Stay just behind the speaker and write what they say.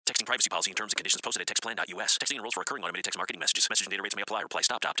privacy policy and terms and conditions posted at textplan.us. Texting enrolls for recurring automated text marketing messages. Message and data rates may apply. Reply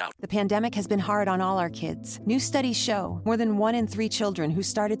stop to opt out. The pandemic has been hard on all our kids. New studies show more than 1 in 3 children who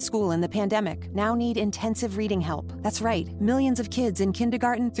started school in the pandemic now need intensive reading help. That's right. Millions of kids in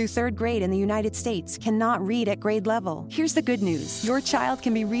kindergarten through 3rd grade in the United States cannot read at grade level. Here's the good news. Your child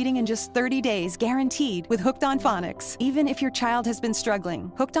can be reading in just 30 days, guaranteed, with Hooked on Phonics. Even if your child has been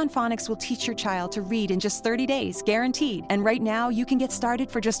struggling, Hooked on Phonics will teach your child to read in just 30 days, guaranteed. And right now, you can get started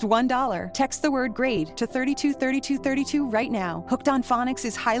for just $1. Text the word GRADE to 323232 right now. Hooked on Phonics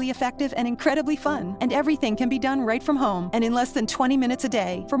is highly effective and incredibly fun, and everything can be done right from home and in less than 20 minutes a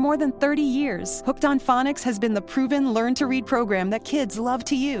day. For more than 30 years, Hooked on Phonics has been the proven learn-to-read program that kids love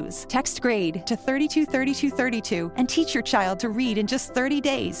to use. Text GRADE to 323232 and teach your child to read in just 30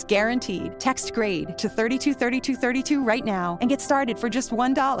 days, guaranteed. Text GRADE to 323232 right now and get started for just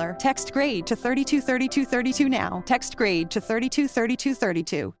 $1. Text GRADE to 323232 now. Text GRADE to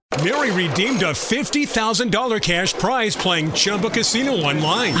 323232. Mary redeemed a $50,000 cash prize playing Chumba Casino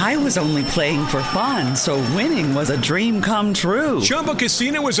online. I was only playing for fun, so winning was a dream come true. Chumba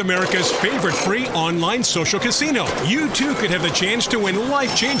Casino is America's favorite free online social casino. You too could have the chance to win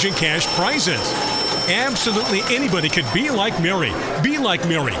life-changing cash prizes. Absolutely anybody could be like Mary. Be like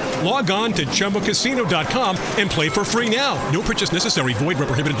Mary. Log on to ChumbaCasino.com and play for free now. No purchase necessary. Void where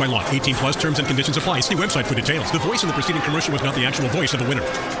prohibited by law. 18 plus terms and conditions apply. See website for details. The voice in the preceding commercial was not the actual voice of the winner.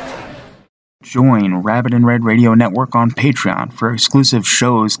 Join Rabbit and Red Radio Network on Patreon for exclusive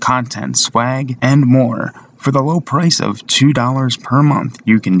shows, content, swag, and more. For the low price of $2 per month,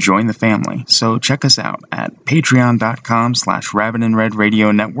 you can join the family. So check us out at patreon.com/Rabbit and Red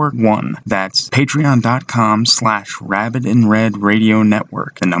Radio Network 1. That's patreon.com/Rabbit and Red Radio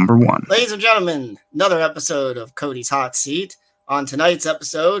Network, the number 1. Ladies and gentlemen, another episode of Cody's Hot Seat. On tonight's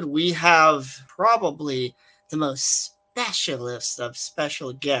episode, we have probably the most specialist of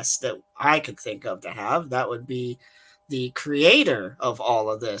special guests that I could think of to have. That would be the creator of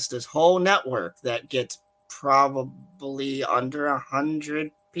all of this whole network that gets probably under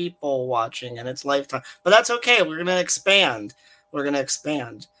 100 people watching in its lifetime. But that's okay. We're going to expand.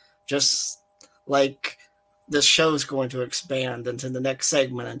 Just like this show's going to expand into the next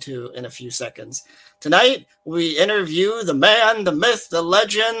segment in a few seconds. Tonight, we interview the man, the myth, the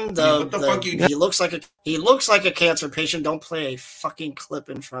legend. He looks like a cancer patient. Don't play a fucking clip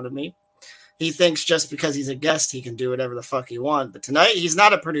in front of me. He thinks just because he's a guest, he can do whatever the fuck he wants. But tonight, he's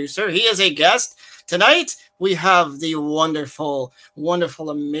not a producer. He is a guest. Tonight, we have the wonderful,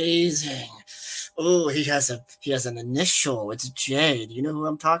 amazing. Oh, he has an initial. It's J. Do you know who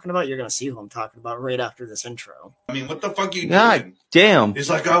I'm talking about? You're gonna see who I'm talking about right after this intro. I mean, what the fuck are you God doing? Damn. It's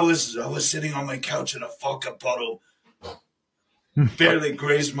like I was sitting on my couch in a fucking puddle. Barely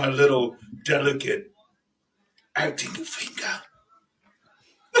grazed my little delicate acting finger.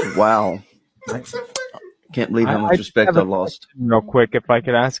 Wow. I can't believe how much respect I lost. Real quick, if I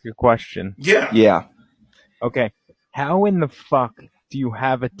could ask a question. Yeah. Okay. How in the fuck do you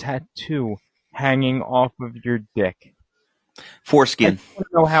have a tattoo hanging off of your dick? Foreskin. I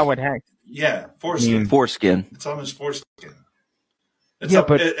don't know how it hangs. Yeah, foreskin. Foreskin. It's on his foreskin. It's a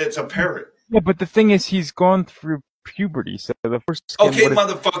parrot. Yeah, but the thing is, he's gone through puberty, so the foreskin. Okay,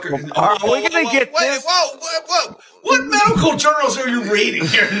 motherfucker. Are we gonna get this? Whoa. What medical journals are you reading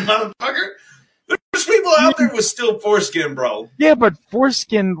here, motherfucker? There's people out there with still foreskin, bro. Yeah, but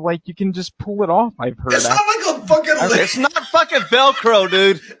foreskin, like, you can just pull it off, I've heard. It's not like a fucking... It's not fucking Velcro,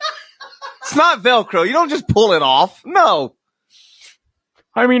 dude. It's not Velcro. You don't just pull it off. No.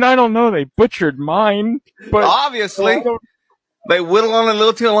 I mean, I don't know. They butchered mine. But obviously. They whittle on it a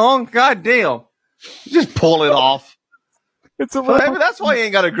little too long. God damn. You just pull it off. It's a little... Maybe that's why you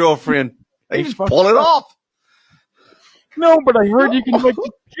ain't got a girlfriend. You just pull it off. No, but I heard you can, like,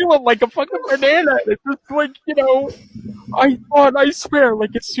 peel it like a fucking banana. It's just like, I swear,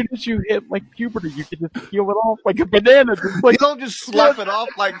 like, as soon as you hit, like, puberty, you can just peel it off like a banana. Just, like, you don't just slap it off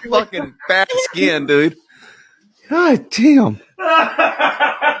like fucking fat skin, dude. God damn.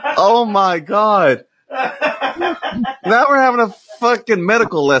 Oh, my God. Now we're having a fucking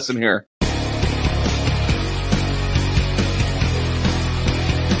medical lesson here.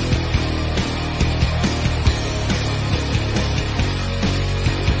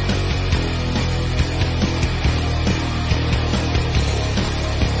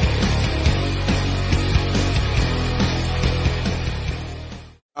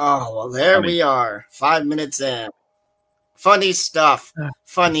 Oh, well, there we are. 5 minutes in. Funny stuff.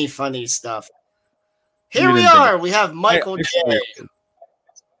 Funny stuff. Here we are. We have Michael J.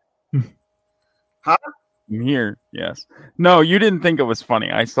 Huh? I'm here, yes. No, you didn't think it was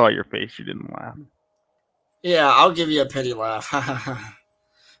funny. I saw your face. You didn't laugh. Yeah, I'll give you a pity laugh.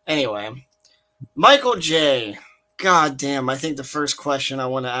 Anyway, Michael J. God damn, I think the first question I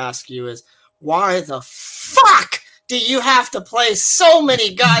want to ask you is, why the fuck do you have to play so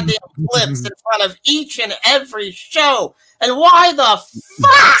many goddamn clips in front of each and every show? And why the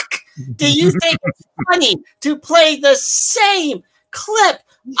fuck do you think it's funny to play the same clip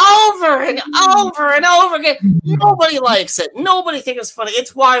over and over and over again? Nobody likes it. Nobody thinks it's funny.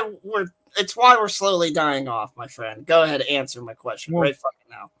 It's why we're slowly dying off, my friend. Go ahead and answer my question right fucking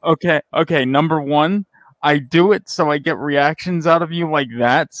now. Okay. Number one, I do it so I get reactions out of you like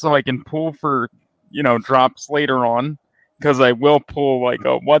that, so I can pull for, drops later on, because I will pull like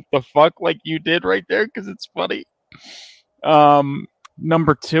a what the fuck like you did right there, because it's funny.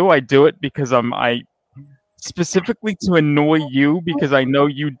 Number two, I do it because I specifically to annoy you, because I know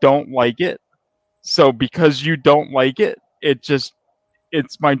you don't like it. So because you don't like it, it's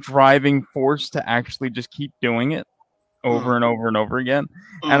my driving force to actually just keep doing it over and over and over again.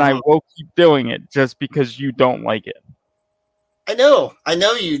 And I will keep doing it just because you don't like it. I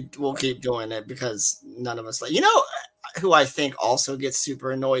know you will keep doing it because none of us like. You know who I think also gets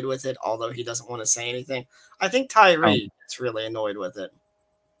super annoyed with it, although he doesn't want to say anything? I think Tyree gets really annoyed with it.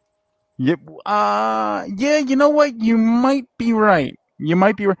 Yep. Yeah, you know what? You might be right.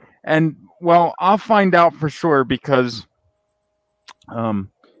 And, well, I'll find out for sure, because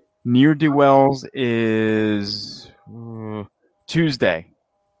Near Do Wells is Tuesday.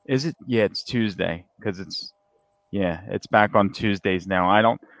 Is it? Yeah, it's Tuesday, because it's back on Tuesdays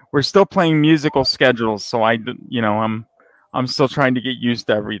now. We're still playing musical schedules, so I'm still trying to get used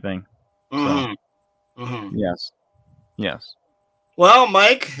to everything. So, Yes. Well,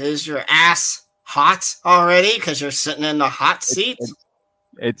 Mike, is your ass hot already? Because you're sitting in the hot seat.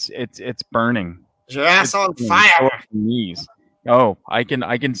 It's burning. Is your ass on fire? Knees. Oh, I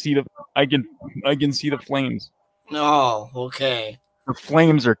can see the flames. Oh, okay. The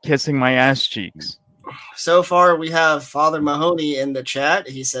flames are kissing my ass cheeks. So far, we have Father Mahoney in the chat.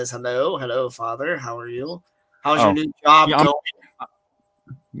 He says, hello, Father. How are you? How's your new job going?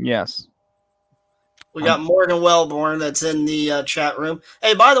 Yes. We got Morgan Wellborn that's in the chat room.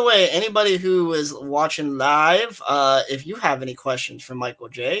 Hey, by the way, anybody who is watching live, if you have any questions for Michael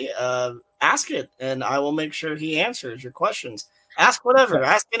J., ask it, and I will make sure he answers your questions. Ask whatever.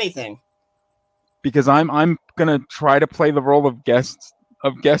 Ask anything. Because I'm gonna try to play the role of guest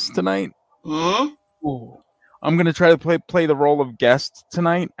tonight. I'm gonna try to play the role of guest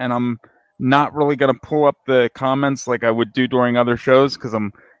tonight, and I'm not really gonna pull up the comments like I would do during other shows, because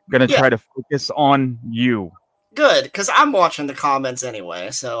I'm gonna try to focus on you. Good, because I'm watching the comments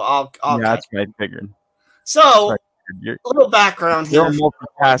anyway, so I'll that's what I figured. So a little background here. You're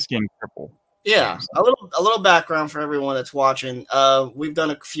multitasking triple. Yeah, a little background for everyone that's watching. We've done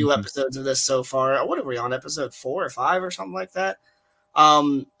a few episodes of this so far. What are we on, episode 4 or 5 or something like that?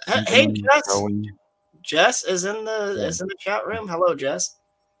 Hey, Jess. Jess is in the chat room. Hello, Jess.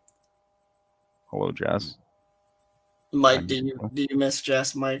 Hello, Jess. Mike, do you miss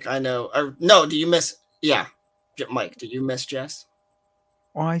Jess, Mike? I know. Or no, do you miss? Yeah, Mike, do you miss Jess?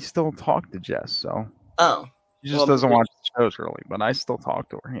 Well, I still talk to Jess, so. Oh. She just doesn't watch the shows really, but I still talk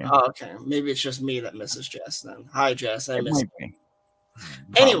to her. Yeah. Oh, okay. Maybe it's just me that misses Jess then. Hi, Jess. I miss you. Be.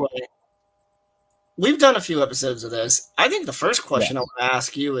 Anyway, we've done a few episodes of this. I think the first question I want to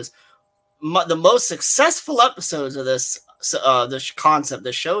ask you is the most successful episodes of this concept,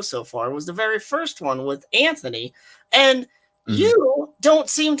 this show so far, was the very first one with Anthony. And you don't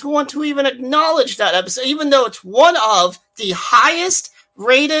seem to want to even acknowledge that episode, even though it's one of the highest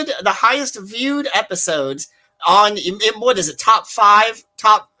rated, the highest viewed episodes on, what is it, top 5,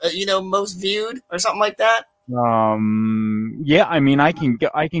 most viewed or something like that? Yeah, I mean, I can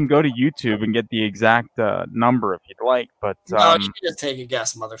go to YouTube and get the exact number if you'd like, but no, you can just take a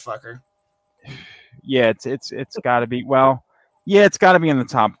guess, motherfucker. Yeah, it's got to be. Well, yeah, it's got to be in the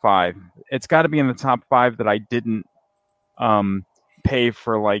top 5. It's got to be in the top 5 that I didn't pay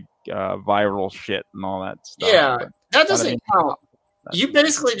for like viral shit and all that stuff. Yeah, that doesn't count. You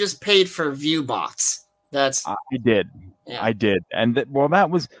basically just paid for view bots. I did. Yeah. I did, and that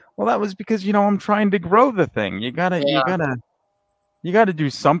was because I'm trying to grow the thing. You gotta do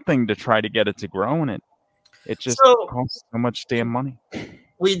something to try to get it to grow, and it just costs so much damn money.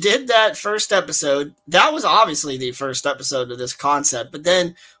 We did that first episode. That was obviously the first episode of this concept. But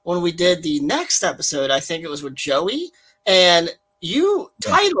then when we did the next episode, I think it was with Joey, and you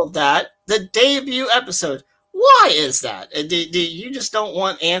titled that the debut episode. Why is that? Do you just don't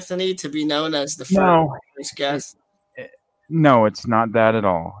want Anthony to be known as the first guest? No, it's not that at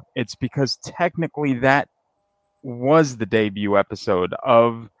all. It's because technically that was the debut episode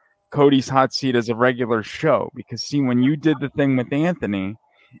of Cody's Hot Seat as a regular show. Because, see, when you did the thing with Anthony,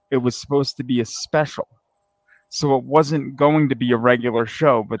 it was supposed to be a special. So it wasn't going to be a regular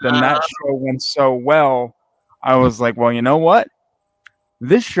show. But then that show went so well, I was like, well, you know what?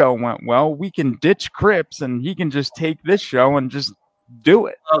 This show went well. We can ditch Cripps and he can just take this show and just do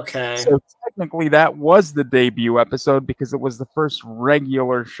it. Okay. So technically that was the debut episode because it was the first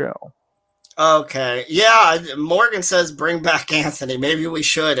regular show. Okay. Yeah, Morgan says bring back Anthony. Maybe we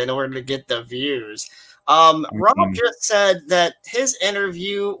should in order to get the views. Rob just said that his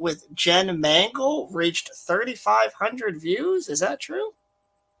interview with Jen Mangle reached 3,500 views. Is that true?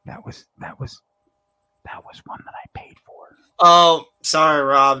 That was one that I paid for. Oh, sorry,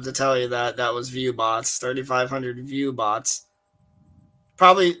 Rob, to tell you that. That was view bots. 3,500 view bots.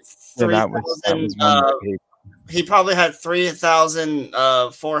 Probably 3,000. He probably had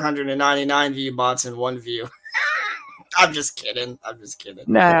 3,499 view bots in one view. I'm just kidding.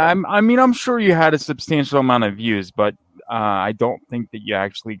 Nah, I'm sure you had a substantial amount of views, but I don't think that you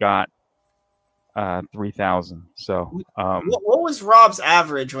actually got 3,000. So, what was Rob's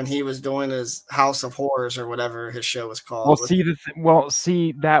average when he was doing his House of Horrors or whatever his show was called? See,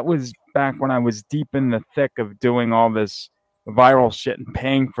 that was back when I was deep in the thick of doing all this viral shit and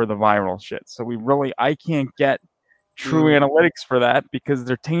paying for the viral shit. So I can't get true analytics for that because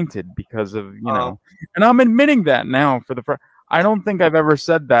they're tainted because of, know, and I'm admitting that now I don't think I've ever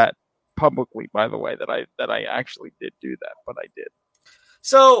said that publicly, by the way, that I actually did do that, but I did.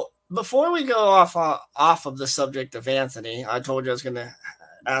 So before we go off of the subject of Anthony, I told you I was going to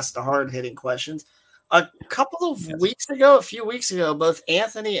ask the hard-hitting questions. A few weeks ago, both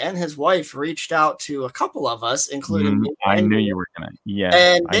Anthony and his wife reached out to a couple of us, including me. I knew you were going to. Yeah.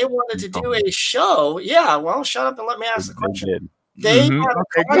 And they wanted to do a show. Yeah, well, shut up and let me ask the question. They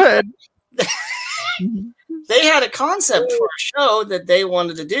had a concept for a show that they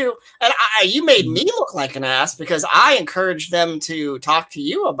wanted to do. And you made me look like an ass because I encouraged them to talk to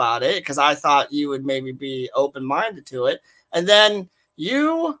you about it because I thought you would maybe be open-minded to it. And then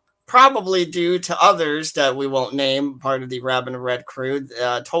you, probably due to others that we won't name, part of the Rabbit and Red crew,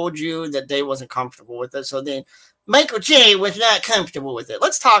 told you that they wasn't comfortable with it. So then Michael J was not comfortable with it.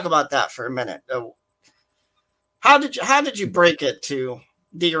 Let's talk about that for a minute. How did you break it to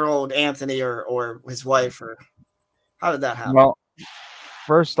dear old Anthony or his wife, or how did that happen? Well,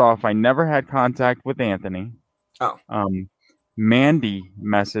 first off, I never had contact with Anthony. Oh. Mandy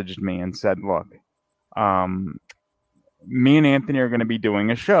messaged me and said, look, me and Anthony are going to be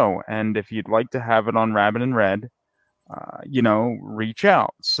doing a show, and if you'd like to have it on Rabbit and Red, reach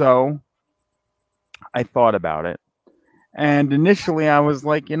out. So I thought about it, and initially I was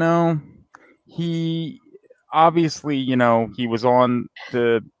like, he obviously, he was on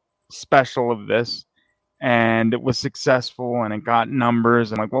the special of this, and it was successful, and it got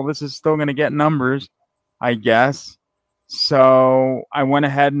numbers. I'm like, well, this is still going to get numbers, I guess. So I went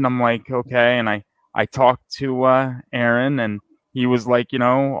ahead, and I'm like, okay, and I talked to Aaron, and he was like,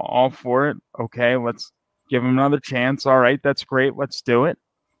 all for it. Okay, let's give him another chance. All right, that's great. Let's do it.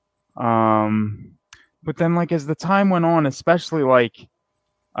 But then, as the time went on, especially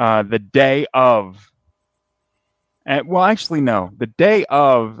the day of, the day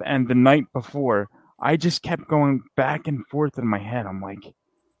of and the night before, I just kept going back and forth in my head. I'm like,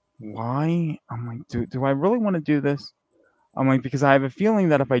 why? I'm like, do I really want to do this? I'm like, because I have a feeling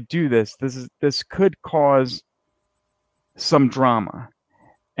that if I do this could cause some drama.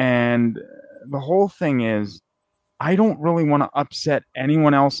 And the whole thing is, I don't really want to upset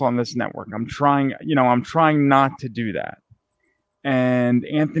anyone else on this network. I'm trying not to do that. And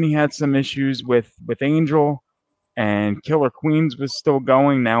Anthony had some issues with Angel, and Killer Queens was still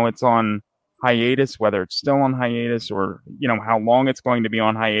going. Now it's on hiatus, whether it's still on hiatus or, how long it's going to be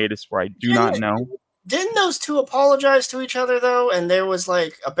on hiatus, where I do not know. Didn't those two apologize to each other, though, and there was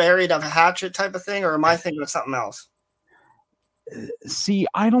a buried of a hatchet type of thing, or am I thinking of something else? See,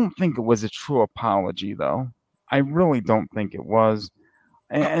 I don't think it was a true apology, though. I really don't think it was.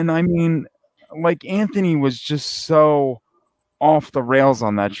 And I mean, Anthony was just so off the rails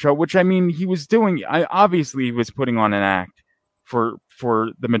on that show, which, he was doing. Obviously, he was putting on an act for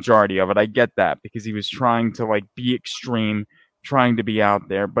the majority of it. I get that, because he was trying to, be extreme, trying to be out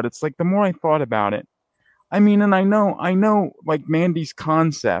there. But it's the more I thought about it, and I know, Mandy's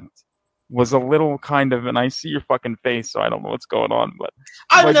concept was a little kind of, and I see your fucking face, so I don't know what's going on, but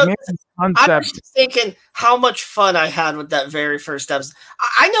I don't know. I'm just thinking how much fun I had with that very first episode.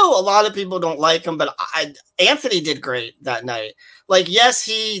 I know a lot of people don't like him, but Anthony did great that night. Yes,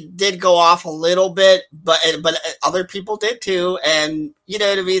 he did go off a little bit, but other people did too, and you know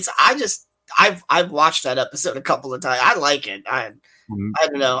what I mean. So I've watched that episode a couple of times. I like it. I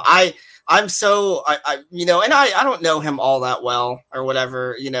don't know. I'm so I you know, and I don't know him all that well or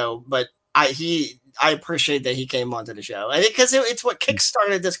whatever, you know, but I appreciate that he came onto the show. I think because it's what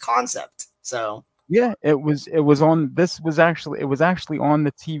kickstarted this concept. So yeah, it was on. It was actually on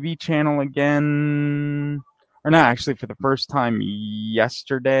the TV channel again, or not actually for the first time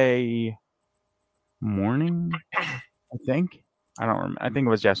yesterday morning. I think I don't remember. I think it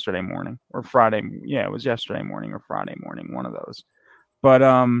was yesterday morning or Friday. Yeah, it was yesterday morning or Friday morning, one of those. But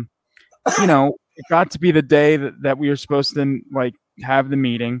you know, it got to be the day that we were supposed to like have the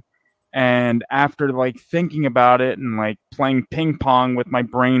meeting. And after like thinking about it and like playing ping pong with my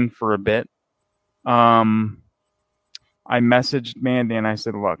brain for a bit, I messaged Mandy and I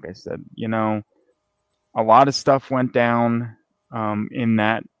said, look, I said, you know, a lot of stuff went down in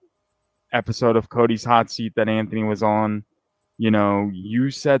that episode of Cody's Hot Seat that Anthony was on. You know,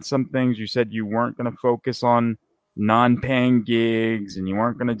 you said some things. You said you weren't going to focus on non-paying gigs and you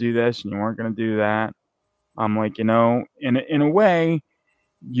weren't going to do this and you weren't going to do that. I'm like, you know, in a way,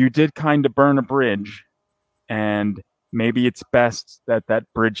 you did kind of burn a bridge, and maybe it's best that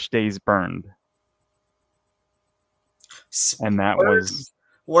that bridge stays burned. And that was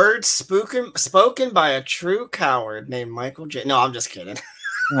words spoken by a true coward named Michael J. No, I'm just kidding.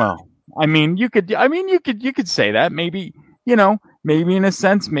 Well, I mean, you could say that. Maybe, you know, maybe in a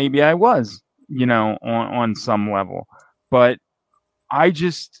sense, maybe I was, you know, on some level, but I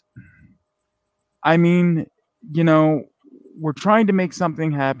mean, you know, we're trying to make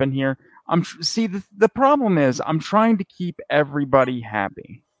something happen here. The problem is I'm trying to keep everybody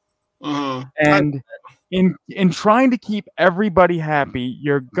happy. And in trying to keep everybody happy,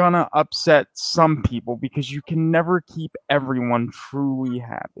 you're gonna upset some people because you can never keep everyone truly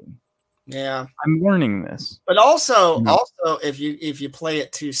happy. Yeah. I'm learning this. But also if you play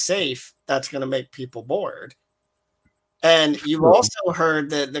it too safe, that's gonna make people bored. And you've also heard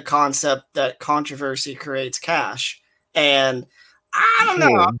the concept that controversy creates cash. And I don't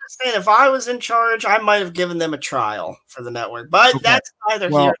know. I'm just saying, if I was in charge, I might have given them a trial for the network. But that's neither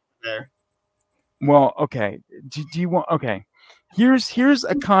here nor there. Well, okay. Do you want? Okay. Here's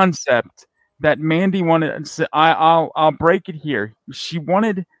a concept that Mandy wanted. I'll break it here. She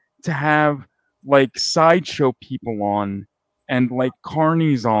wanted to have like sideshow people on and like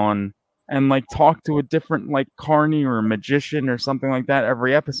carnies on and like talk to a different like carny or a magician or something like that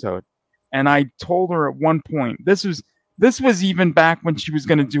every episode. And I told her at one point, this was even back when she was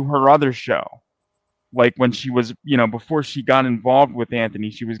going to do her other show. Like when she was, you know, before she got involved with Anthony,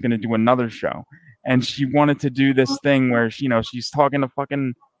 she was going to do another show. And she wanted to do this thing where, you know, she's talking to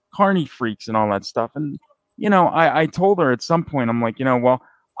fucking carny freaks and all that stuff. And, you know, I told her at some point, I'm like, you know, well,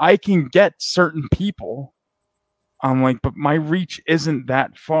 I can get certain people. I'm like, but my reach isn't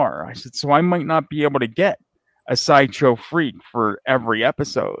that far. I said, so I might not be able to get a sideshow freak for every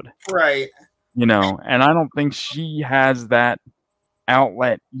episode. Right. You know, and I don't think she has that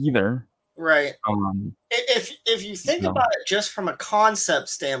outlet either. Right. If you think about it just from a concept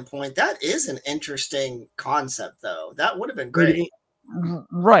standpoint, that is an interesting concept, though. That would have been great.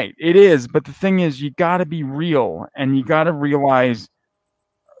 Right. It is. But the thing is, you got to be real and you got to realize,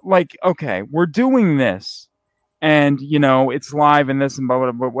 like, okay, we're doing this and, you know, it's live and this and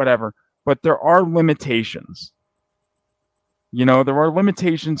whatever. But there are limitations. You know, there are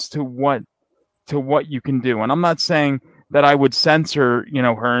limitations to what you can do. And I'm not saying that I would censor, you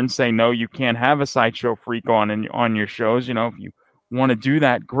know, her and say, no, you can't have a sideshow freak on your shows. You know, if you want to do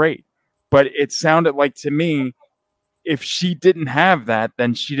that, great. But it sounded like to me, if she didn't have that,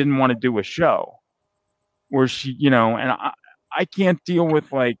 then she didn't want to do a show. Or she, you know, and I can't deal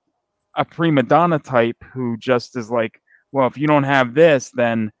with like a prima donna type who just is like, well, if you don't have this,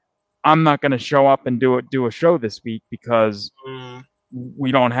 then I'm not going to show up and do a show this week because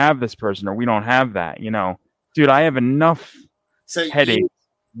we don't have this person or we don't have that, you know. Dude, I have enough headaches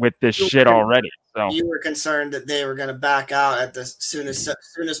with this shit already. So you were concerned that they were going to back out at the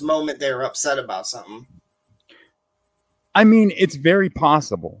soonest moment they were upset about something. I mean, it's very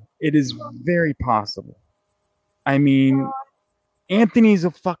possible. It is very possible. I mean, Anthony's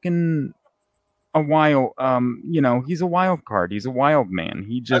a wild, you know, he's a wild card. He's a wild man.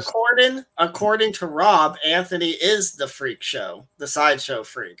 He just according to Rob, Anthony is the freak show, the sideshow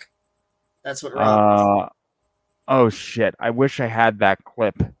freak. That's what Rob is. Oh shit! I wish I had that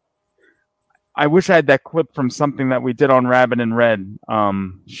clip. I wish I had that clip from something that we did on Rabbit and Red.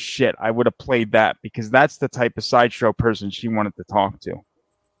 Shit, I would have played that because that's the type of sideshow person she wanted to talk to.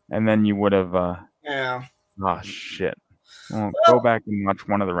 And then you would have, yeah. Oh shit! Well, go back and watch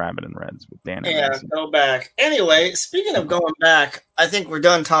one of the Rabbit and Reds with Dan. Yeah, go back. Anyway, speaking of going back, I think we're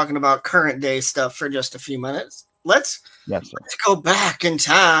done talking about current day stuff for just a few minutes. Let's Yes, sir. Let's go back in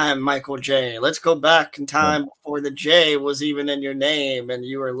time, Michael J. Let's go back in time before the J was even in your name, and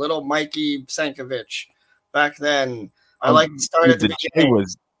you were little Mikey Sankovic. Back then, I like to start at the beginning.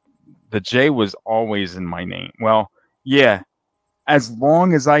 The J was always in my name. Well, yeah, as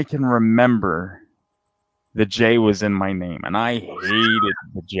long as I can remember, the J was in my name, and I hated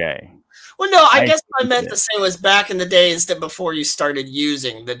the J. Well, no, I guess what I meant to say was back in the days that before you started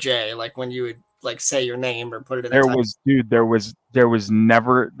using the J, like when you would like say your name or put it in. There was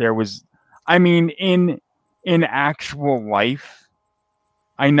I mean, in actual life,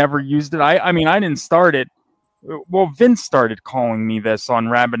 I never used it. I mean, I didn't start it. Well, Vince started calling me this on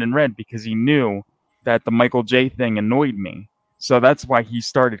Rabbit and Red because he knew that the Michael J thing annoyed me. So that's why he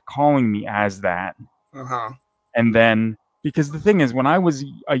started calling me as that. Uh-huh. And then, because the thing is, when I was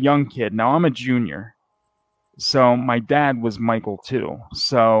a young kid, now I'm a junior, so my dad was Michael too.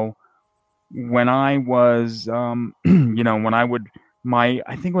 So when I was, when I would,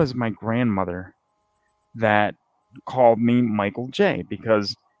 I think it was my grandmother that called me Michael J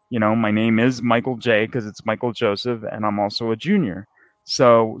because, my name is Michael J because it's Michael Joseph and I'm also a junior.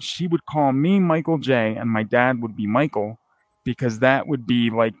 So she would call me Michael J and my dad would be Michael because that would be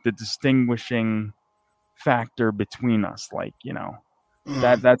like the distinguishing factor between us. Like,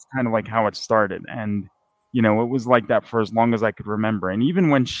 that's kind of like how it started. And, it was like that for as long as I could remember. And even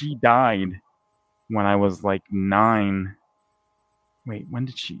when she died, when I was like 9, wait, when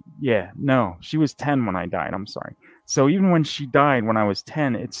did she? Yeah, no, she was 10 when I died. I'm sorry. So even when she died when I was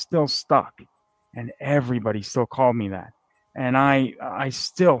 10, it still stuck. And everybody still called me that. And I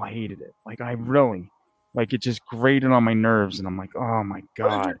still hated it. Like, I really, like, it just grated on my nerves. And I'm like, oh my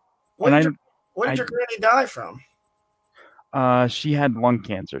God. What did your granny die from? She had lung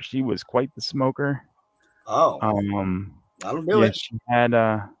cancer. She was quite the smoker. Oh. That'll do it. She had,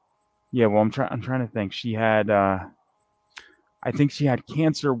 well, I'm trying to think. She had, I think she had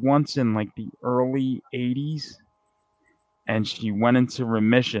cancer once in like the early 80s. And she went into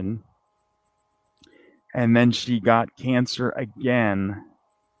remission. And then she got cancer again.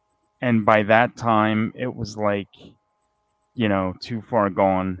 And by that time, it was like, too far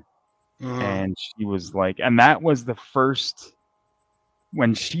gone. And she was like, and that was the first,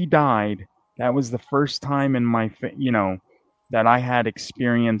 when she died, that was the first time in my, that I had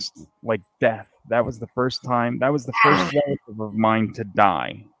experienced like death. That was the first time, that was the first relative of mine to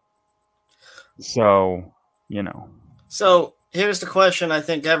die. So, So here's the question I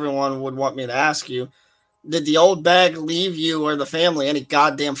think everyone would want me to ask you. Did the old bag leave you or the family any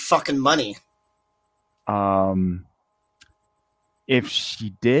goddamn fucking money? If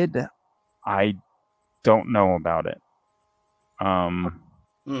she did, I don't know about it.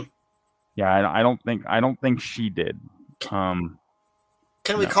 Yeah, I don't think she did. Can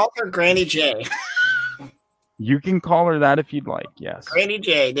we call her Granny J? You can call her that if you'd like. Yes, Granny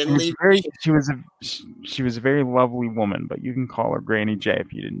J didn't leave. She was a very lovely woman, but you can call her Granny J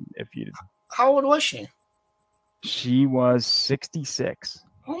if you didn't. How old was she? She was 66.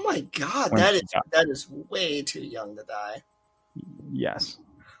 Oh my God, that is way too young to die. Yes.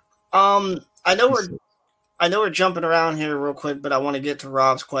 I know we're jumping around here real quick, but I want to get to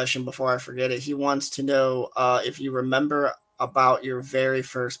Rob's question before I forget it. He wants to know if you remember about your very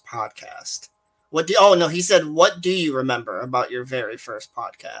first podcast. He said, what do you remember about your very first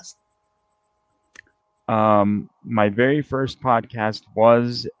podcast? My very first podcast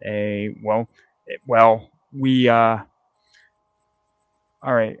was all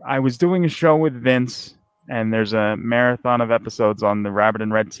right. I was doing a show with Vince, and there's a marathon of episodes on the Rabbit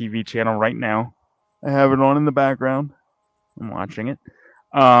and Red TV channel right now. I have it on in the background. I'm watching it.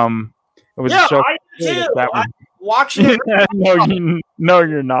 It was a show. I do. I'm watching it. No,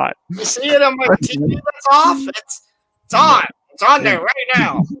 you're not. You see it on my TV that's off? It's on. It's on there right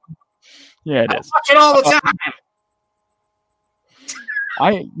now. Yeah, it is. I watch it all the time.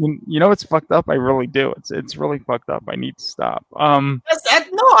 It's fucked up. I really do. It's really fucked up. I need to stop.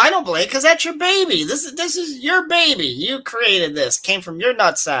 No, I don't blame, because that's your baby. This is your baby. You created this. Came from your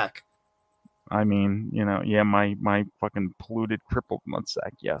nutsack. I mean, my fucking polluted, crippled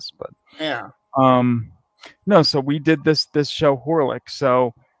nutsack. Yes, but yeah. No. So we did this show Horlick.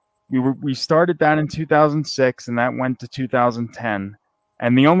 So we started that in 2006, and that went to 2010.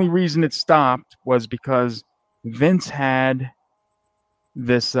 And the only reason it stopped was because Vince had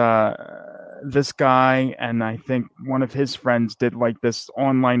this guy, and I think one of his friends did like this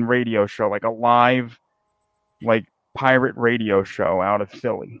online radio show, like a live, like pirate radio show out of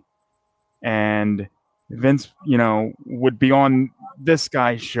Philly. And Vince, would be on this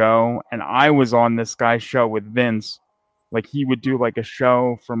guy's show, and I was on this guy's show with Vince. Like, he would do like a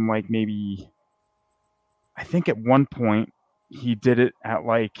show from like maybe, I think at one point he did it at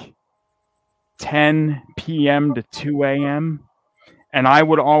like 10 p.m. to 2 a.m. And I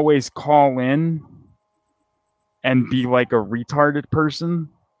would always call in and be like a retarded person.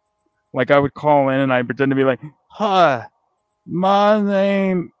 Like I would call in and I pretend to be like, "Hi, my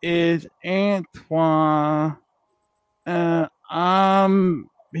name is Antoine. I'm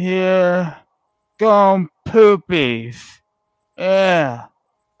here going poopies. Yeah,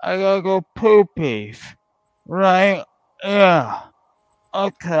 I gotta go poopies. Right? Yeah.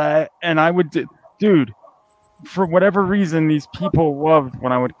 Okay." And I would dude, for whatever reason, these people loved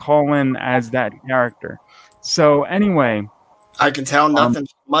when I would call in as that character. So anyway, I can tell not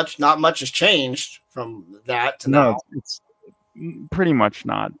much has changed from that to now. It's pretty much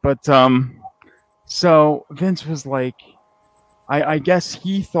not. But so Vince was like, I guess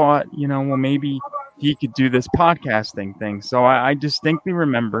he thought, well, maybe he could do this podcasting thing. So I distinctly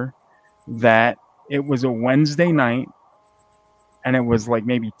remember that it was a Wednesday night, and it was like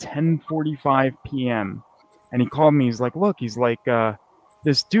maybe 10:45 p.m. And he called me. He's like, look,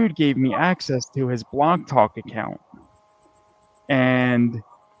 this dude gave me access to his Blog Talk account. And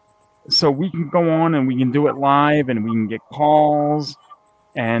so we can go on and we can do it live and we can get calls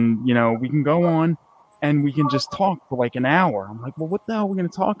and, we can go on and we can just talk for like an hour. I'm like, well, what the hell are we going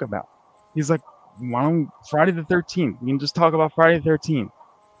to talk about? He's like, why don't Friday the 13th? We can just talk about Friday the 13th.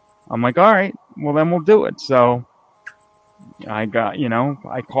 I'm like, all right, well, then we'll do it. So I got,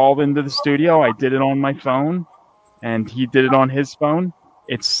 I called into the studio. I did it on my phone and he did it on his phone.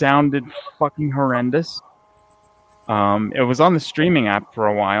 It sounded fucking horrendous. It was on the streaming app for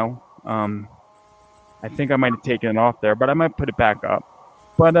a while. I think I might have taken it off there, but I might put it back up.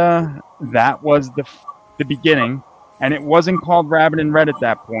 But that was the beginning, and it wasn't called Rabbit in Red at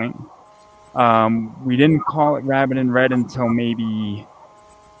that point. We didn't call it Rabbit in Red until maybe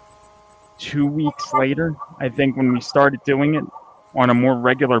 2 weeks later, I think, when we started doing it on a more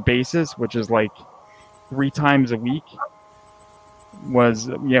regular basis, which is like 3 times a week.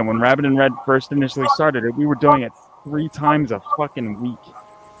 When Rabbit in Red first initially started it, we were doing it 3 times a fucking week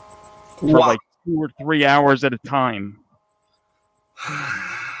for like 2 or 3 hours at a time.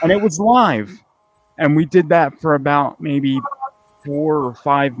 And it was live. And we did that for about maybe 4 or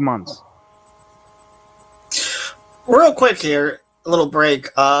 5 months. Real quick here, a little break.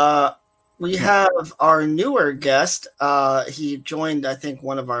 We have our newer guest. He joined, I think,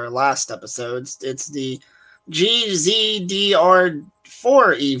 one of our last episodes. It's the GZDR4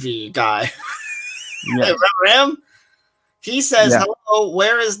 EV guy. Yeah. Remember him? He says, hello,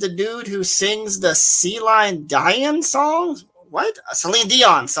 where is the dude who sings the Celine Dion songs? What? Celine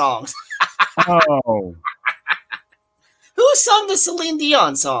Dion songs. Oh. Who sung the Celine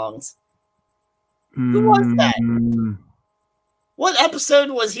Dion songs? Who was that? What episode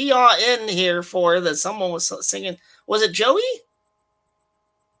was he in here for that someone was singing? Was it Joey?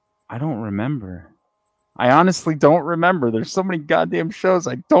 I don't remember. I honestly don't remember. There's so many goddamn shows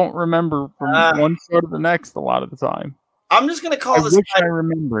I don't remember from one show to the next a lot of the time. I'm just gonna call this guy. I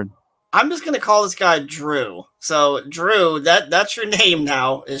remembered. I'm just gonna call this guy Drew. So Drew, that's your name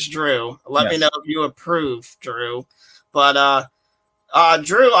now, is Drew. Let me know if you approve, Drew. But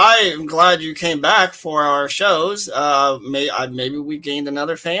Drew, I am glad you came back for our shows. Maybe we gained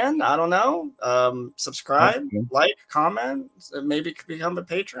another fan. I don't know. Subscribe, like, comment, maybe become a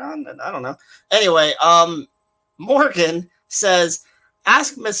Patreon. And I don't know. Anyway, Morgan says,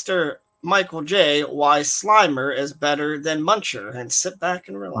 ask Mr. Michael J why Slimer is better than Muncher, and sit back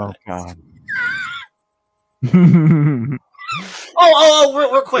and relax. Oh, God.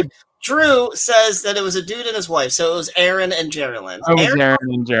 Real quick. Drew says that it was a dude and his wife, so it was Aaron and Geraldine. It was Aaron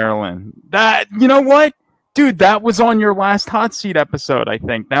and Geraldine. That, you know what? Dude, that was on your last Hot Seat episode, I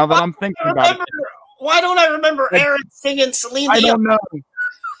think, now that I'm thinking about it. Why don't I remember Aaron singing Celine Dion? I don't know.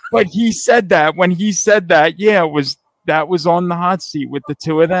 But he said that. When he said that, that was on the Hot Seat with the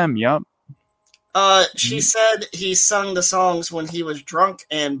two of them, yep. She said he sung the songs when he was drunk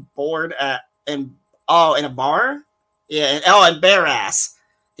and bored in a bar? Yeah, and bare ass.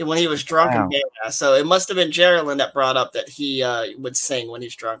 When he was drunk and bare ass. So it must have been Geraldine that brought up that he would sing when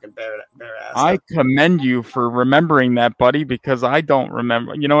he's drunk and bare ass. I commend you for remembering that, buddy, because I don't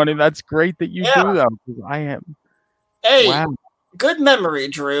remember. You know what I mean? That's great that you do that. I am. Hey, good memory,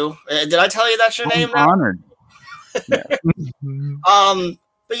 Drew. Did I tell you that's your name now? Honored.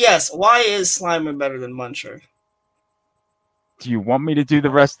 But yes, why is Slimer better than Muncher? Do you want me to do the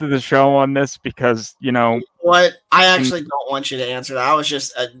rest of the show on this? Because, what? I actually don't want you to answer that. I was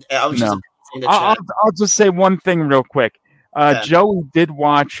just I'll just say one thing real quick. Joey did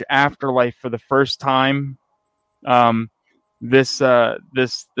watch Afterlife for the first time this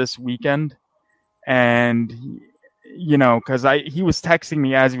weekend, and you know, because he was texting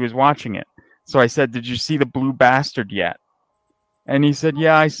me as he was watching it. So I said, "Did you see the Blue Bastard yet?" And he said,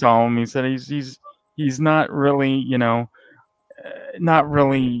 "Yeah, I saw him." He said, "He's not really, you know, not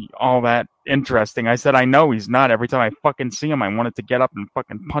really all that interesting." I said, "I know he's not. Every time I fucking see him, I wanted to get up and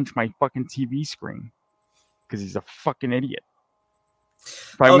fucking punch my fucking TV screen because he's a fucking idiot."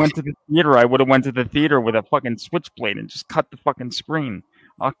 If I went to the theater, I would have went to the theater with a fucking switchblade and just cut the fucking screen.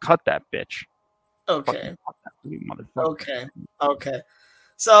 I'll cut that bitch. Okay. Okay. Okay.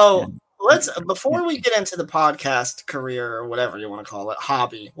 So let's, before we get into the podcast career or whatever you want to call it,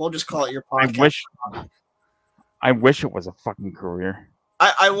 hobby, we'll just call it your podcast. I wish it was a fucking career.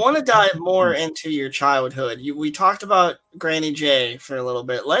 I want to dive more into your childhood. We talked about Granny J for a little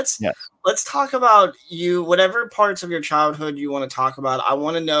bit. Let's talk about you, whatever parts of your childhood you want to talk about. I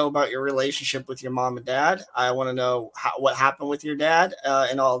want to know about your relationship with your mom and dad. I want to know what happened with your dad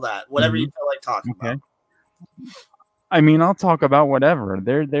and all that. Whatever you feel like talking about. I mean, I'll talk about whatever.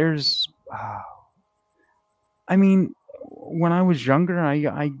 There's, I mean, when I was younger,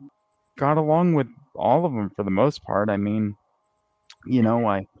 I got along with all of them for the most part. I mean, you know,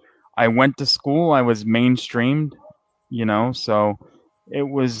 I went to school. I was mainstreamed, you know, so it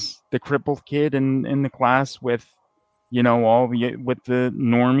was the crippled kid in the class with, you know, with the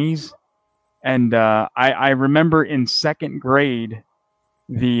normies. And I remember in second grade,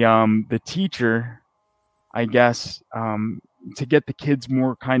 the teacher, I guess, to get the kids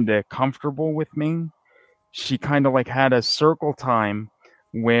more kind of comfortable with me, she kind of like had a circle time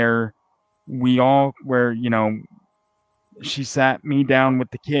where you know, she sat me down with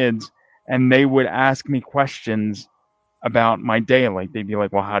the kids and they would ask me questions about my day. Like they'd be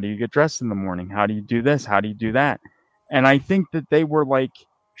like, "Well, how do you get dressed in the morning? How do you do this? How do you do that?" And I think that they were like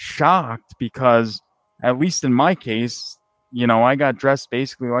shocked because, at least in my case, you know, I got dressed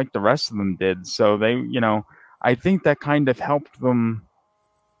basically like the rest of them did. So they, you know, I think that kind of helped them,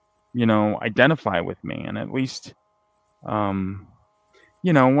 you know, identify with me. And at least,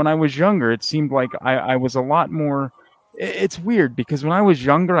 you know, when I was younger, it seemed like I was a lot more. It's weird because when I was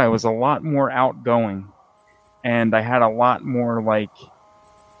younger, I was a lot more outgoing and I had a lot more like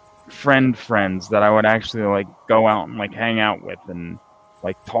friends that I would actually like go out and like hang out with and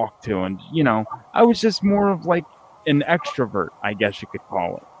like talk to. And, you know, I was just more of like an extrovert, I guess you could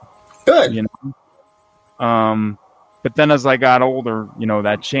call it. Good. You know? But then as I got older, you know,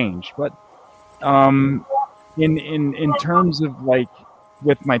 that changed. But in terms of like,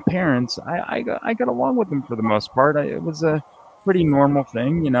 with my parents, I got along with them for the most part. It was a pretty normal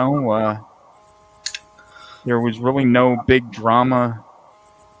thing, you know. There was really no big drama,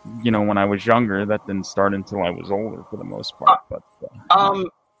 you know, when I was younger. That didn't start until I was older for the most part. But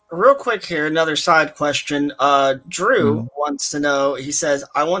real quick here, another side question. Drew wants to know. He says,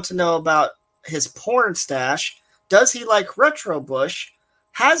 "I want to know about his porn stash. Does he like retro bush?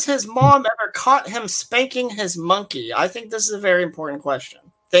 Has his mom ever caught him spanking his monkey?" I think this is a very important question.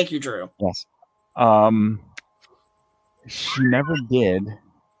 Thank you, Drew. Yes. She never did,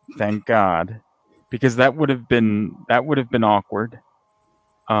 thank God, because that would have been awkward.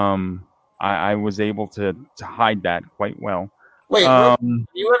 I was able to hide that quite well. Wait, have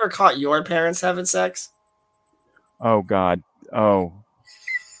you ever caught your parents having sex? Oh God. Oh.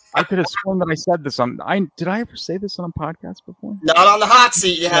 I could have sworn that I said this on. Did I ever say this on a podcast before? Not on the hot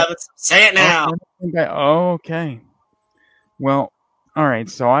seat. You haven't. Say it now. Okay. Well, all right.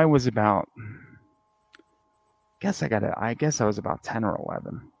 So I was about. I guess I was about 10 or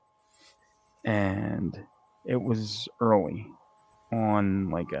 11, and it was early on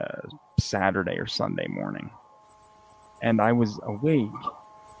like a Saturday or Sunday morning, and I was awake,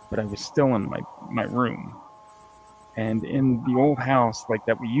 but I was still in my room. And in the old house, like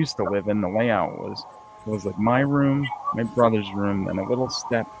that we used to live in, the layout was like my room, my brother's room, and a little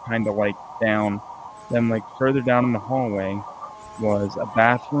step kind of like down. Then like further down in the hallway was a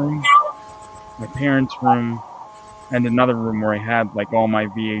bathroom, my parents' room, and another room where I had like all my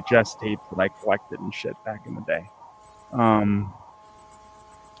VHS tapes that I collected and shit back in the day.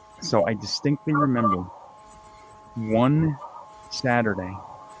 So I distinctly remember one Saturday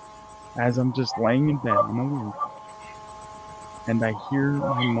as I'm just laying in bed, I'm awake. And I hear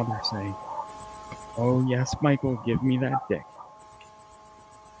my mother say, "Oh, yes, Michael, give me that dick."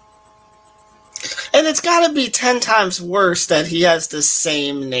 And it's got to be 10 times worse that he has the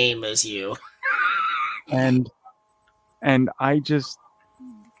same name as you. And I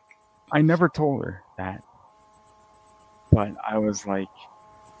never told her that. But I was like,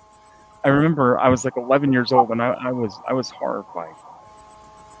 I remember I was like 11 years old and I was horrified.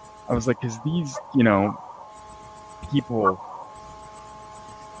 I was like, because these, you know, people,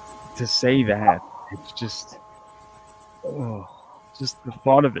 to say that it's just the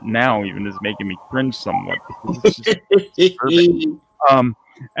thought of it now even is making me cringe somewhat. It's just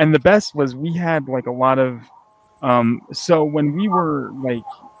and the best was we had like a lot of so when we were like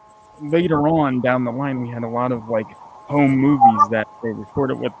later on down the line, we had a lot of like home movies that they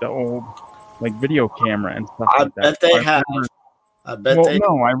recorded with the old like video camera and stuff like that. I bet they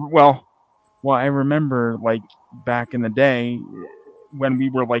I remember like back in the day when we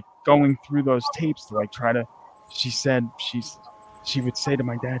were like going through those tapes to like try to, she would say to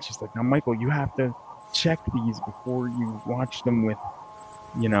my dad, she's like, now Michael, you have to check these before you watch them with,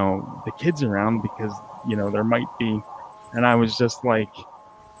 you know, the kids around because, you know, there might be, and I was just like,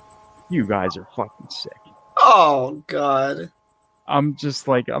 you guys are fucking sick. Oh God. I'm just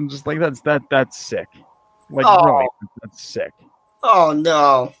like that's sick. Like really, that's sick. Oh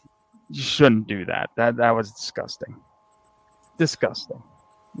no. You shouldn't do that. That was disgusting. Disgusting.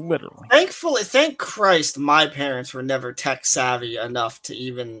 Literally. Thankfully, thank Christ my parents were never tech savvy enough to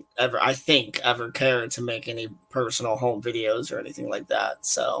even ever care to make any personal home videos or anything like that.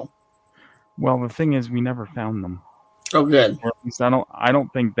 So well, the thing is we never found them. Oh good. Or at least I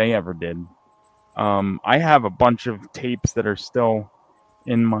don't think they ever did. I have a bunch of tapes that are still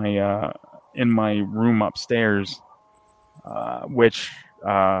in my room upstairs, which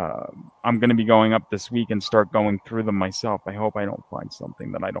I'm going to be going up this week and start going through them myself. I hope I don't find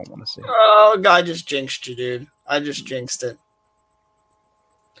something that I don't want to see. Oh, God, I just jinxed you, dude. I just jinxed it.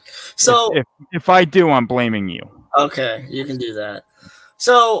 So if I do, I'm blaming you. Okay, you can do that.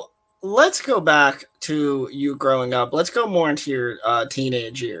 So let's go back to you growing up. Let's go more into your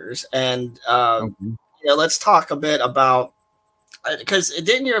teenage years, and let's talk a bit about, because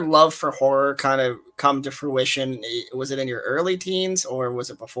didn't your love for horror kind of come to fruition? Was it in your early teens or was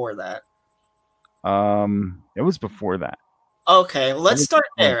it before that? It was before that. Okay, well, let's start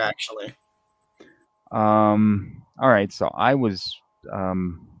there actually. All right, so I was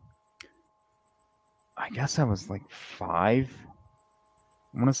I guess I was like 5.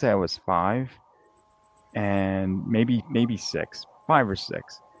 I want to say I was 5 and maybe 6, 5 or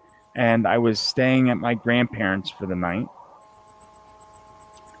 6. And I was staying at my grandparents for the night.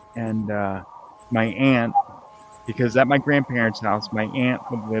 And my aunt, because at my grandparents' house, my aunt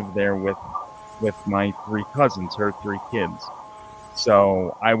would live there with my 3 cousins, her 3 kids.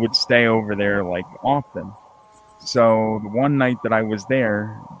 So I would stay over there like often. So the one night that I was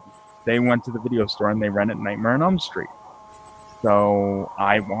there, they went to the video store and they rented Nightmare on Elm Street. So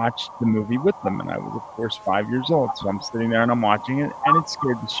I watched the movie with them, and I was, of course, 5 years old. So I'm sitting there and I'm watching it, and it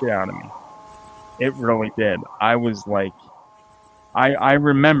scared the shit out of me. It really did. I was like, I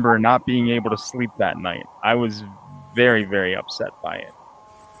remember not being able to sleep that night. I was very, very upset by it.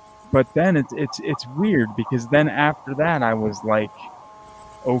 But then it's weird, because then after that I was like,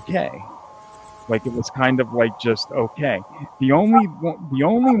 okay. Like it was kind of like just okay. The only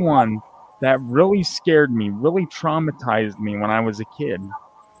one that really scared me, really traumatized me when I was a kid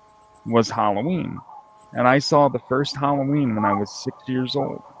was Halloween. And I saw the first Halloween when I was 6 years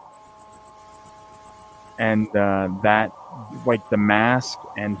old. And that, like the mask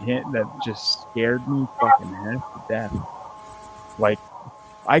and hit, that just scared me fucking half to death. Like,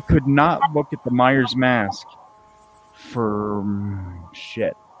 I could not look at the Myers mask for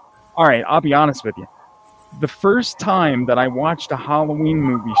shit. All right, I'll be honest with you. The first time that I watched a Halloween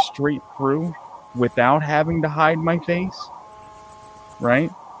movie straight through without having to hide my face,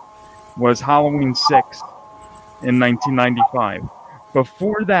 right, was Halloween 6 in 1995.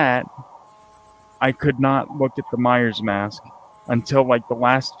 Before that, I could not look at the Myers mask until like the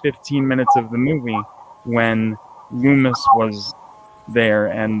last 15 minutes of the movie when Loomis was there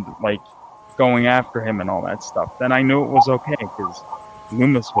and like going after him and all that stuff. Then I knew it was okay because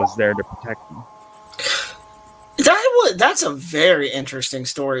Loomis was there to protect me. That's a very interesting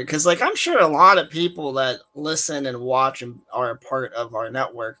story, because like I'm sure a lot of people that listen and watch and are a part of our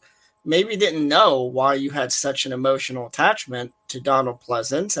network maybe didn't know why you had such an emotional attachment to Donald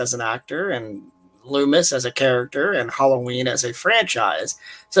Pleasence as an actor and Loomis as a character and Halloween as a franchise.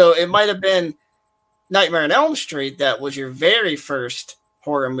 So it might have been Nightmare on Elm Street that was your very first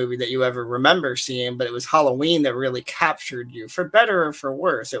horror movie that you ever remember seeing, but it was Halloween that really captured you, for better or for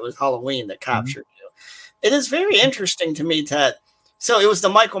worse. It was Halloween that captured you. It is very interesting to me that, so it was the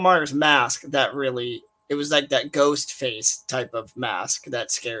Michael Myers mask that really, it was like that ghost face type of mask that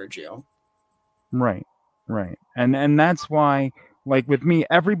scared you. Right. And that's why, like with me,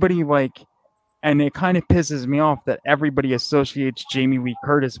 everybody like, and it kind of pisses me off that everybody associates Jamie Lee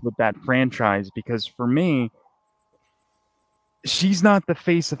Curtis with that franchise, because for me, she's not the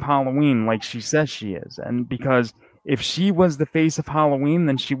face of Halloween like she says she is. And because if she was the face of Halloween,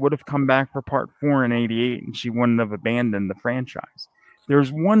 then she would have come back for part 4 in '88, and she wouldn't have abandoned the franchise.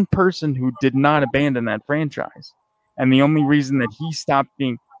 There's one person who did not abandon that franchise, and the only reason that he stopped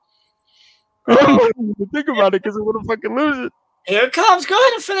being think about it because I would have fucking lose it. Here it comes. Go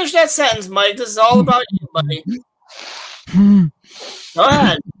ahead and finish that sentence, Mike. This is all about you, buddy. Go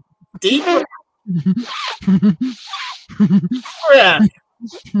ahead. Deep breath. Yeah.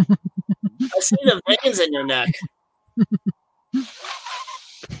 I see the veins in your neck.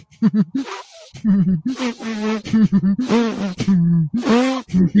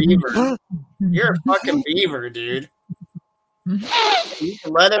 Beaver. You're a fucking beaver, dude. You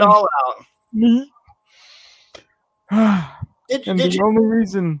can let it all out. And the only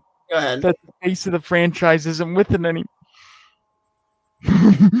reason Go ahead. that the face of the franchise isn't with it anymore.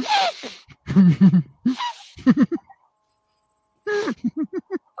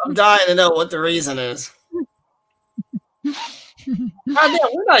 I'm dying to know what the reason is. God damn,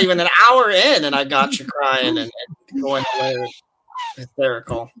 we're not even an hour in, and I got you crying and going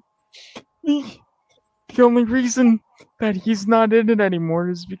hysterical. The only reason that he's not in it anymore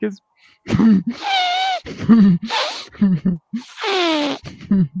is because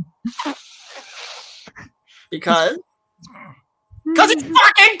because he's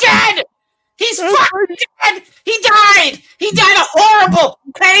fucking dead. He's fucking dead. He died. He died a horrible,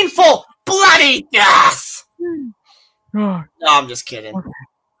 painful, bloody death. No, I'm just kidding.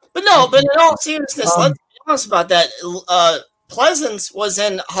 But in all seriousness, let's be honest about that. Pleasance was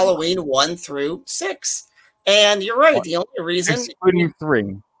in Halloween 1 through 6. And you're right. The only reason... Excluding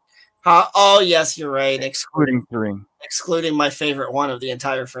 3. Oh, yes, you're right. Excluding 3. Excluding my favorite one of the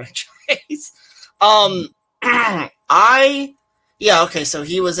entire franchise. Okay, so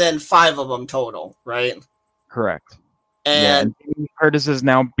he was in 5 of them total, right? Correct. And Jamie Curtis has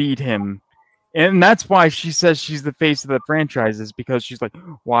now beat him. And that's why she says she's the face of the franchise, is because she's like,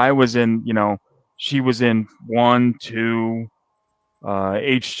 well, I was in, she was in 1, 2,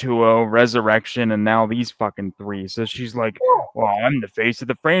 H2O, Resurrection, and now these fucking 3. So she's like, well, I'm the face of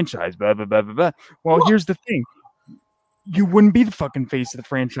the franchise, blah, blah, blah, blah, blah. Well, here's the thing. You wouldn't be the fucking face of the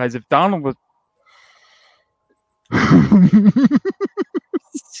franchise if Donald was...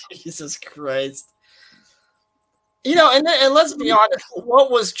 Jesus Christ. And let's be honest,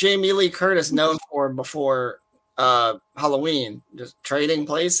 what was Jamie Lee Curtis known for before Halloween? Just Trading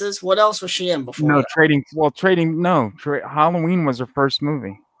Places? What else was she in before? No, Halloween was her first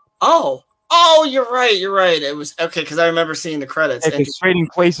movie. Oh, you're right. It was okay because I remember seeing the credits. And Trading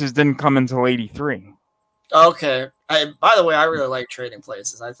Places didn't come until '83. Okay. By the way, I really like Trading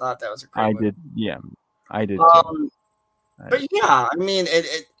Places. I thought that was a great movie. I did. But yeah, I mean,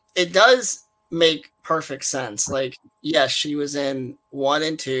 it does make perfect sense. Like, yes, she was in 1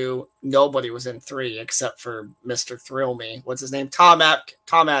 and 2. Nobody was in 3 except for Mr. Thrill Me. What's his name? Tom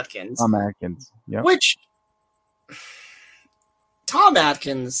Atkins. Tom Atkins. Yeah. Which Tom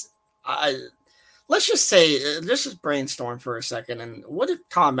Atkins, let's just brainstorm for a second. And what if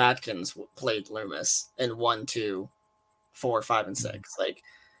Tom Atkins played Loomis in 1, 2, 4, 5, and 6? Like,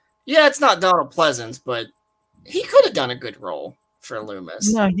 yeah, it's not Donald Pleasance, but he could have done a good role for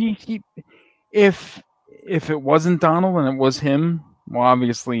Loomis. No, he if it wasn't Donald and it was him, well,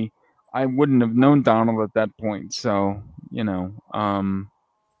 obviously I wouldn't have known Donald at that point. So,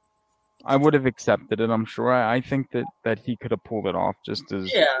 I would have accepted it, I'm sure. I think that he could have pulled it off just a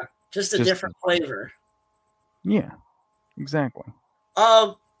different flavor. Yeah, exactly.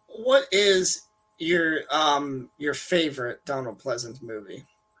 What is your favorite Donald Pleasance movie?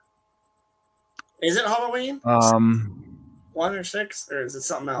 Is it Halloween? 1 or 6, or is it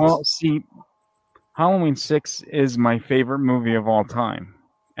something else? Well, see, Halloween 6 is my favorite movie of all time,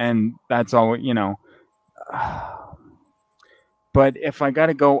 and that's all. But if I got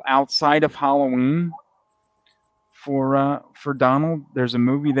to go outside of Halloween for Donald, there's a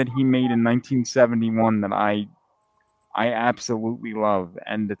movie that he made in 1971 that I absolutely love,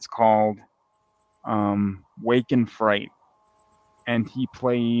 and it's called Wake and Fright, and he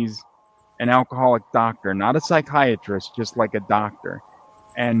plays an alcoholic doctor, not a psychiatrist, just like a doctor.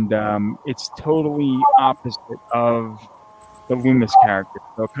 And it's totally opposite of the Loomis character.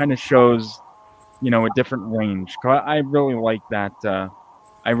 So it kind of shows, a different range. I really like that.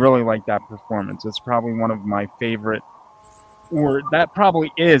 I really like that performance. It's probably one of my favorite, or that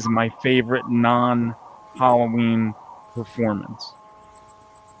probably is my favorite non-Halloween performance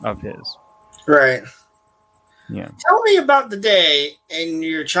of his. Right. Yeah. Tell me about the day in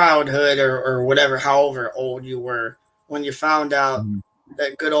your childhood or whatever, however old you were, when you found out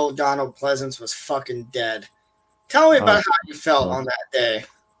that good old Donald Pleasance was fucking dead. Tell me about how you felt on that day.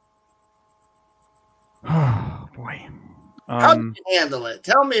 Oh, boy. How did you handle it?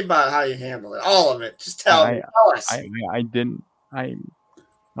 Tell me about how you handle it. All of it. Just tell me. Tell us. I didn't.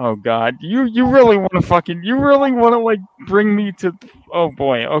 Oh God, you really want to like bring me to? Oh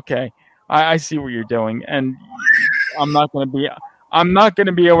boy. Okay, I see what you're doing, and I'm not gonna be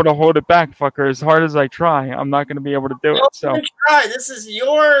able to hold it back, fucker. As hard as I try, I'm not gonna be able to do it. So try. This is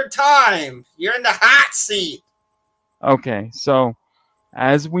your time. You're in the hot seat. Okay, so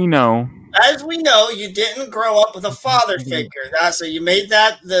as we know, you didn't grow up with a father figure. So you made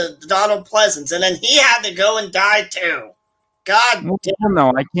that the Donald Pleasance, and then he had to go and die too. God damn. Well,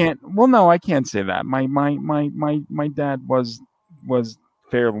 no, I can't. Well, no, I can't say that. My dad was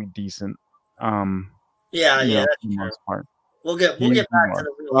fairly decent. Yeah, that's for the most part. We'll get back to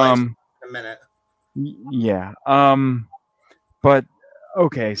the real life in a minute. Yeah. But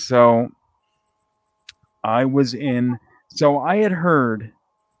okay, so I had heard.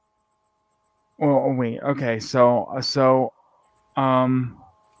 Well, wait. Okay, so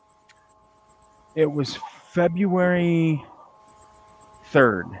it was February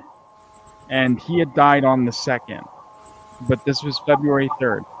 3rd, and he had died on the 2nd, but this was February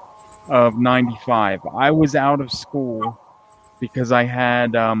 3rd of 95. I was out of school because I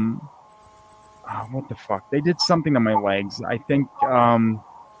had what the fuck? They did something to my legs. I think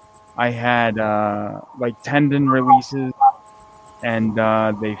I had like tendon releases, and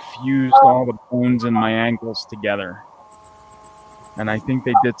they fused all the bones in my ankles together. And I think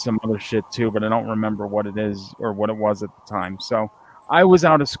they did some other shit too, but I don't remember what it is or what it was at the time. So I was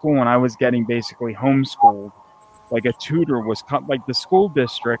out of school and I was getting basically homeschooled. Like a tutor was like the school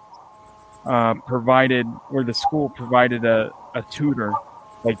district provided a tutor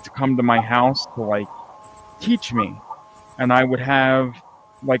like to come to my house to like teach me. And I would have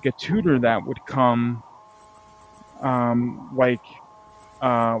like a tutor that would come like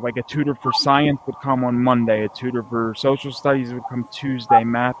a tutor for science would come on Monday, a tutor for social studies would come Tuesday,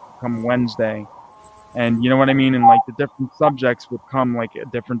 math would come Wednesday, and you know what I mean? And like the different subjects would come like a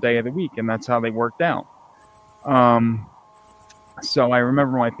different day of the week, and that's how they worked out. So I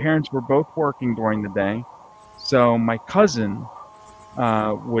remember my parents were both working during the day, so my cousin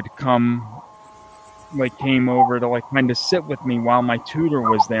came over to like kind of sit with me while my tutor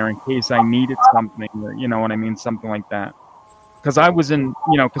was there in case I needed something, or you know what I mean, something like that. Because I was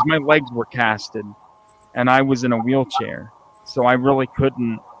because my legs were casted and I was in a wheelchair. So I really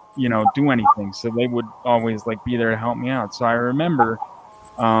couldn't, do anything. So they would always like be there to help me out. So I remember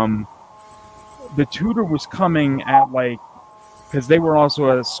the tutor was coming at because they were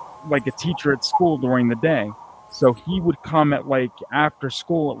also a teacher at school during the day. So he would come at after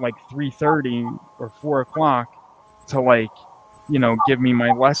school at 3:30 or 4 o'clock to give me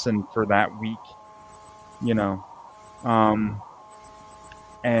my lesson for that week,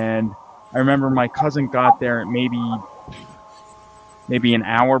 and I remember my cousin got there maybe an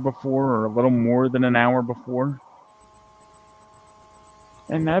hour before or a little more than an hour before.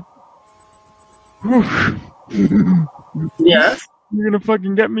 And that... Yeah? You're gonna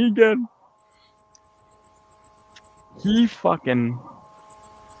fucking get me again. He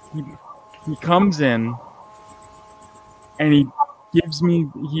comes in and he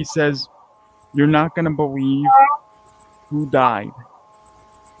says, "You're not gonna believe who died."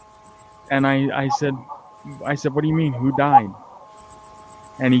 And I said, "What do you mean? Who died?"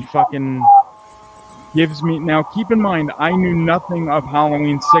 And he fucking gives me... Now, keep in mind, I knew nothing of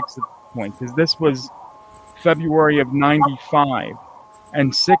Halloween 6 at this point, because this was February of 95,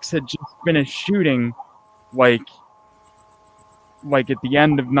 and 6 had just finished shooting, like at the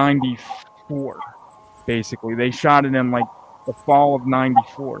end of 94, basically. They shot it in, the fall of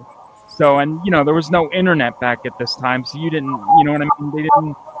 94. So, and, there was no internet back at this time, so you didn't, you know what I mean? They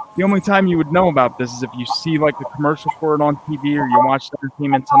didn't... The only time you would know about this is if you see the commercial for it on TV, or you watch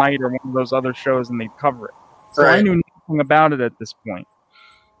Entertainment Tonight or one of those other shows and they'd cover it. So right. I knew nothing about it at this point.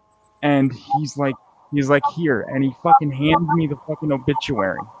 And he's like, "Here," and he fucking hands me the fucking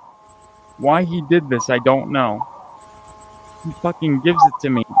obituary. Why he did this, I don't know. He fucking gives it to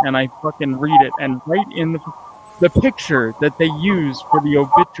me, and I fucking read it, and right in the picture that they used for the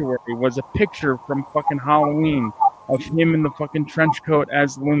obituary was a picture from fucking Halloween of him in the fucking trench coat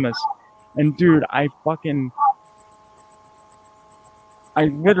as Loomis. And dude, I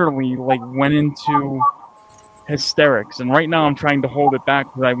literally went into hysterics. And right now I'm trying to hold it back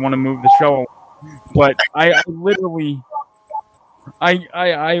because I want to move the show. But I literally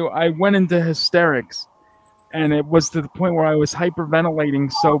went into hysterics, and it was to the point where I was hyperventilating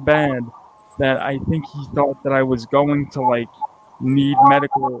so bad that I think he thought that I was going to need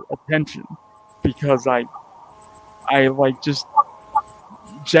medical attention, because I just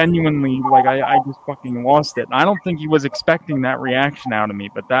genuinely, like, I just fucking lost it. I don't think he was expecting that reaction out of me,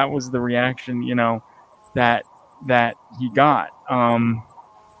 but that was the reaction, you know, that he got.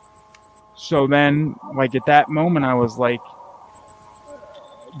 So then, like, at that moment, I was like,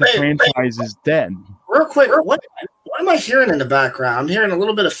 the franchise is dead. Real quick, what am I hearing in the background? I'm hearing a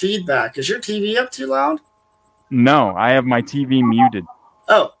little bit of feedback. Is your TV up too loud? No, I have my TV muted.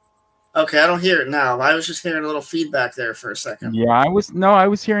 Oh, okay. I don't hear it now. I was just hearing a little feedback there for a second. Yeah, I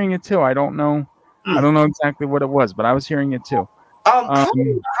was hearing it too. I don't know exactly what it was, but I was hearing it too. How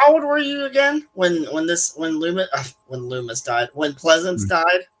old were you again when Loomis died? When Pleasance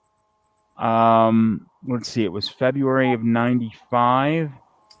died? Let's see. It was February of '95,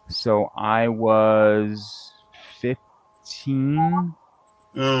 so I was 15.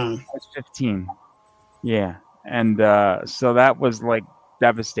 I was 15. Yeah, and so that was like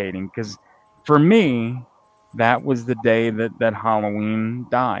devastating because for me, that was the day that Halloween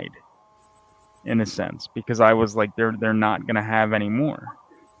died. In a sense, because I was like, they're not gonna have any more.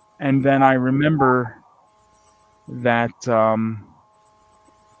 And then I remember that oh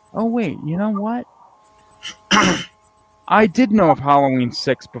wait, you know what? I did know of Halloween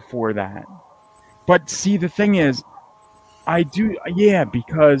 6 before that. But see, the thing is,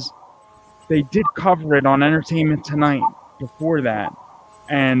 because they did cover it on Entertainment Tonight before that.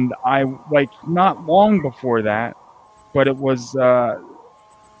 And I, like, not long before that, but it was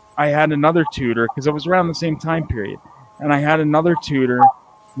I had another tutor, because it was around the same time period, and I had another tutor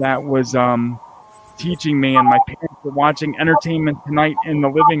that was teaching me, and my parents were watching Entertainment Tonight in the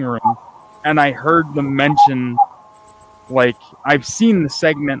living room, and I heard them mention, like, I've seen the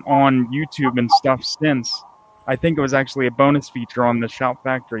segment on YouTube and stuff since. I think it was actually a bonus feature on the Shout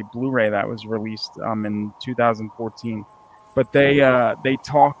Factory Blu-ray that was released in 2014. But they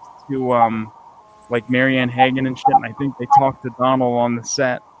talked to like Marianne Hagen and shit, and I think they talked to Donald on the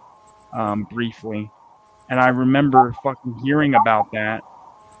set. Briefly, and I remember fucking hearing about that,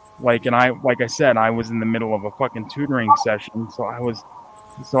 like I said, I was in the middle of a fucking tutoring session, and it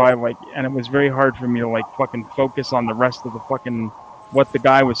was very hard for me to like fucking focus on the rest of the fucking what the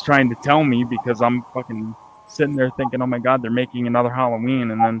guy was trying to tell me, because I'm fucking sitting there thinking, oh my god, they're making another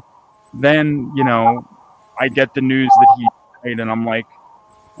Halloween, and then you know, I get the news that he died, and I'm like,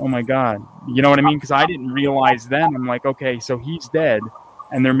 oh my god, you know what I mean? Because I didn't realize then. I'm like, okay, so he's dead.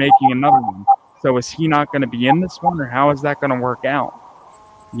 And they're making another one. So is he not going to be in this one, or how is that going to work out?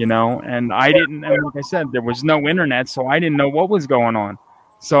 You know, and like I said, there was no internet, so I didn't know what was going on.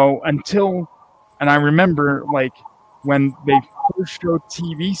 So and I remember, like, when they first showed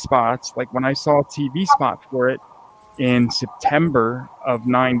TV spots, like when I saw a TV spot for it in September of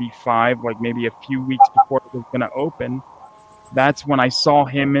 '95, like maybe a few weeks before it was going to open, that's when I saw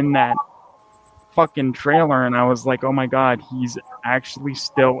him in that fucking trailer, and I was like, oh my god, he's actually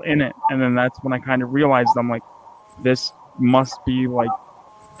still in it. And then that's when I kind of realized, I'm like, this must be like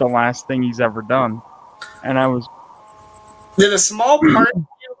the last thing he's ever done. And I was did a small part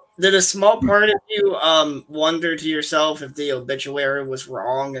of you wonder to yourself if the obituary was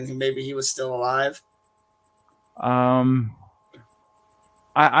wrong and maybe he was still alive? I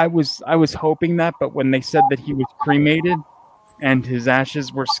was hoping that, but when they said that he was cremated and his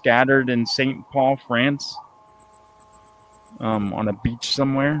ashes were scattered in St. Paul, France, on a beach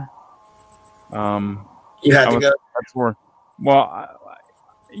somewhere. You had to go. That's where, well,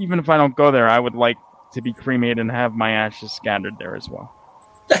 even if I don't go there, I would like to be cremated and have my ashes scattered there as well.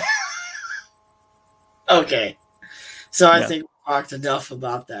 Okay. So I think we talked enough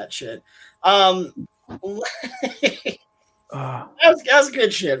about that shit. That was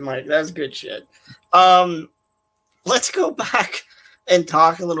good shit, Mike. That was good shit. Let's go back and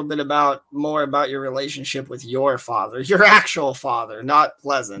talk a little bit more about your relationship with your father, your actual father, not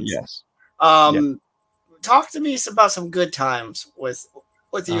Pleasance. Yes. Talk to me about some good times with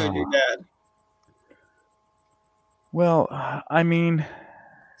you and your dad. Well, I mean,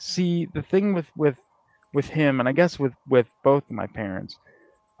 see, the thing with him, and I guess with both of my parents,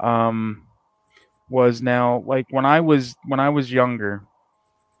 was now, like, when I was younger,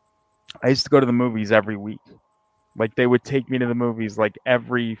 I used to go to the movies every week. Like, they would take me to the movies like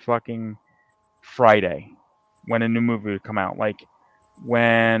every fucking Friday when a new movie would come out. Like,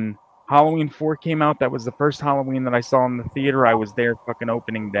 when Halloween 4 came out, that was the first Halloween that I saw in the theater. I was there fucking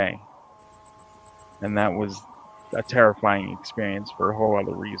opening day. And that was a terrifying experience for a whole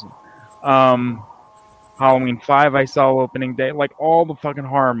other reason. Halloween 5 I saw opening day. Like, all the fucking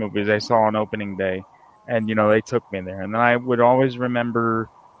horror movies I saw on opening day. And, you know, they took me there. And then I would always remember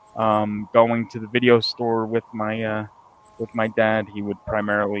going to the video store with my dad. He would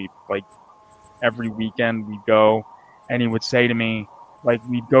primarily, like, every weekend we'd go, and he would say to me, like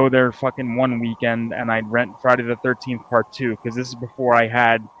we'd go there fucking one weekend, and I'd rent Friday the 13th Part 2, because this is before I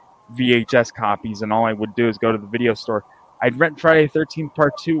had VHS copies, and all I would do is go to the video store. I'd rent Friday the 13th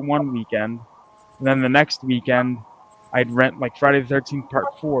Part 2 one weekend, and then the next weekend, I'd rent like Friday the 13th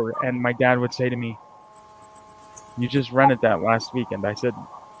Part 4, and my dad would say to me, "You just rented that last weekend." I said,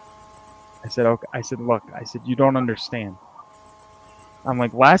 okay. I said, "Look," I said, "you don't understand." I'm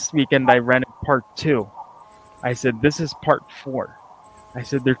like, "Last weekend I rented Part 2. I said, "This is Part 4. I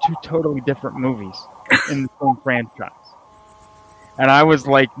said, "They're two totally different movies in the same franchise." And I was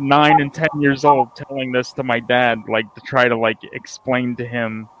like 9 and 10 years old telling this to my dad, like to try to like explain to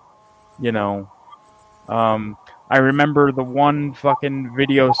him, you know. I remember the one fucking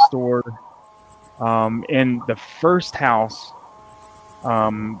video store in the first house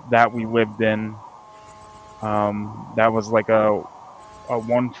that we lived in. That was like a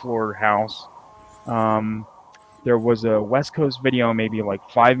one-floor house. There was a West Coast Video maybe like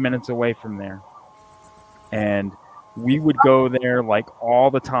 5 minutes away from there. And we would go there like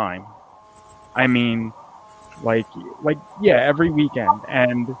all the time. I mean, like yeah, every weekend.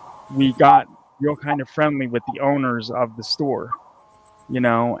 And we got real kind of friendly with the owners of the store, you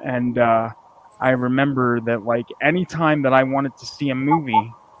know. And I remember that like anytime that I wanted to see a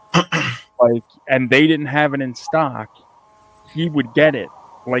movie, like, and they didn't have it in stock, he would get it.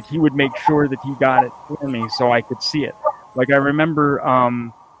 Like, he would make sure that he got it for me so I could see it. Like, I remember,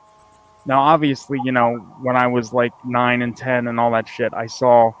 now obviously, you know, when I was like 9 and 10 and all that shit, I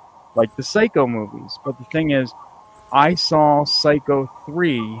saw like the Psycho movies. But the thing is, I saw Psycho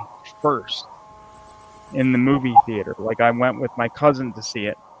 3 first in the movie theater. Like, I went with my cousin to see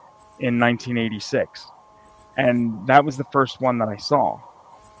it in 1986. And that was the first one that I saw.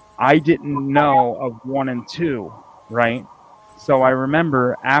 I didn't know of 1 and 2, right? So I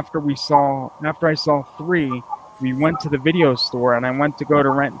remember after I saw 3, we went to the video store and I went to go to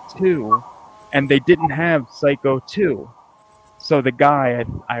rent 2, and they didn't have Psycho 2. So the guy,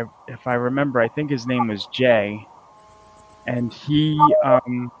 if I remember, I think his name was Jay, and he,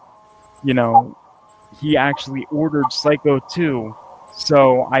 you know, he actually ordered Psycho 2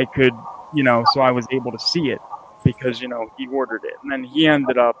 so I could, you know, so I was able to see it because, you know, he ordered it. And then he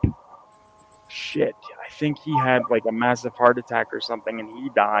ended up, shit, I think he had like a massive heart attack or something and he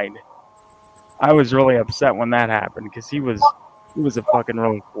died. I was really upset when that happened because he was a fucking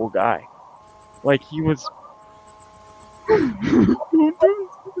really cool guy. Like, he was... This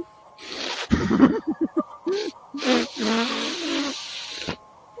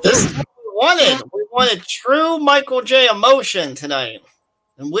is what we wanted. We wanted true Michael J. emotion tonight.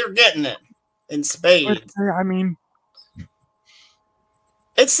 And we're getting it in spades. I mean...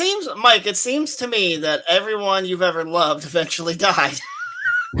 It seems, Mike, to me that everyone you've ever loved eventually died.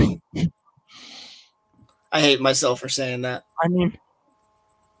 I hate myself for saying that. I mean,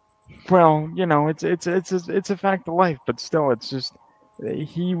 well, you know, it's a fact of life, but still, it's just,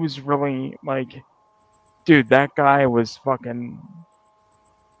 he was really, like, dude, that guy was fucking,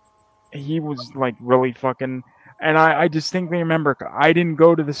 he was, like, really fucking, and I distinctly remember, I didn't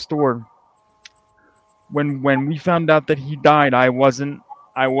go to the store. When we found out that he died, I wasn't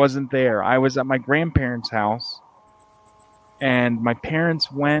there. I was at my grandparents' house, and my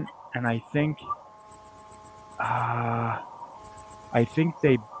parents went, and I think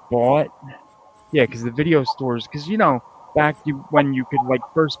they bought, yeah, because the video stores, because, you know, back when you could like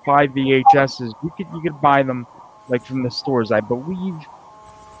first buy VHSs, you could buy them like from the stores. I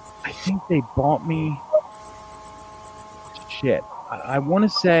think they bought me, shit, I want to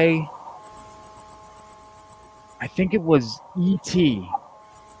say, I think it was E.T.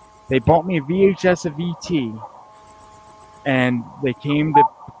 They bought me a VHS of E.T. and they came to,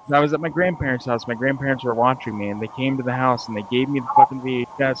 I was at my grandparents' house. My grandparents were watching me, and they came to the house, and they gave me the fucking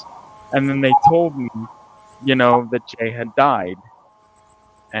VHS, and then they told me, you know, that Jay had died.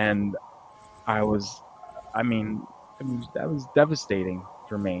 And that was devastating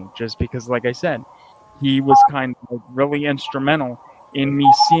for me, just because, like I said, he was kind of like really instrumental in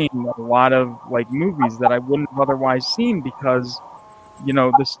me seeing a lot of like movies that I wouldn't have otherwise seen because, you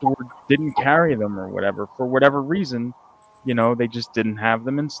know, the store didn't carry them or whatever, for whatever reason. You know, they just didn't have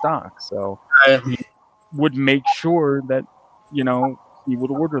them in stock. So he would make sure that, you know, he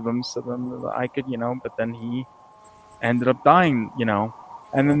would order them so that I could, you know, but then he ended up dying, you know.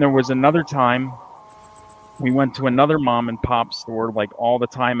 And then there was another time we went to another mom and pop store, like all the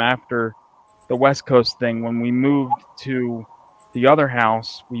time after the West Coast thing. When we moved to the other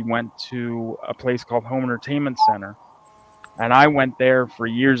house, we went to a place called Home Entertainment Center. And I went there for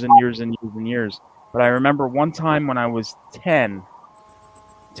years and years and years and years. But I remember one time when I was 10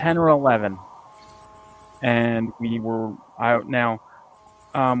 or 11, and we were out. Now,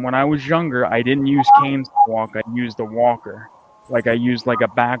 when I was younger, I didn't use canes to walk. I used a walker. Like I used like a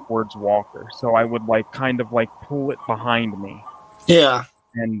backwards walker. So I would like kind of like pull it behind me. Yeah.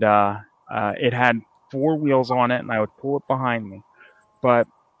 And it had 4 wheels on it, and I would pull it behind me. But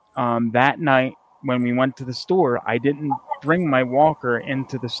that night when we went to the store, I didn't bring my walker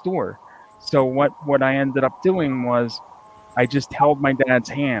into the store. So what I ended up doing was I just held my dad's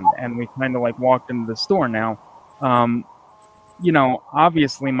hand, and we kind of like walked into the store. Now, you know,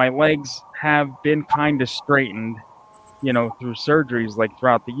 obviously my legs have been kind of straightened, you know, through surgeries like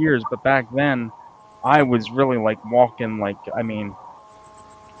throughout the years. But back then, I was really like walking like, I mean,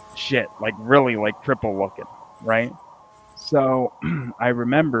 shit, like really like cripple looking, right? So I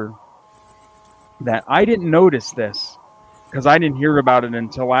remember that I didn't notice this because I didn't hear about it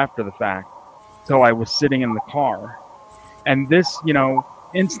until after the fact. So I was sitting in the car. And this, you know,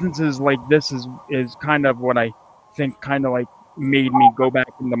 instances like this is kind of what I think kind of like made me go back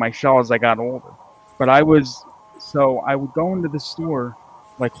into my shell as I got older. But I would go into the store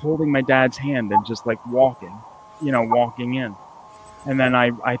like holding my dad's hand and just like walking in. And then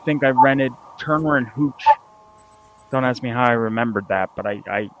I think I rented Turner and Hooch. Don't ask me how I remembered that, but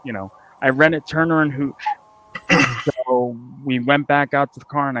I rented Turner and Hooch. So we went back out to the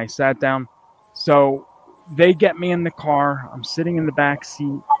car and I sat down. So they get me in the car. I'm sitting in the back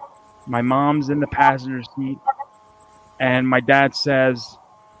seat. My mom's in the passenger seat. And my dad says,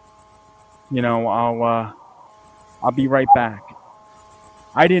 you know, I'll be right back.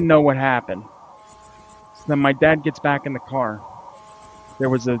 I didn't know what happened. So then my dad gets back in the car. There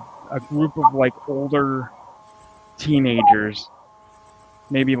was a group of like older teenagers,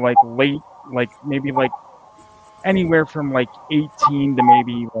 maybe like late, like maybe like anywhere from like 18 to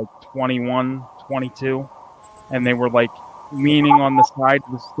maybe like 21, 22. And they were like leaning on the side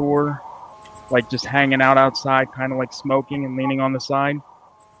of the store, like just hanging out outside, kind of like smoking and leaning on the side.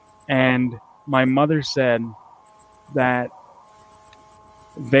 And my mother said that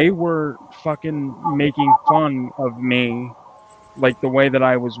they were fucking making fun of me, like the way that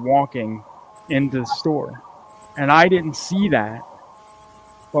I was walking into the store. And I didn't see that,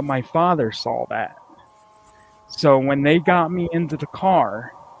 but my father saw that. So when they got me into the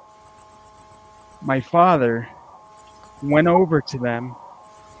car, my father went over to them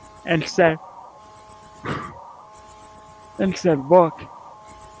and said, look,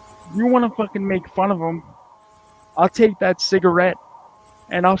 you want to fucking make fun of them? I'll take that cigarette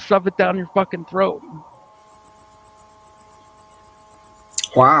and I'll shove it down your fucking throat.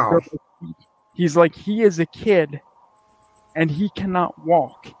 Wow. He's like, he is a kid and he cannot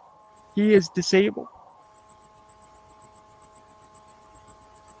walk. He is disabled.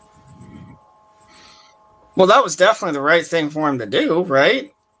 Well, that was definitely the right thing for him to do,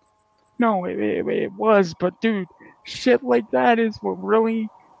 right? No, it was, but dude, shit like that is what really,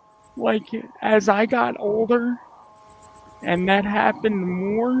 like, as I got older and that happened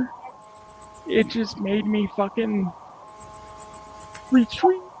more, it just made me fucking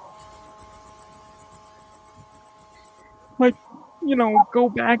retreat. Like, you know, go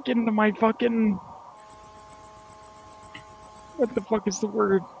back into my fucking, what the fuck is the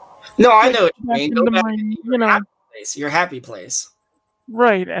word? No, I know what you mean. Go back into my, your happy place.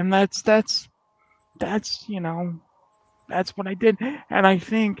 Right, and that's you know, that's what I did, and I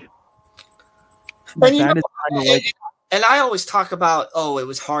think and you know, and I always talk about, oh, it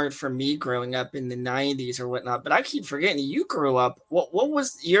was hard for me growing up in the 90s or whatnot, but I keep forgetting you grew up. What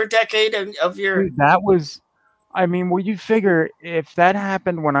was your decade of your? Dude, that was, I mean, well, you figure if that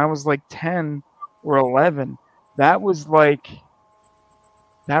happened when I was like 10 or 11, that was like,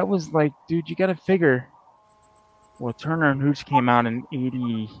 dude, you got to figure. Well, Turner and Hooch came out in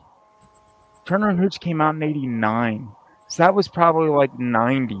 80. Turner and Hooch came out in 89. So that was probably like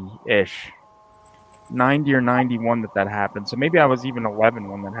 90-ish. 90 or 91 that happened. So maybe I was even 11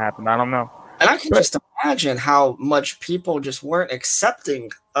 when that happened. I don't know. And I can just imagine how much people just weren't accepting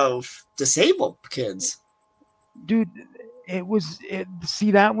of disabled kids. Dude,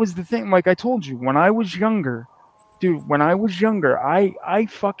 see, that was the thing. Like I told you, when I was younger, I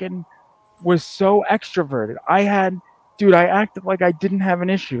fucking was so extroverted. I acted like I didn't have an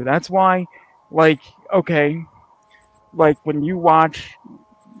issue. That's why, like, okay, like when you watch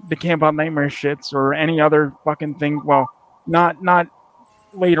the Camp Out Nightmare shits or any other fucking thing, well, not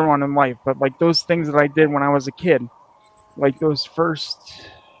later on in life, but like those things that I did when I was a kid, like those first,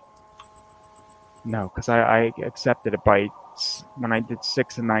 no, because I accepted it by, when I did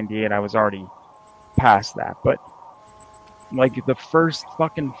 6 in 98, I was already past that, but like the first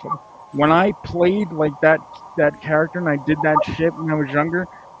fucking, when I played like that character and I did that shit when I was younger,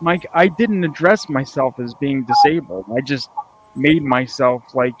 Mike, I didn't address myself as being disabled. I just made myself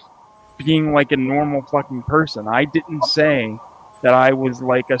like being like a normal fucking person. I didn't say that I was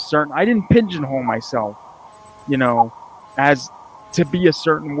like I didn't pigeonhole myself, you know, as to be a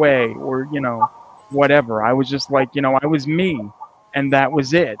certain way or, you know, whatever. I was just like, you know, I was me and that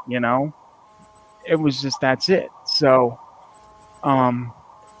was it, you know. It was just, that's it. So,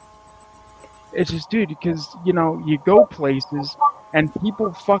 it's just, dude, because, you know, you go places and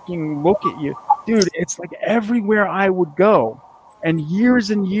people fucking look at you. Dude, it's like everywhere I would go. And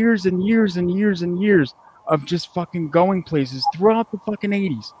years and years and years and years and years of just fucking going places throughout the fucking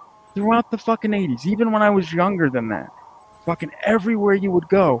 80s. Throughout the fucking 80s. Even when I was younger than that. Fucking everywhere you would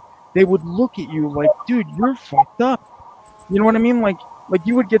go, they would look at you like, dude, you're fucked up. You know what I mean? Like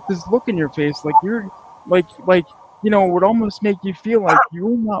you would get this look in your face like you're, like, you know, it would almost make you feel like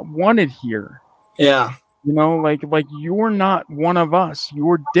you're not wanted here. Yeah. You know, like you're not one of us.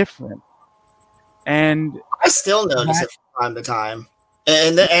 You're different. And I still notice it from time to time.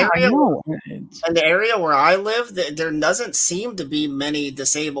 In the area where I live, there doesn't seem to be many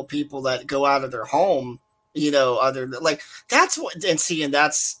disabled people that go out of their home, you know, other than, like, that's what,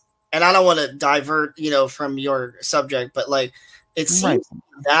 and I don't want to divert, you know, from your subject, but like, it seems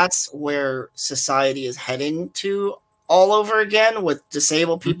that's where society is heading to all over again with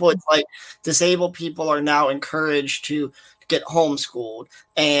disabled people. It's like disabled people are now encouraged to get homeschooled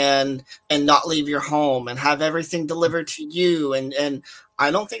and not leave your home and have everything delivered to you. And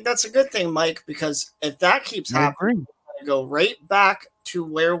I don't think that's a good thing, Mike, because if that keeps happening, we're going to go right back to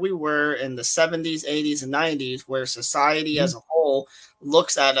where we were in the 70s, 80s, and 90s, where society as a whole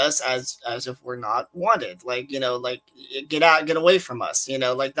looks at us as if we're not wanted. Like, you know, like, get out, get away from us, you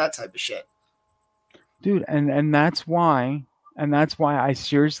know, like that type of shit. Dude, and that's why I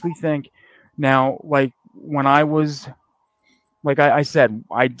seriously think now, like, when I was, like I said,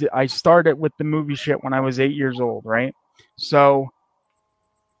 I started with the movie shit when I was 8 years old, right? So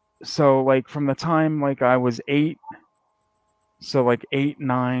like from the time like I was 8, so like 8,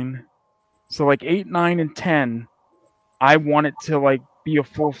 9, so like 8, 9, and 10, I wanted to like be a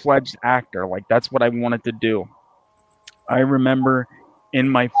full-fledged actor. Like that's what I wanted to do. I remember in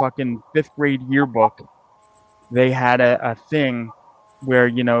my fucking 5th grade yearbook, they had a thing where,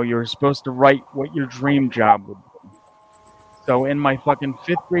 you know, you're supposed to write what your dream job would be. So in my fucking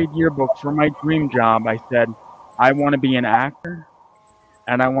 5th grade yearbook for my dream job, I said, I want to be an actor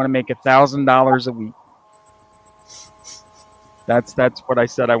and I want to make $1,000 a week. That's what I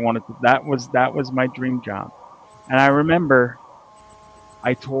said I wanted to. That was my dream job. And I remember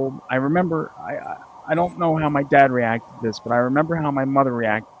I don't know how my dad reacted to this, but I remember how my mother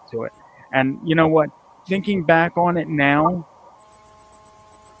reacted to it. And you know what? Thinking back on it now,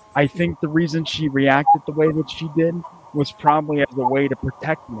 I think the reason she reacted the way that she did was probably as a way to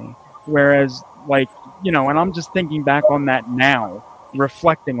protect me. Whereas, like, you know, and I'm just thinking back on that now,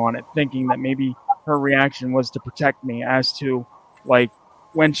 reflecting on it, thinking that maybe her reaction was to protect me, as to, like,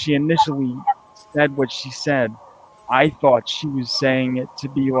 when she initially said what she said, I thought she was saying it to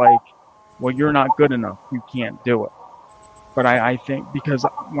be like, well, you're not good enough, you can't do it. But I think, because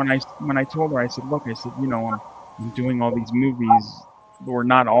when I told her, I said, look, I said, you know, I'm doing all these movies, or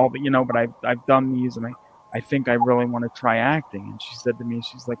not all, but, you know, but I've done these, and I think I really want to try acting. And she said to me,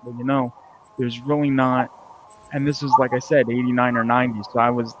 she's like, well, you know, there's really not, and this is, like I said, 89 or 90, so I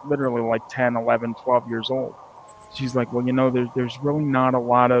was literally like 10, 11, 12 years old. She's like, well, you know, there's really not a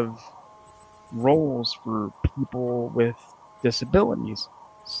lot of roles for people with disabilities,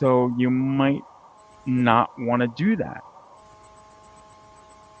 so you might not want to do that.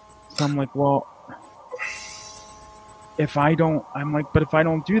 So I'm like, well, if I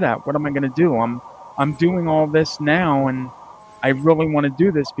don't do that, what am I going to do? I'm doing all this now, and I really want to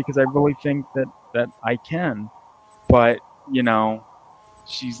do this because I really think that I can. But, you know,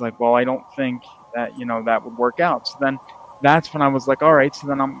 she's like, well, I don't think that, you know, that would work out. So then that's when I was like, all right, so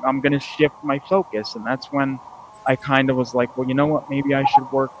then I'm going to shift my focus. And that's when I kind of was like, well, you know what, maybe I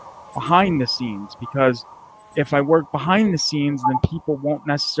should work behind the scenes, because if I work behind the scenes, then people won't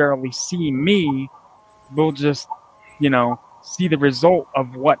necessarily see me. They'll just, you know, see the result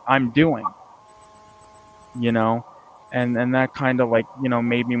of what I'm doing, you know, and that kind of, like, you know,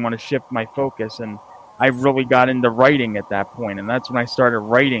 made me want to shift my focus. And I really got into writing at that point. And that's when I started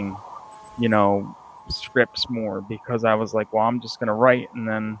writing, you know, scripts more, because I was like, well, I'm just going to write. And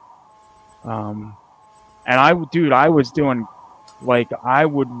then, and I was doing, like, I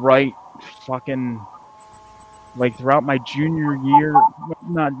would write fucking, like, throughout my junior year,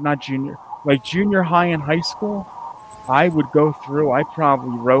 not junior, like junior high and high school, I would go through, I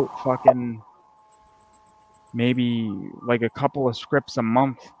probably wrote fucking maybe like a couple of scripts a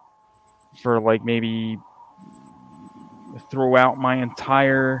month for like maybe throughout my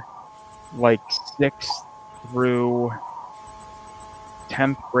entire, like, 6th through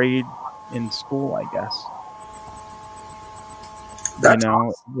 10th grade in school, I guess. That's you know,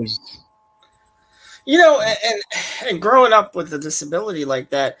 awesome. It was... You know, and growing up with a disability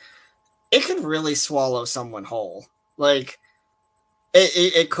like that, it could really swallow someone whole. Like,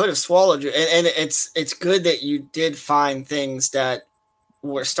 it could have swallowed you. And it's good that you did find things that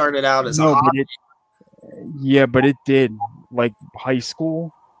were started out as a hobby. But it did. Like, high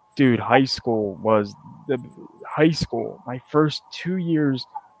school, dude, high school. My first 2 years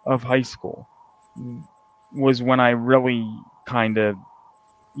of high school was when I really kind of,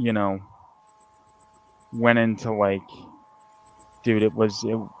 you know, went into, like, dude, that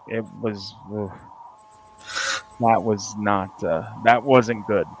wasn't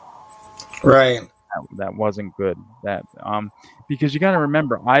good. Right. That wasn't good. Because you got to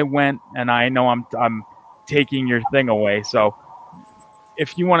remember, I went, and I know I'm taking your thing away. So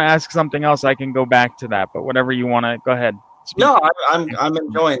if you want to ask something else, I can go back to that. But whatever you want to, go ahead. Speak. No, I'm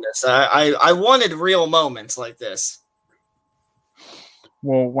enjoying this. I wanted real moments like this.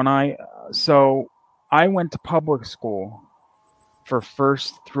 Well, I went to public school for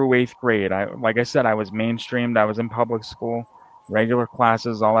 1st through 8th grade. Like I said, I was mainstreamed. I was in public school, regular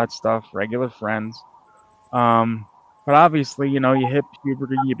classes, all that stuff, regular friends. But obviously, you know, you hit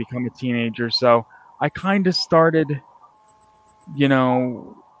puberty, you become a teenager. So I kind of started, you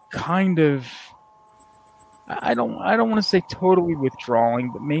know, I don't want to say totally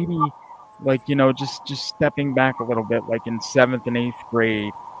withdrawing, but maybe, like, you know, just stepping back a little bit, like in 7th and 8th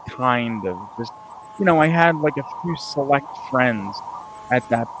grade, kind of just, you know, I had like a few select friends at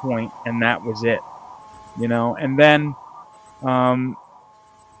that point, and that was it, you know. And then,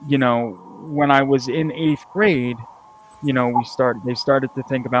 you know, when I was in 8th grade, you know, they started to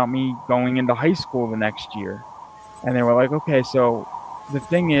think about me going into high school the next year. And they were like, okay, so the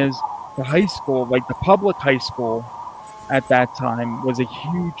thing is, the high school, like the public high school at that time, was a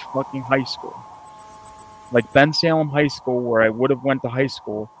huge fucking high school. Like Bensalem High School, where I would have went to high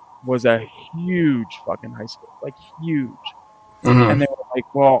school, was a huge fucking high school. Like, huge. Mm-hmm. And they were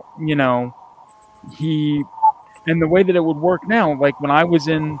like, well, you know, and the way that it would work now, like when I was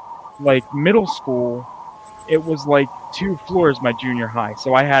in like middle school, it was like 2 floors my junior high.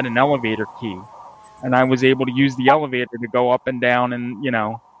 So I had an elevator key, and I was able to use the elevator to go up and down, and, you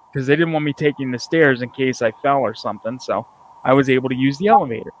know, because they didn't want me taking the stairs in case I fell or something. So I was able to use the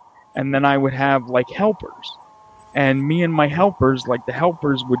elevator. And then I would have like helpers, and me and my helpers, like the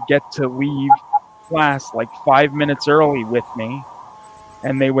helpers would get to leave class like 5 minutes early with me,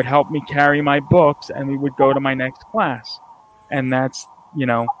 and they would help me carry my books, and we would go to my next class. And that's, you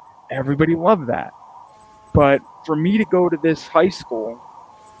know, everybody loved that. But for me to go to this high school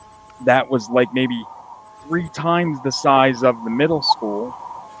that was like maybe 3 times the size of the middle school,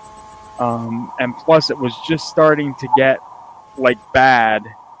 and plus it was just starting to get like bad,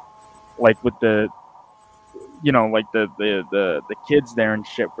 like with the, you know, like the kids there and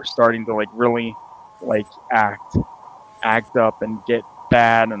shit were starting to like really like act up and get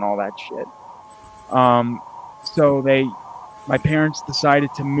bad and all that shit. So my parents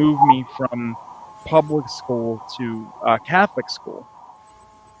decided to move me from public school to Catholic school,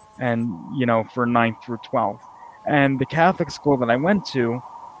 and, you know, for 9th through 12th. And the Catholic school that I went to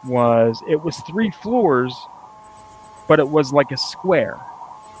was 3 floors, but it was like a square.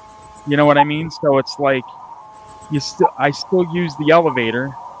 You know what I mean? So it's like I still use the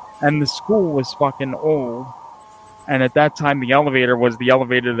elevator, and the school was fucking old. And at that time, the elevator was the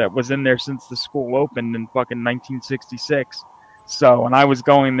elevator that was in there since the school opened in fucking 1966. So, and I was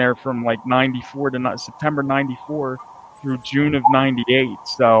going there from like 94 to September 94 through June of 98.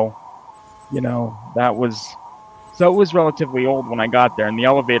 So, you know, it was relatively old when I got there, and the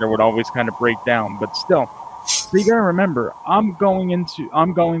elevator would always kind of break down, but still. So you gotta remember, I'm going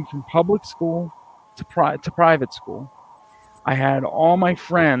from public school to private school. I had all my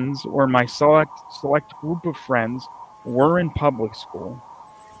friends, or my select group of friends, were in public school.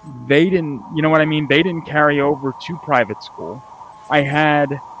 They didn't, you know what I mean? They didn't carry over to private school. I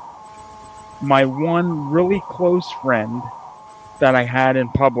had my one really close friend that I had in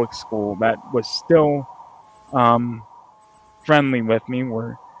public school that was still friendly with me.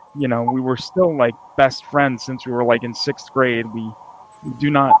 We were still like best friends since we were like in 6th grade. We do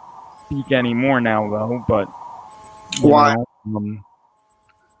not speak anymore now, though. But why?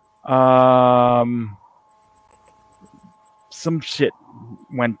 Some shit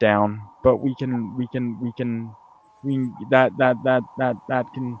went down, but that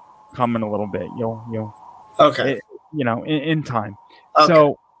can come in a little bit. You'll okay. In time.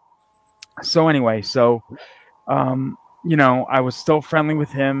 Okay. So anyway, I was still friendly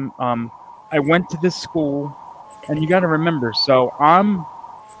with him. I went to this school, and you got to remember, so I'm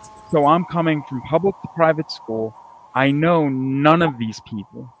coming from public to private school. I know none of these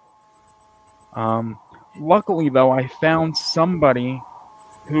people. Luckily, though, I found somebody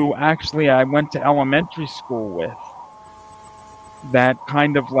who actually I went to elementary school with that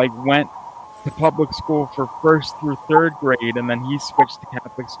kind of like went to public school for 1st through 3rd grade, and then he switched to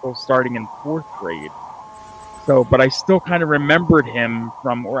Catholic school starting in 4th grade. So, but I still kind of remembered him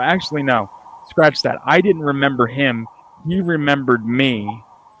from, or actually, no, scratch that. I didn't remember him. He remembered me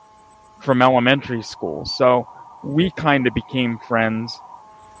from elementary school. So we kind of became friends.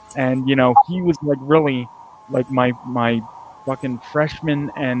 And, he was like really like my fucking freshman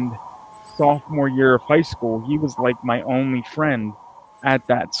and sophomore year of high school. He was like my only friend at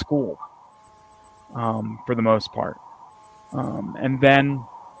that school, for the most part. And then,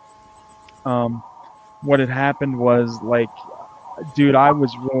 what had happened was like, dude, I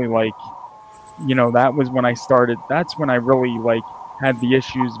was really like, that was when I started. That's when I really like had the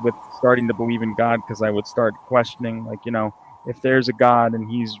issues with starting to believe in God, because I would start questioning, like, if there's a God and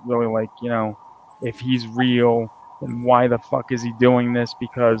he's really like, if he's real, then why the fuck is he doing this?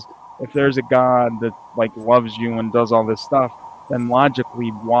 Because if there's a God that like loves you and does all this stuff, then logically,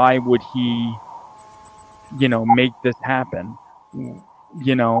 why would he, make this happen?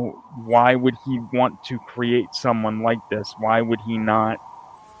 Why would he want to create someone like this? Why would he not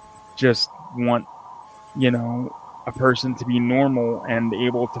just want, a person to be normal and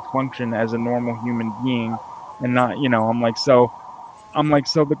able to function as a normal human being, and not, I'm like, so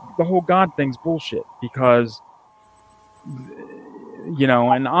the whole God thing's bullshit, because,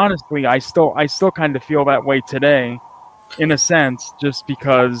 and honestly, I still kind of feel that way today, in a sense, just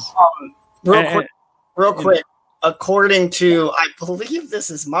because. Real quick. According to, I believe this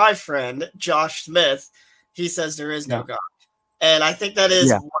is my friend Josh Smith, he says there is no God, and I think that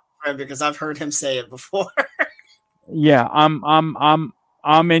is one friend because I've heard him say it before. Yeah, I'm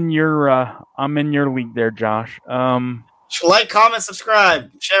in your league there, Josh. Like, comment,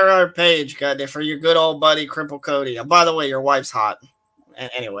 subscribe, share our page, goddamn, for your good old buddy Crimple Cody. By the way, your wife's hot.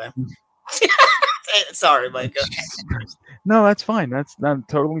 Anyway, sorry, Mike. No, that's fine. That's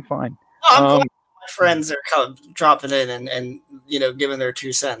totally fine. My friends are dropping in and giving their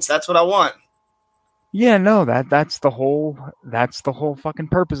 2 cents. That's what I want. Yeah, no, that's the whole fucking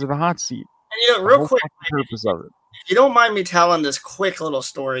purpose of the hot seat. And real quick, purpose of it. If you don't mind me telling this quick little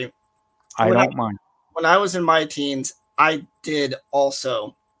story, I don't mind. When I was in my teens, I did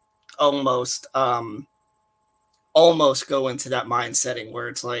also almost go into that mind setting where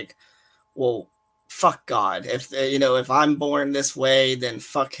it's like, well, fuck God. If I'm born this way, then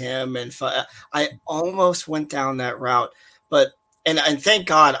fuck him. And I almost went down that route, but and thank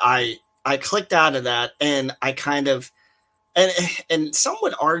God I clicked out of that, and I kind of and some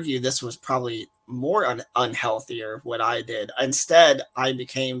would argue this was probably more unhealthier what I did. Instead, I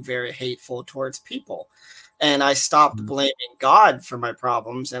became very hateful towards people, and I stopped blaming God for my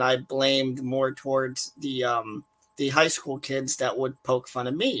problems, and I blamed more towards the high school kids that would poke fun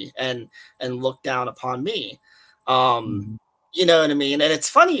of me and look down upon me. You know what I mean? And it's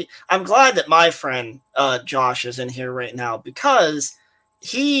funny. I'm glad that my friend Josh is in here right now, because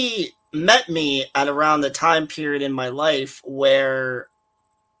he met me at around the time period in my life where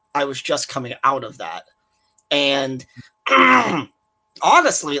I was just coming out of that. And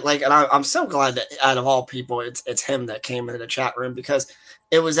honestly, like, and I'm so glad that out of all people, it's him that came into the chat room, because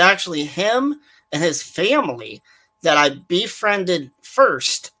it was actually him and his family that I befriended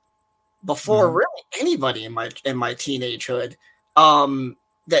first before really anybody in my teenagehood,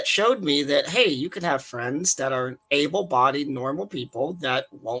 that showed me that, hey, you can have friends that are able-bodied, normal people that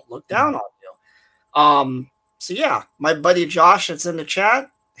won't look down on you. So yeah, my buddy Josh that's in the chat,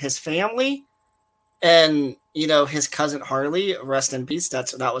 his family, and his cousin Harley, rest in peace.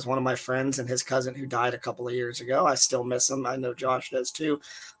 That was one of my friends, and his cousin who died a couple of years ago. I still miss him. I know Josh does too.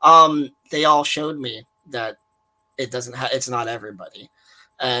 They all showed me that it's not everybody,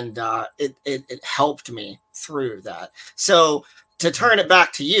 and it helped me through that. So to turn it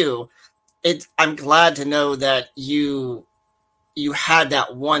back to you, I'm glad to know that you had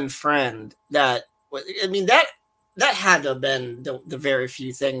that one friend that, I mean, that had to have been the very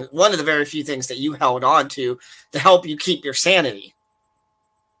few things, one of the very few things that you held on to help you keep your sanity.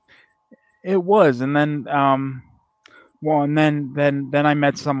 It was, and then, then I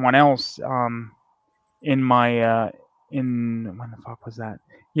met someone else, in my, when the fuck was that?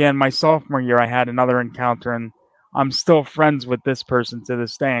 Yeah, in my sophomore year, I had another encounter, and I'm still friends with this person to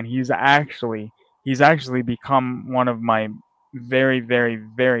this day, and he's actually become one of my very, very,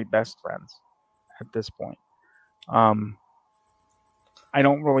 very best friends at this point. I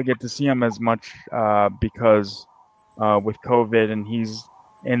don't really get to see him as much because with COVID, and he's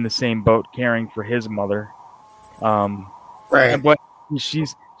in the same boat caring for his mother. Right. But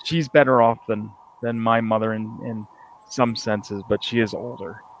she's better off than my mother in some senses, but she is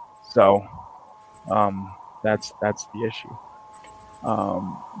older, so that's the issue.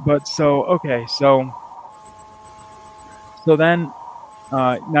 But so then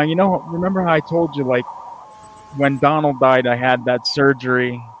now remember how I told you, like, when Donald died, I had that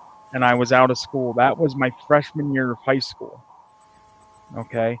surgery and I was out of school. That was my freshman year of high school.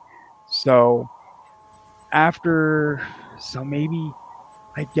 Okay. So maybe,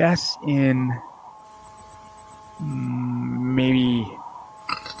 I guess in maybe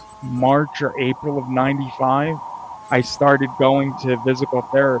March or April of 95, I started going to physical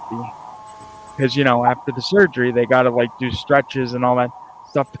therapy. Because, after the surgery, they got to, like, do stretches and all that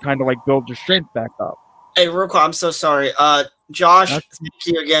stuff to kind of, like, build your strength back up. Hey, real quick, I'm so sorry. Josh, thank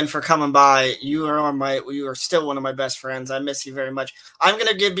you again for coming by. You are still one of my best friends. I miss you very much. I'm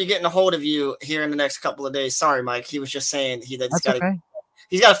gonna be getting a hold of you here in the next couple of days. Sorry, Mike. He was just saying he's got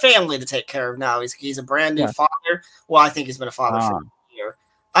a family to take care of now. He's a brand new father. Well, I think he's been a father for a year.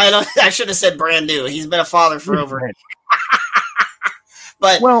 I should have said brand new. He's been a father for over a year.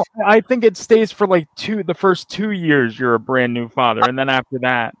 Well, I think it stays for like the first 2 years you're a brand new father, and then after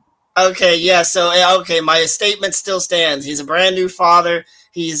that. Okay, yeah. So my statement still stands. He's a brand new father.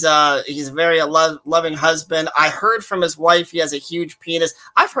 He's a very loving husband. I heard from his wife he has a huge penis.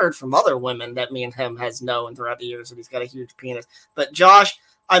 I've heard from other women that me and him has known throughout the years that he's got a huge penis. But Josh,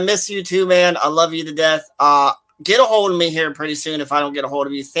 I miss you too, man. I love you to death. Get a hold of me here pretty soon if I don't get a hold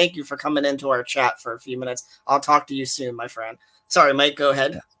of you. Thank you for coming into our chat for a few minutes. I'll talk to you soon, my friend. Sorry, Mike, go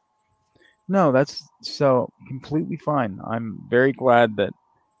ahead. No, that's so completely fine. I'm very glad that,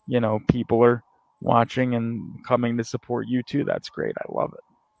 people are watching and coming to support you too. That's great. I love it.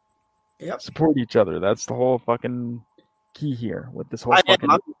 Yep. Support each other. That's the whole fucking key here with this whole I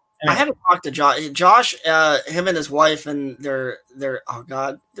haven't talked to Josh. Josh, him and his wife, and their oh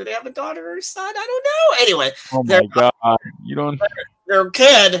god, do they have a daughter or a son? I don't know. Anyway, oh my god, you don't. Their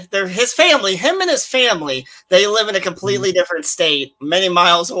kid, his family, him and his family. They live in a completely different state, many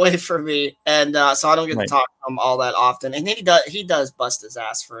miles away from me, and so I don't get to talk to him all that often. And he does bust his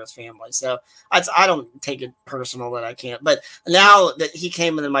ass for his family, so I don't take it personal that I can't. But now that he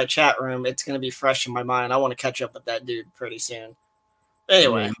came into my chat room, it's going to be fresh in my mind. I want to catch up with that dude pretty soon.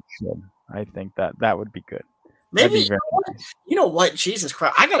 Anyway, I think that would be good. Maybe you know what? Jesus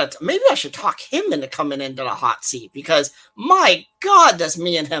Christ! Maybe I should talk him into coming into the hot seat, because my God, does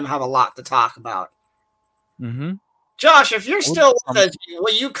me and him have a lot to talk about. Mm-hmm. Josh, if you're still with us,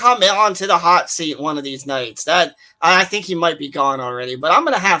 will you come on to the hot seat one of these nights? That I think he might be gone already, but I'm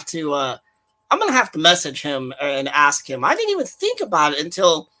gonna have to message him and ask him. I didn't even think about it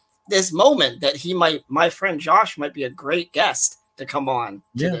until this moment that my friend Josh might be a great guest to come on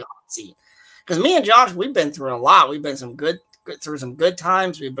to the hot seat. Because me and Josh, we've been through a lot. We've been through some good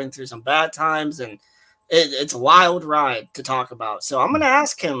times. We've been through some bad times, and it's a wild ride to talk about. So I'm going to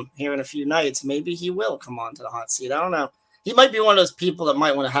ask him here in a few nights. Maybe he will come on to the hot seat. I don't know. He might be one of those people that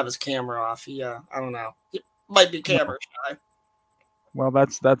might want to have his camera off. I don't know. He might be camera shy. Well,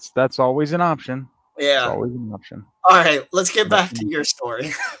 that's always an option. Yeah, it's always an option. All right, let's get back to your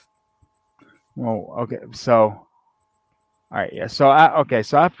story. Well, okay, so. All right, yeah. So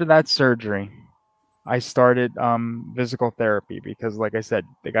after that surgery, I started physical therapy because, like I said,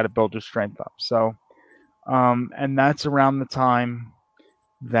 they got to build your strength up. So, and that's around the time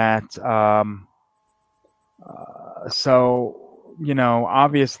that,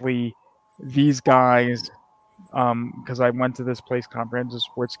 obviously these guys, because I went to this place, Comprehensive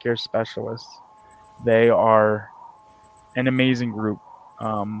Sports Care Specialists. They are an amazing group.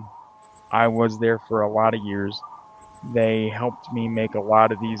 I was there for a lot of years. They helped me make a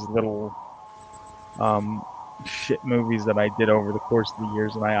lot of these little shit movies that I did over the course of the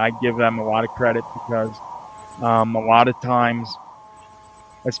years. And I give them a lot of credit because a lot of times,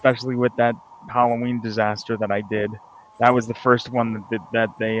 especially with that Halloween disaster that I did, that was the first one that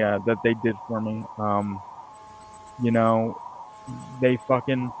they did for me.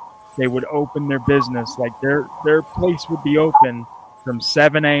 They would open their business, like their place would be open from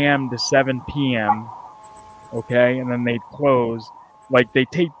 7 a.m. to 7 p.m. Okay, and then they'd close. Like they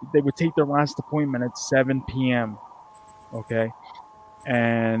would take their last appointment at 7 p.m. Okay,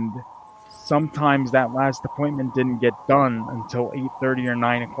 and sometimes that last appointment didn't get done until 8:30 or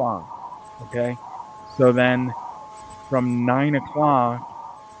 9 o'clock. Okay, so then from 9 o'clock,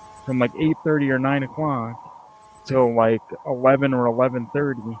 from like 8:30 or 9 o'clock till like 11 or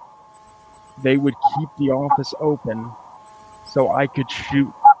 11:30, they would keep the office open so I could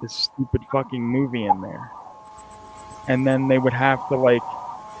shoot this stupid fucking movie in there. And then they would have to like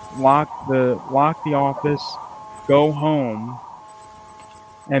lock the office, go home,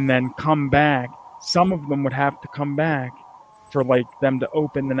 and then come back. Some of them would have to come back for like them to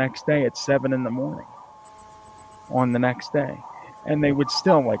open the next day at 7 a.m. on the next day. And they would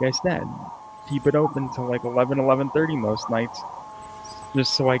still, like I said, keep it open till like 11:30 most nights,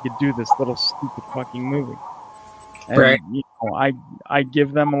 just so I could do this little stupid fucking movie. And, right. You know, I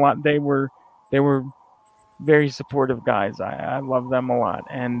give them a lot. They were very supportive guys. I love them a lot.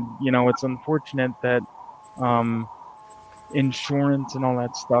 And, you know, it's unfortunate that insurance and all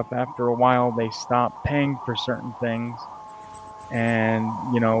that stuff, after a while, they stop paying for certain things. And,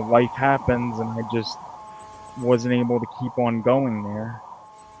 you know, life happens, and I just wasn't able to keep on going there.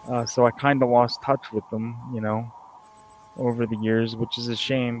 So I kind of lost touch with them, you know, over the years, which is a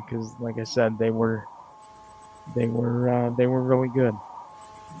shame because, like I said, they were really good.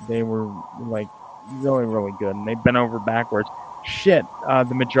 They were like really, really good, and they bent over backwards. Shit,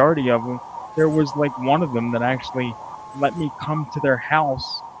 the majority of them. There was like one of them that actually let me come to their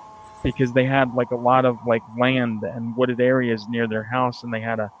house because they had like a lot of like land and wooded areas near their house, and they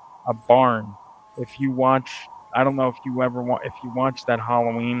had a barn. If you watch, I don't know if you watch that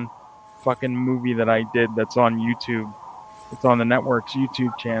Halloween fucking movie that I did that's on YouTube. It's on the network's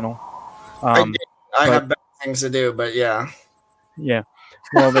YouTube channel. I have better things to do, but yeah. Yeah.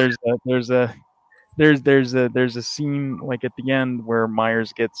 Well, there's a scene like at the end where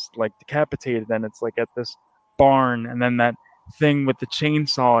Myers gets like decapitated, and it's like at this barn, and then that thing with the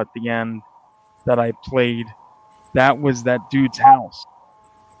chainsaw at the end that I played, that was that dude's house.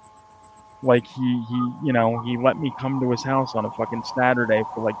 Like he you know, he let me come to his house on a fucking Saturday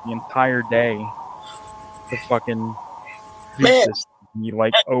for like the entire day to fucking do this. He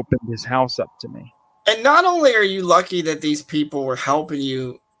like opened his house up to me. And not only are you lucky that these people were helping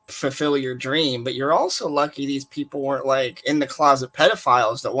you fulfill your dream, but you're also lucky these people weren't like in the closet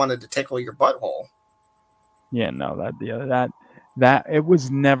pedophiles that wanted to tickle your butthole. Yeah, no, that it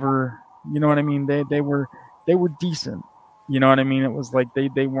was never, you know what I mean? They were decent. You know what I mean? It was like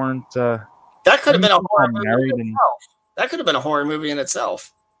they weren't. That could have been a horror movie in itself. That could have been a horror movie in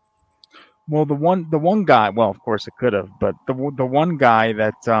itself. Well, the one guy. Well, of course it could have, but the one guy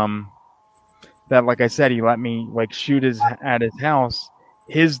that like I said, he let me like shoot at his house.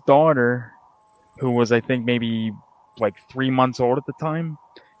 His daughter, who was I think maybe like 3 months old at the time,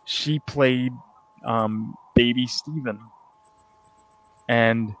 she played baby Steven.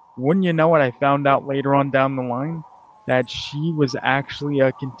 And wouldn't you know it, I found out later on down the line that she was actually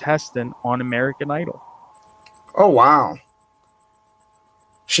a contestant on American Idol. Oh, wow.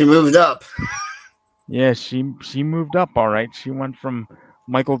 She moved up. Yeah, she moved up, all right. She went from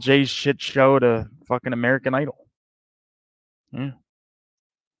Michael J's shit show to fucking American Idol. Yeah.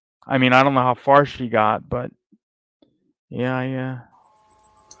 I mean, I don't know how far she got, but yeah,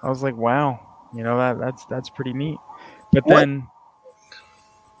 I was like, wow, you know, that's pretty neat. But then,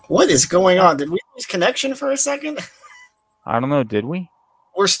 what is going on? Did we lose connection for a second? I don't know. Did we?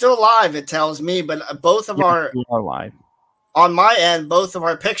 We're still live, it tells me, but both of we are live. On my end, both of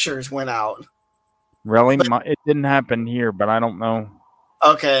our pictures went out. Really? It didn't happen here, but I don't know.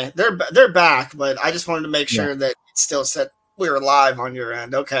 Okay, they're back, but I just wanted to make sure that it still said we were live on your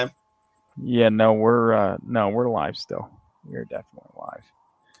end. Okay. Yeah, no, we're live still. We're definitely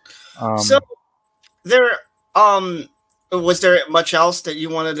live. So there was there much else that you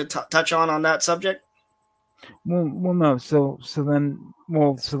wanted to touch on that subject? Well, no. So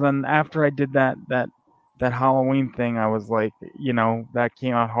then after I did that Halloween thing, I was like, you know, that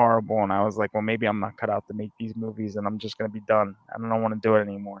came out horrible, and I was like, well, maybe I'm not cut out to make these movies, and I'm just gonna be done. I don't want to do it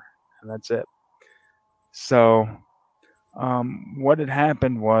anymore, and that's it. So, what had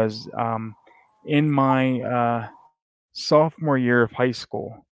happened was, in my sophomore year of high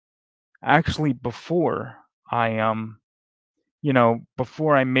school, actually before I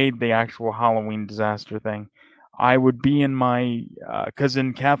before I made the actual Halloween disaster thing, I would be in my, because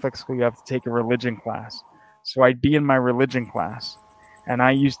in Catholic school you have to take a religion class. So I'd be in my religion class, and I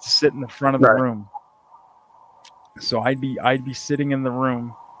used to sit in the front of the room. So I'd be sitting in the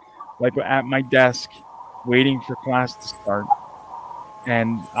room, like at my desk, waiting for class to start.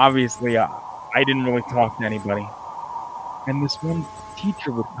 And obviously I didn't really talk to anybody. And this one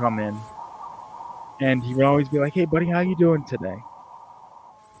teacher would come in, and he would always be like, "Hey buddy, how you doing today?"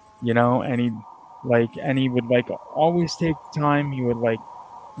 You know, and he would always take time. He would like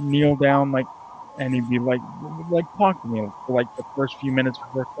kneel down, like, and he'd be like talk to me for like the first few minutes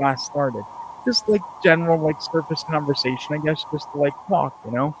before class started. Just like general like surface conversation, I guess, just to like talk,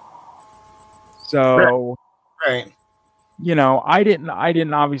 you know. So, right. You know, I didn't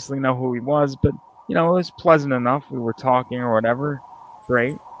obviously know who he was, but you know, it was pleasant enough. We were talking or whatever.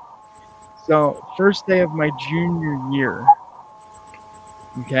 Great. So, first day of my junior year.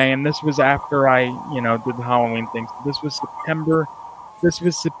 Okay, and this was after I, you know, did the Halloween thing. So this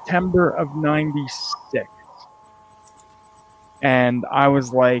was September of '96. And I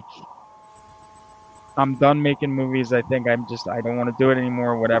was like, I'm done making movies. I think I don't want to do it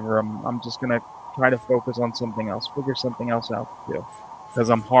anymore, whatever. I'm just going to try to focus on something else, figure something else out to do, because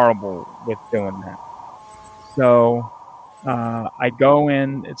I'm horrible with doing that. So I go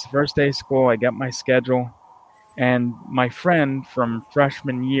in, it's the first day of school, I get my schedule, and my friend from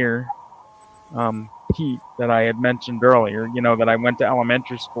freshman year, Pete, that I had mentioned earlier, you know, that I went to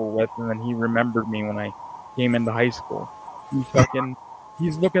elementary school with, and then he remembered me when I came into high school.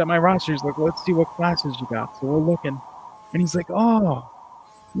 He's looking at my roster. He's like, let's see what classes you got. So we're looking, and he's like,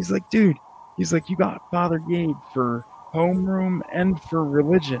 dude, he's like, you got Father Gabe for homeroom and for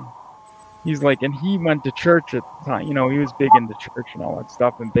religion. He's like, and he went to church at the time. You know, he was big into church and all that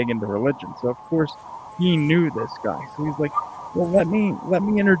stuff and big into religion. So of course he knew this guy. So he's like, well, let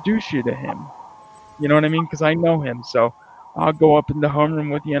me introduce you to him. You know what I mean? Because I know him. So I'll go up in the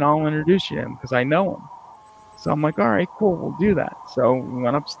homeroom with you and I'll introduce you to him because I know him. So I'm like, all right, cool, we'll do that. So we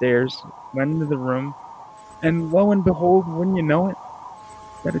went upstairs, went into the room, and lo and behold, wouldn't you know it,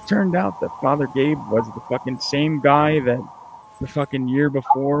 that it turned out that Father Gabe was the fucking same guy that the fucking year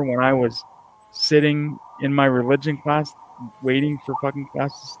before when I was sitting in my religion class waiting for fucking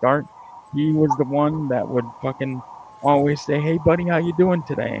class to start, he was the one that would fucking always say, hey buddy, how you doing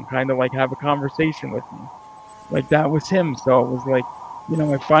today? And kind of like have a conversation with me. Like that was him. So it was like, you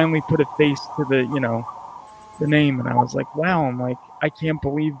know, I finally put a face to the, you know, the name, and I was like, wow, I'm like, I can't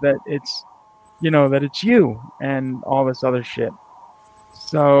believe that it's, you know, that it's you and all this other shit.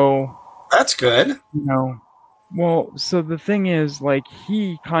 So that's good. You know, well, so the thing is, like,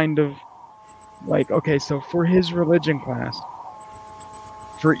 he kind of like, okay, so for his religion class,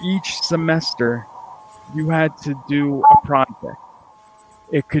 for each semester, you had to do a project.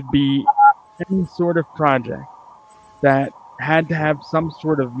 It could be any sort of project that had to have some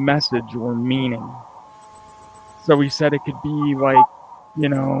sort of message or meaning. So he said it could be like, you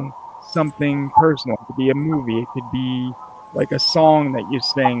know, something personal. It could be a movie. It could be like a song that you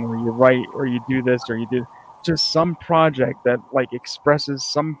sing or you write or you do this or you do just some project that like expresses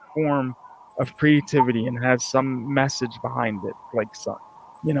some form of creativity and has some message behind it, like some,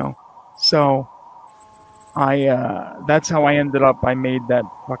 you know. So that's how I ended up. I made that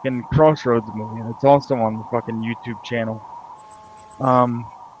fucking Crossroads movie. It's also on the fucking YouTube channel.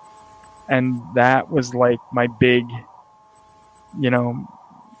 And that was like my big, you know,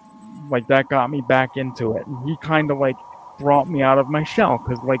 like that got me back into it. And he kind of like brought me out of my shell.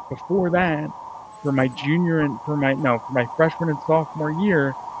 Cause like before that, for my freshman and sophomore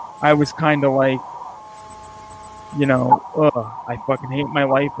year, I was kind of like, you know, I fucking hate my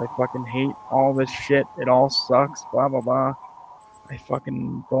life. I fucking hate all this shit. It all sucks, blah, blah, blah. I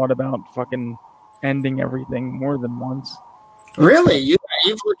fucking thought about fucking ending everything more than once. Really?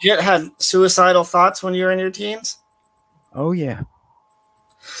 You've legit had suicidal thoughts when you were in your teens? Oh, yeah.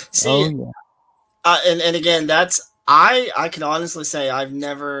 See, and again, that's, I can honestly say I've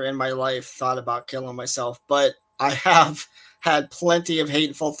never in my life thought about killing myself, but I have had plenty of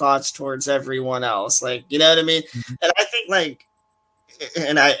hateful thoughts towards everyone else. Like, you know what I mean? Mm-hmm. And I think like,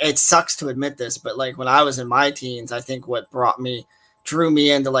 it sucks to admit this, but like when I was in my teens, I think what drew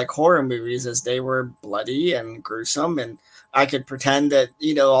me into like horror movies is they were bloody and gruesome, and I could pretend that,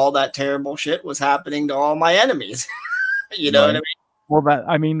 you know, all that terrible shit was happening to all my enemies. You know what I mean?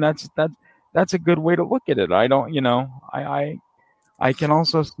 Well, that's a good way to look at it. I don't, you know, I can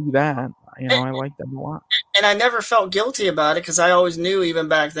also see that. You know, I like that a lot. And I never felt guilty about it because I always knew, even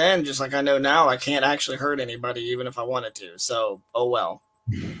back then, just like I know now, I can't actually hurt anybody even if I wanted to. So, oh well.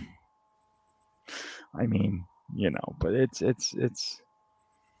 I mean, you know, but it's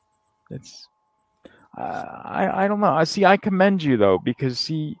I don't know. I commend you though, because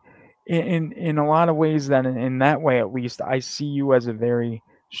see, in a lot of ways, that in that way at least, I see you as a very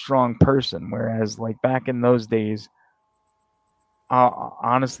strong person. Whereas like back in those days,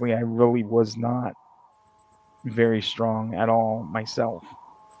 honestly, I really was not very strong at all myself.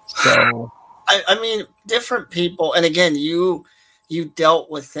 So I mean, different people, and again, you dealt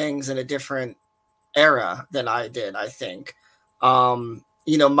with things in a different era than I did, I think.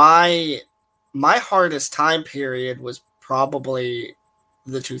 You know, my hardest time period was probably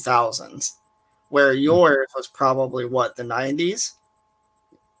the 2000s, where yours was probably what, the 90s?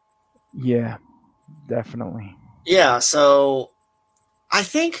 Yeah, definitely. Yeah, so I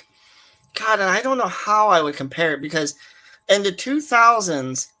think God, and I don't know how I would compare it, because in the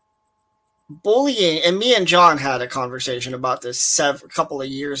 2000s, bullying, and me and John had a conversation about this a couple of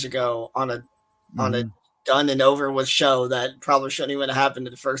years ago on a done and over with show that probably shouldn't even have happened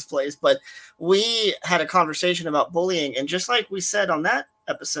in the first place. But we had a conversation about bullying, and just like we said on that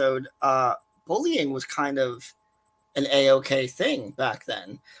episode, bullying was kind of an A-okay thing back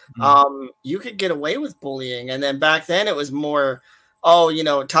then. You could get away with bullying, and then back then it was more,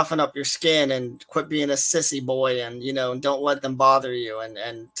 toughen up your skin and quit being a sissy boy, and don't let them bother you.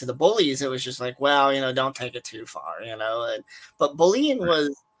 And to the bullies, it was just like, well, don't take it too far, but bullying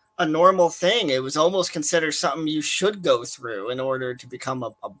was a normal thing. It was almost considered something you should go through in order to become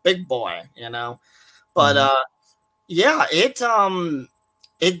a big boy, but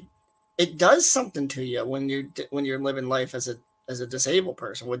it does something to you when you're living life as a disabled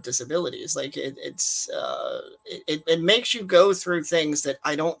person with disabilities. Like it makes you go through things that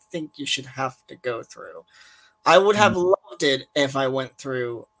I don't think you should have to go through. I would have loved it if I went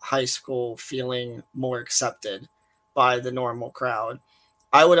through high school feeling more accepted by the normal crowd.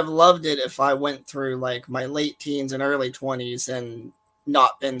 I would have loved it if I went through like my late teens and early 20s and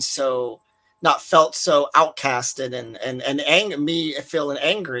not felt so outcasted and me feeling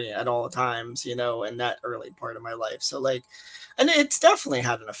angry at all times, in that early part of my life. So like, and it's definitely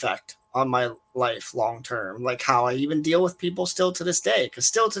had an effect on my life long term, like how I even deal with people still to this day. Because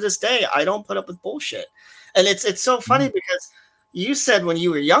still to this day, I don't put up with bullshit. And it's so funny because you said when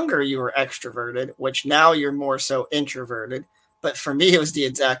you were younger you were extroverted, which now you're more so introverted. But for me, it was the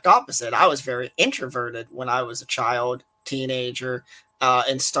exact opposite. I was very introverted when I was a child, teenager,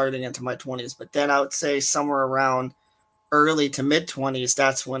 and starting into my 20s. But then I would say somewhere around early to mid 20s,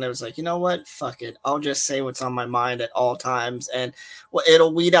 that's when it was like, you know what? Fuck it. I'll just say what's on my mind at all times. And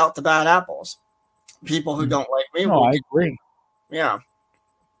it'll weed out the bad apples. People who don't like me. No, I agree. Yeah.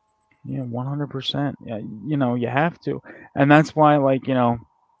 Yeah, 100%. Yeah, you have to. And that's why, like,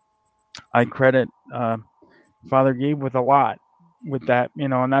 I credit Father Gabe with a lot with that,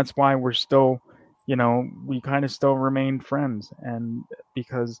 and that's why we're still, we kind of still remain friends. And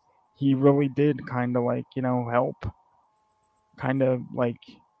because he really did kind of like, help kind of like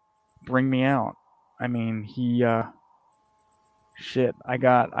bring me out. I mean, he, I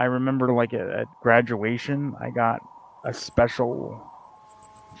remember like at graduation, I got a special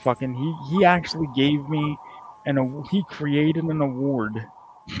he actually gave me he created an award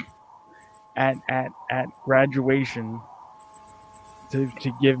at graduation to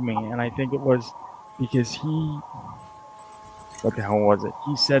give me, and I think it was because what the hell was it?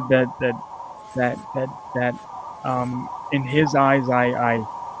 He said that in his eyes I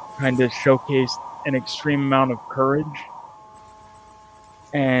kind of showcased an extreme amount of courage,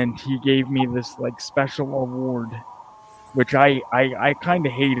 and he gave me this like special award, which I kind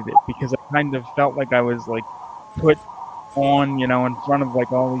of hated it because I kind of felt like I was like put on, in front of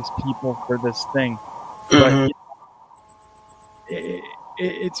like all these people for this thing. But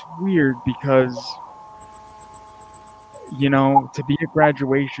it's weird because, to be at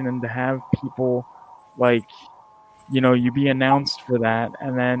graduation and to have people like, you be announced for that,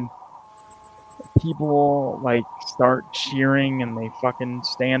 and then people like start cheering and they fucking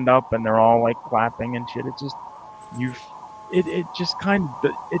stand up and they're all like clapping and shit. It just, it just kind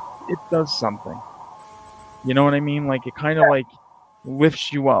of, it does something. You know what I mean? Like it kind of like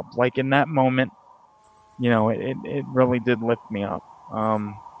lifts you up. Like in that moment, it really did lift me up.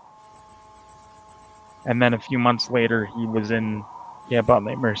 And then a few months later, he was in Camp Out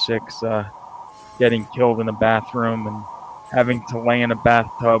Nightmare 6, getting killed in a bathroom and having to lay in a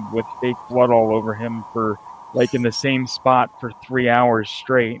bathtub with fake blood all over him for like in the same spot for 3 hours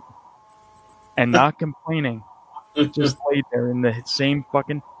straight and not complaining. Just laid there in the same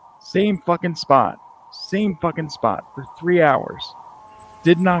fucking spot for 3 hours.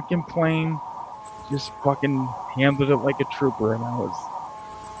 Did not complain. Just fucking handled it like a trooper. And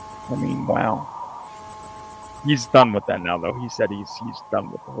wow. He's done with that now, though. He said he's done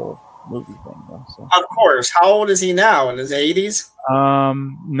with the whole movie thing, though. So. Of course. How old is he now? In his 80s?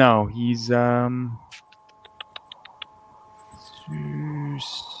 No, he's 60.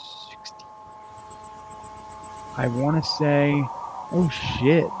 I want to say, oh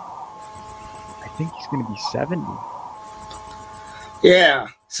shit, I think he's going to be 70. Yeah,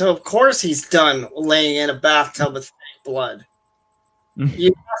 so of course he's done laying in a bathtub with fake blood. You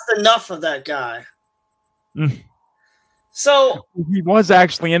lost enough of that guy. So he was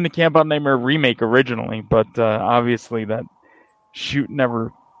actually in the Camp Out Nightmare remake originally, but obviously that shoot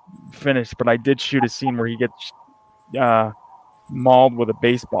never finished. But I did shoot a scene where he gets mauled with a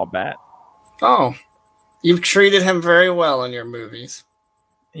baseball bat. Oh. You've treated him very well in your movies.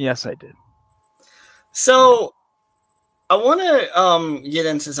 Yes, I did. So I want to get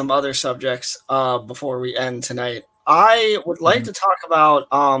into some other subjects before we end tonight. I would like to talk about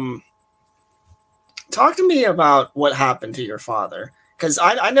talk to me about what happened to your father, because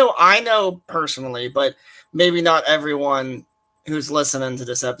I know personally, but maybe not everyone who's listening to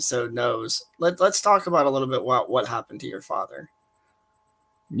this episode knows. Let's talk about a little bit what happened to your father.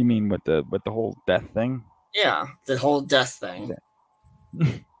 You mean with the whole death thing? Yeah, the whole death thing.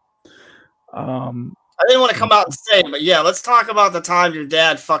 I didn't want to come out and say it, but yeah, let's talk about the time your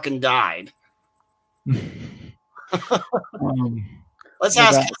dad fucking died. Let's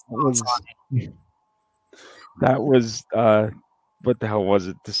ask. That was what the hell was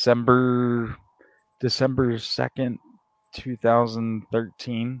it? December 2nd,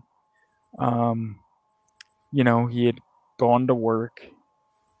 2013. You know, he had gone to work,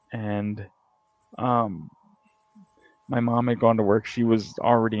 and my mom had gone to work. She was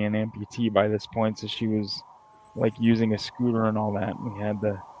already an amputee by this point, so she was like using a scooter and all that. We had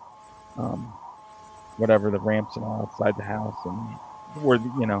the the ramps and all outside the house, and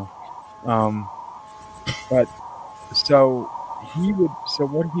but so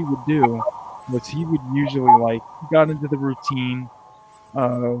what he would do was he would usually, like, he got into the routine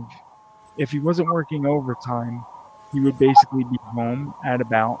of, if he wasn't working overtime, he would basically be home at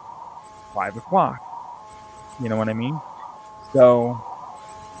about 5 o'clock. You know what I mean? So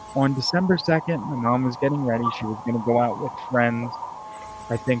on December 2nd, my mom was getting ready. She was going to go out with friends,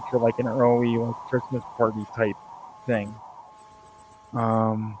 I think, for like an early Christmas party type thing.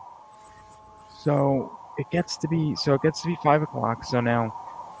 So it gets to be 5 o'clock. So now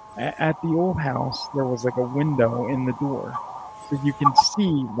at the old house, there was like a window in the door, so you can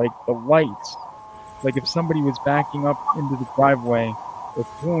see like the lights. Like if somebody was backing up into the driveway or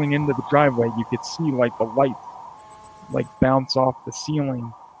pulling into the driveway, you could see like the lights like bounce off the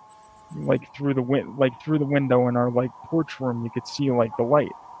ceiling, like through the window in our like porch room. You could see like the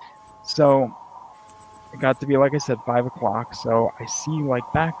light. So it got to be, like I said, 5 o'clock. So I see like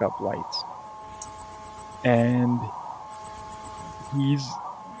backup lights, and he's,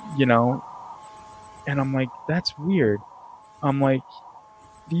 and I'm like, that's weird. I'm like,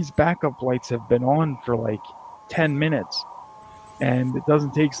 these backup lights have been on for like 10 minutes, and it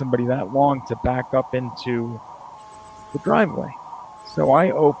doesn't take somebody that long to back up into the driveway. So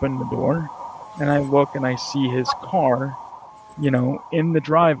I open the door and I look and I see his car, in the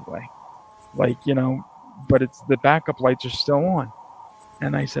driveway, but it's the backup lights are still on.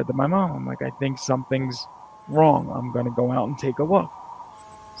 And I said to my mom, I'm like, I think something's wrong. I'm going to go out and take a look.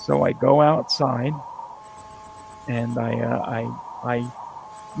 So I go outside and I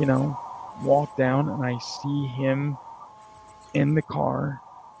walk down and I see him in the car,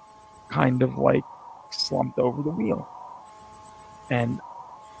 kind of like slumped over the wheel. And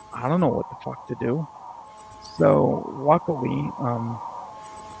I don't know what the fuck to do. So luckily,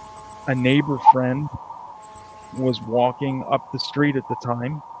 a neighbor friend was walking up the street at the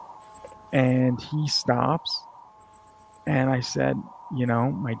time, and he stops. And I said,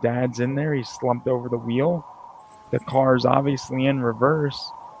 my dad's in there. He's slumped over the wheel. The car's obviously in reverse,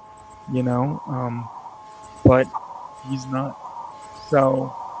 but he's not.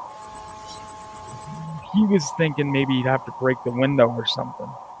 So he was thinking maybe he'd have to break the window or something,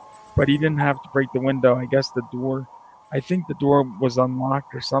 but he didn't have to break the window. I guess I think the door was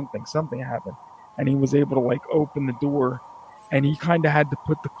unlocked or something. Something happened, and he was able to open the door, and he kind of had to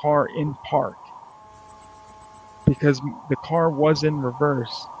put the car in park because the car was in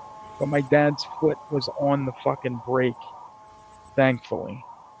reverse, but my dad's foot was on the fucking brake, thankfully.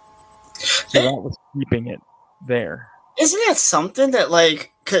 So that was keeping it there. Isn't that something that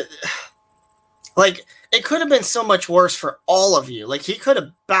it could have been so much worse for all of you? Like, he could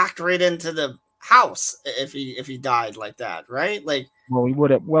have backed right into the house if he died like that, right? He would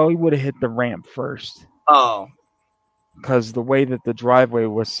have hit the ramp first. Oh, because the way that the driveway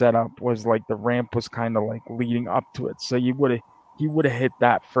was set up was like the ramp was kind of like leading up to it. So he would have hit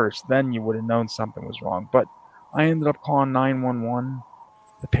that first. Then you would have known something was wrong. But I ended up calling 911.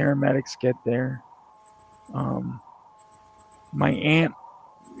 The paramedics get there. My aunt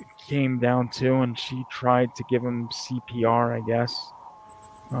came down too, and she tried to give him CPR, I guess.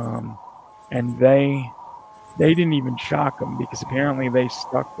 And they didn't even shock him, because apparently they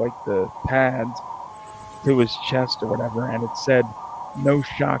stuck the pads to his chest or whatever, and it said no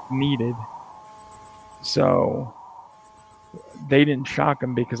shock needed. So they didn't shock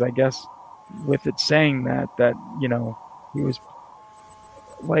him, because I guess with it saying that he was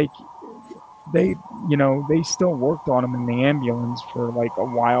they still worked on him in the ambulance for a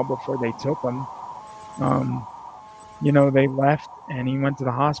while before they took him. They left and he went to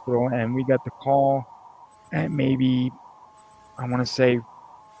the hospital, and we got the call at maybe, I want to say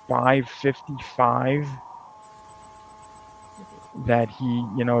 5:55 that he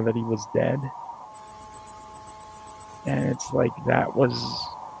was dead. And it's like that was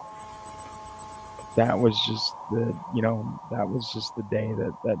just the day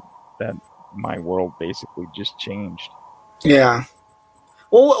that my world basically just changed. Yeah.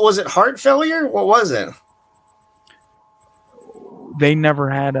 Well, was it heart failure? What was it? They never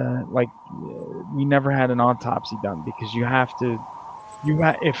had we never had an autopsy done, because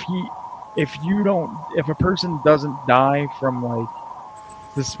if a person doesn't die from like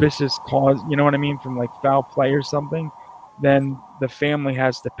suspicious cause, you know what I mean, from like foul play or something, then the family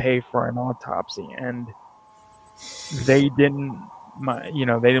has to pay for an autopsy, and they didn't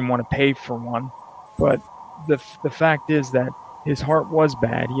want to pay for one. But the fact is that his heart was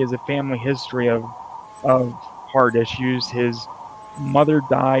bad. He has a family history of heart issues. His mother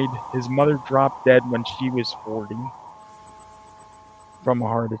died. His mother dropped dead when she was 40 from a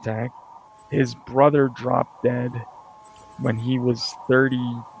heart attack. His brother dropped dead when he was 30.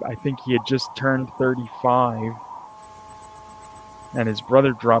 I think he had just turned 35. And his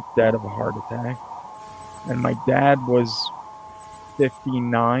brother dropped dead of a heart attack. And my dad was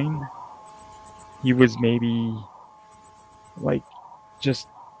 59. He was maybe he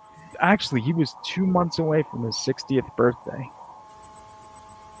was 2 months away from his 60th birthday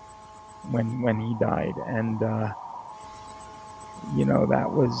when he died. And that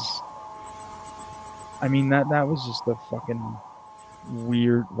was, that was just a fucking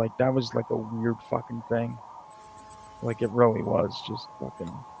weird, that was like a weird fucking thing. Like, it really was just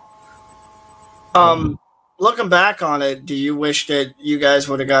fucking. Looking back on it, do you wish that you guys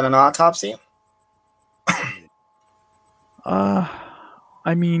would have got an autopsy?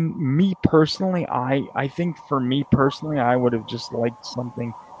 Me personally, I think for me personally, I would have just liked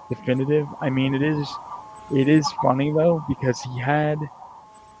something definitive. It is funny though, because he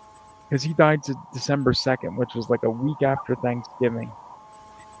died December 2nd, which was like a week after Thanksgiving.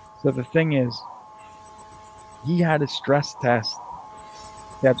 So the thing is, he had a stress test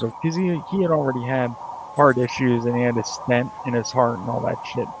scheduled because he had already had heart issues, and he had a stent in his heart and all that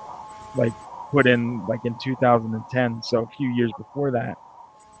shit, like put in like in 2010, so a few years before that.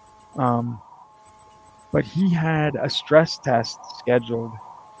 But he had a stress test scheduled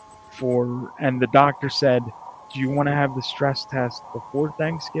and the doctor said, do you want to have the stress test before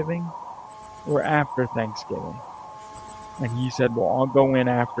Thanksgiving or after Thanksgiving? And he said, well, I'll go in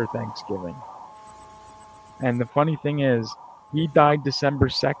after Thanksgiving. And the funny thing is, he died December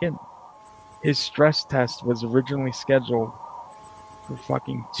 2nd. His stress test was originally scheduled for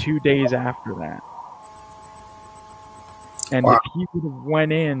fucking 2 days after that. And wow. If he would have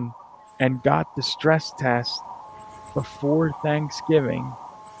went in and got the stress test before Thanksgiving,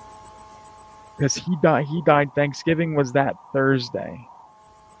 because he died Thanksgiving was that Thursday,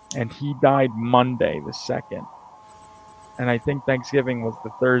 and he died Monday the 2nd. And I think Thanksgiving was the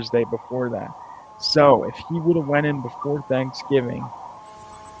Thursday before that. So if he would have went in before Thanksgiving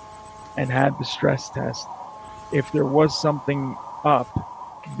and had the stress test, if there was something up,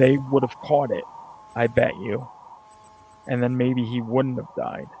 they would have caught it, I bet you. And then maybe he wouldn't have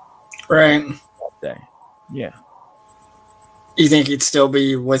died. Right. That day. Yeah. You think he'd still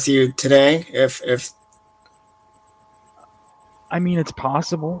be with you today? If it's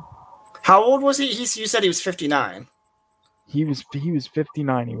possible. How old was he? You said he was 59. He was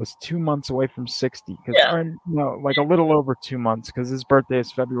 59. He was 2 months away from 60. Yeah. Like a little over 2 months, because his birthday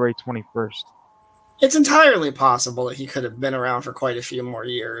is February 21st. It's entirely possible that he could have been around for quite a few more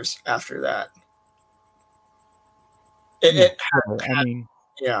years after that.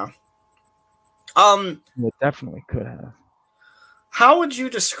 Yeah. It definitely could have. How would you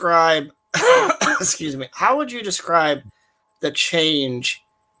describe excuse me, how would you describe the change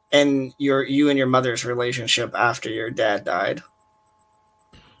in you and your mother's relationship after your dad died?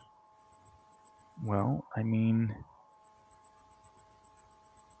 Well,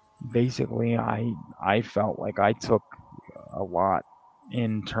 basically I felt like I took a lot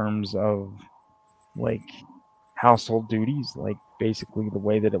in terms of like household duties. Like basically the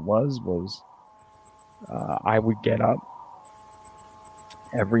way that it was I would get up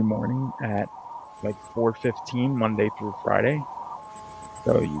every morning at like 4:15 Monday through Friday.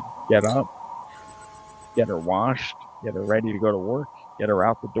 So you get up, get her washed, get her ready to go to work, get her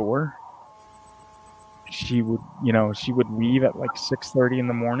out the door. She would leave at like 6:30 in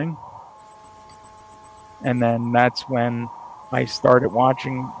the morning. And then that's when I actually started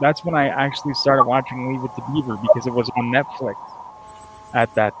watching Leave It to Beaver, because it was on Netflix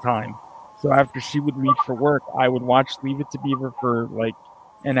at that time. So after she would leave for work, I would watch Leave It to Beaver for like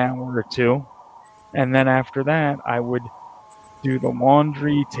an hour or two. And then after that, I would do the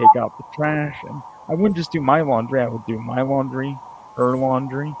laundry, take out the trash, and I wouldn't just do my laundry. I would do my laundry, her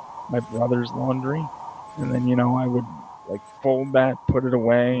laundry, my brother's laundry, and then, I would like fold that, put it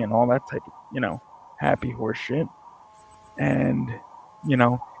away, and all that type of, happy horse shit. And, in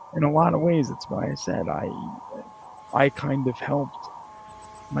a lot of ways, that's why I said I kind of helped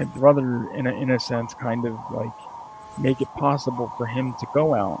my brother in a sense, kind of like make it possible for him to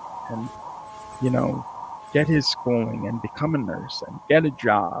go out and, get his schooling and become a nurse and get a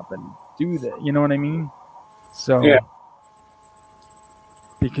job and do that. You know what I mean? So, yeah.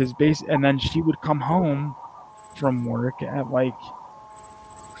 Because and then she would come home from work at like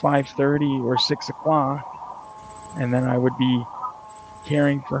 5:30 or 6 o'clock, and then I would be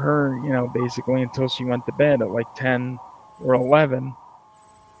caring for her, basically until she went to bed at like 10 or 11,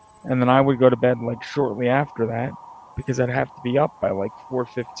 and then I would go to bed like shortly after that because I'd have to be up by like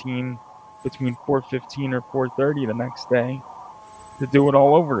 4:15, between 4:15 or 4:30 the next day to do it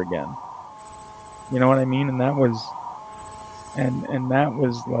all over again. You know what I mean? And that was, and that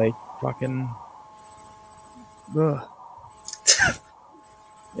was like fucking, ugh.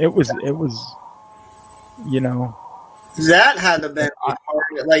 It was, That had to have been hard.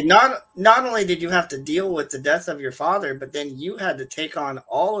 Like, not only did you have to deal with the death of your father, but then you had to take on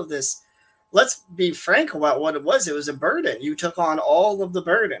all of this. Let's be frank about what it was. It was a burden. You took on all of the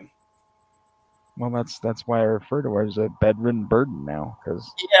burden. Well, that's why I refer to her as a bedridden burden now, because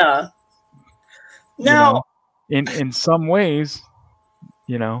yeah. Now, in some ways,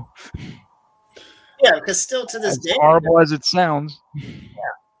 yeah, because still to this day, horrible as it sounds.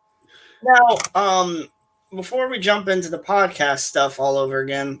 Yeah. Now, before we jump into the podcast stuff all over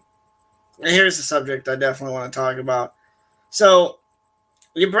again, here's the subject I definitely want to talk about. So,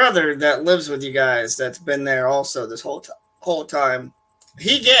 your brother that lives with you guys, that's been there also this whole time,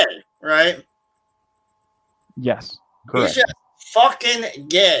 he gay, right? Yes, correct. He's just fucking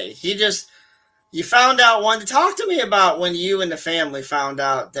gay. You found out one to talk to me about when you and the family found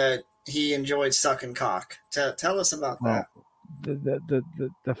out that he enjoyed sucking cock. Tell us about that.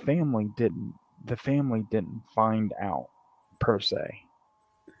 The family didn't. The family didn't find out per se.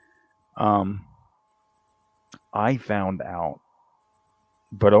 I found out,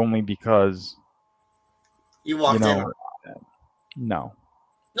 but only because you walked in. No.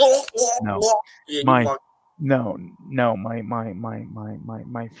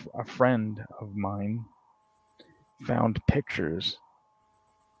 A friend of mine found pictures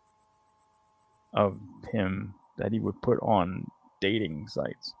of him that he would put on dating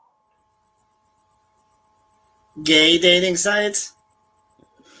sites. Gay dating sites?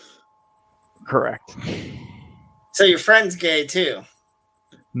 Correct. So your friend's gay too?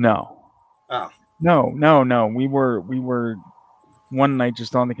 No. Oh. No. We were one night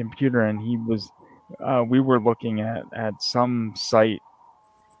just on the computer, and he was we were looking at some site,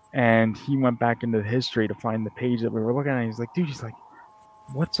 and he went back into the history to find the page that we were looking at. And he's like, dude,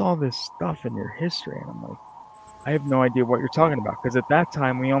 what's all this stuff in your history? And I'm like, I have no idea what you're talking about, because at that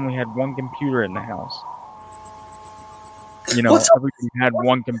time we only had one computer in the house. Everybody had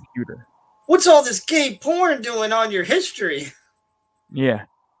one computer. What's all this gay porn doing on your history? Yeah.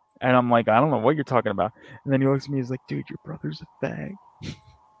 And I'm like, I don't know what you're talking about. And then he looks at me, he's like, dude, your brother's a fag.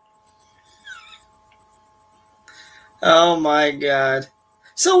 Oh my God.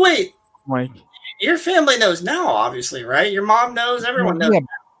 So wait. Like, your family knows now, obviously, right? Your mom knows, everyone knows. Yeah.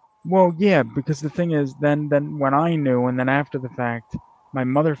 Well, yeah, because the thing is, then when I knew, and then after the fact, my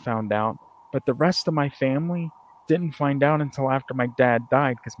mother found out, but the rest of my family didn't find out until after my dad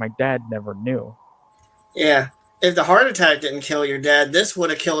died, because my dad never knew. Yeah. If the heart attack didn't kill your dad, this would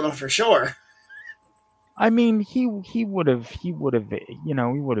have killed him for sure. I mean, he would have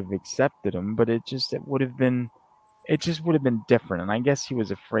accepted him, but it would have been different. And I guess he was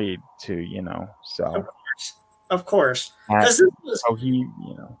afraid to, so. Of course.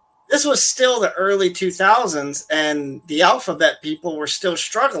 This was still the early 2000s, and the alphabet people were still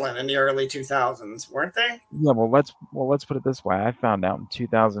struggling in the early 2000s, weren't they? Yeah, well, let's put it this way. I found out in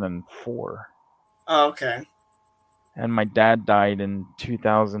 2004. Oh, okay. And my dad died in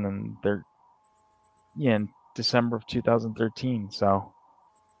 2013. Yeah, in December of 2013. So.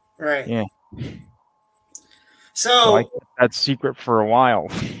 Right. Yeah. So I kept that secret for a while.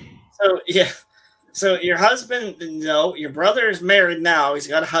 So yeah. So your husband, your brother is married now. He's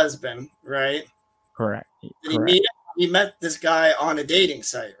got a husband, right? Correct. He met this guy on a dating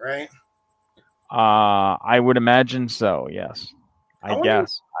site, right? I would imagine so, yes. I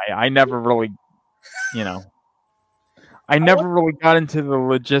guess. I never really, I never really got into the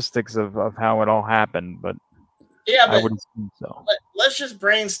logistics of how it all happened, but Yeah, I but would assume so. let's just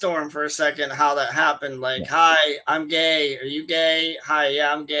brainstorm for a second how that happened. Like, hi, I'm gay. Are you gay? Hi,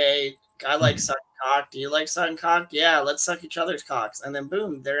 yeah, I'm gay. I like sucking cock. Do you like sucking cock? Yeah, let's suck each other's cocks. And then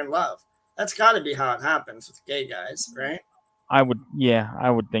boom, they're in love. That's got to be how it happens with gay guys, right? I would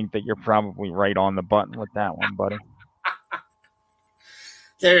think that you're probably right on the button with that one, buddy.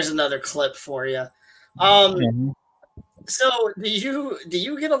 There's another clip for you. So do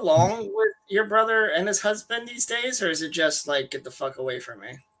you get along with your brother and his husband these days, or is it just like get the fuck away from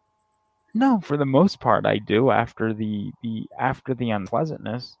me? No, for the most part, I do. After the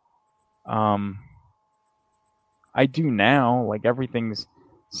unpleasantness, I do now. Like everything's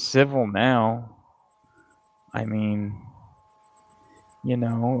civil now. I mean, you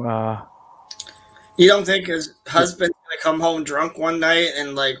know. You don't think his husband's gonna come home drunk one night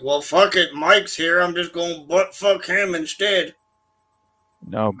and like, well, fuck it, Mike's here. I'm just gonna butt fuck him instead.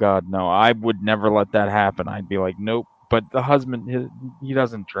 No, God, no. I would never let that happen. I'd be like, nope. But the husband, he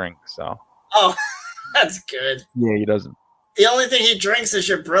doesn't drink, so. Oh, that's good. Yeah, he doesn't. The only thing he drinks is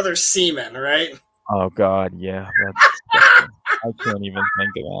your brother's semen, right? Oh, God, yeah. I can't even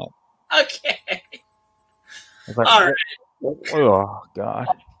think of that. Okay. Like, all right. Oh, God.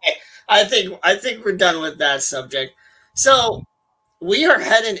 I think we're done with that subject. So we are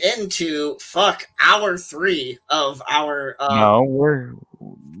heading into hour 3 of our.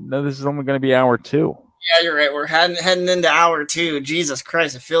 No, this is only going to be hour 2. Yeah, you're right. We're heading into hour 2. Jesus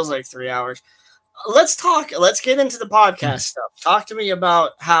Christ, it feels like 3 hours. Let's talk. Let's get into the podcast stuff. Talk to me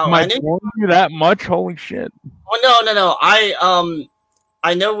about how. Am I boring you that much? Holy shit! Oh no.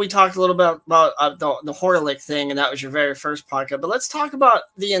 I know we talked a little bit about the Horlick thing, and that was your very first podcast. But let's talk about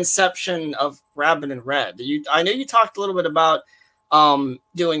the inception of Rabbit and Red. I know you talked a little bit about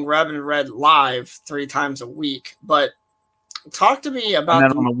doing Rabbit and Red live 3 times a week, but talk to me about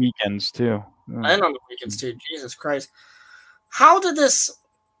and then on the weekends too. And on the weekends too. Jesus Christ! How did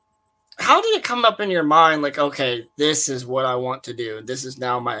it come up in your mind? Like, okay, this is what I want to do. This is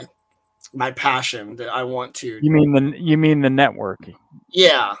now my passion that I want to. You mean the networking?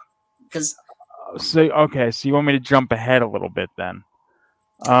 Yeah, because so you want me to jump ahead a little bit then?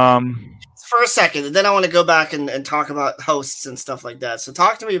 For a second, and then I want to go back and talk about hosts and stuff like that. So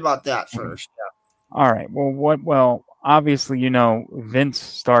talk to me about that first. Yeah. All right. Well, obviously, Vince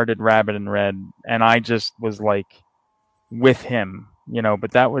started Rabbit and Red, and I just was like with him,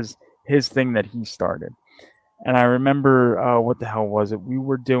 but that was his thing that he started. And I remember, what the hell was it? We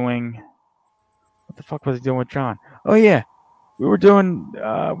were doing. What the fuck was I doing with John? Oh, yeah. We were doing,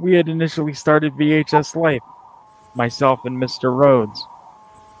 we had initially started VHS Life, myself and Mr. Rhodes.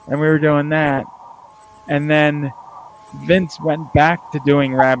 And we were doing that. And then Vince went back to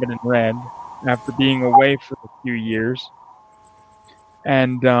doing Rabbit and Red after being away for a few years.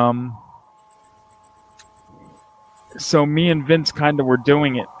 And so me and Vince kind of were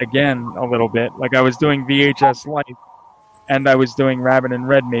doing it again a little bit. Like I was doing VHS Life and I was doing Rabbit and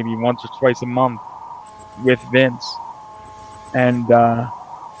Red maybe once or twice a month with Vince. And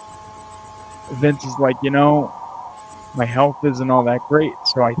Vince is like, my health isn't all that great,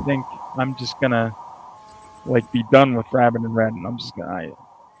 so I think I'm just gonna be done with Rabbit and Red, and I'm just gonna.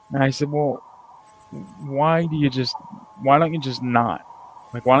 And I said, well, why don't you just not?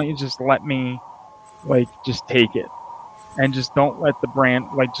 Why don't you just let me, just take it, and just don't let the brand,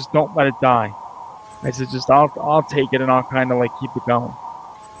 just don't let it die. I said, I'll take it, and I'll kind of keep it going.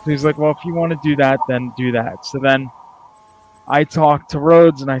 So he's like, well, if you want to do that, then do that. So then I talked to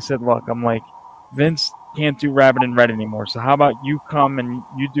Rhodes and I said, look, I'm like, Vince can't do Rabbit and Red anymore. So how about you come and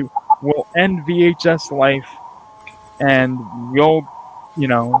we'll end VHS Life and we'll,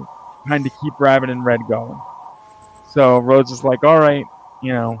 kind of keep Rabbit and Red going. So Rhodes is like, all right,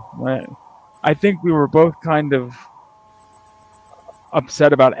 I think we were both kind of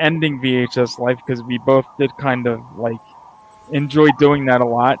upset about ending VHS Life because we both did kind of enjoy doing that a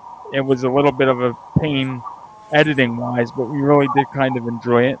lot. It was a little bit of a pain editing wise, but we really did kind of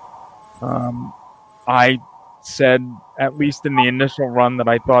enjoy it. I said, at least in the initial run, that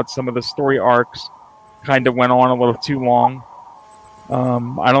I thought some of the story arcs kind of went on a little too long.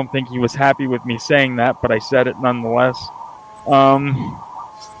 I don't think he was happy with me saying that, but I said it nonetheless.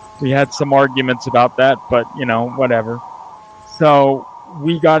 We had some arguments about that, but whatever. So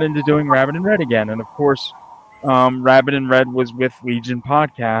we got into doing Rabbit and Red again, and of course, Rabbit and Red was with Legion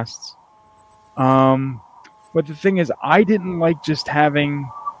Podcasts. But the thing is, I didn't like just having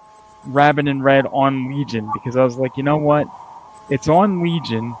Rabbit and Red on Legion because I was like, you know what? It's on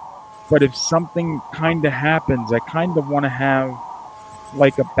Legion, but if something kind of happens, I kind of want to have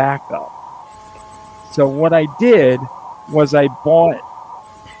a backup. So what I did was I bought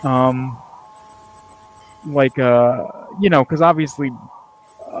like because obviously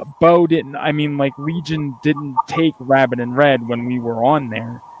Bo didn't. I mean, like Legion didn't take Rabbit and Red when we were on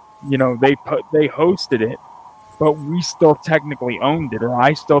there. They hosted it, but we still technically owned it, or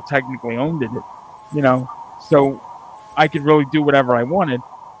I still technically owned it. So I could really do whatever I wanted.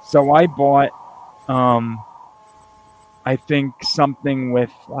 So I bought, I think something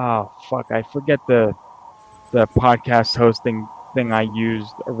with I forget the podcast hosting thing I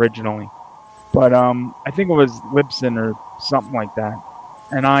used originally, but I think it was Libsyn or something like that.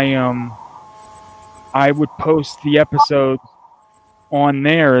 And I would post the episodes on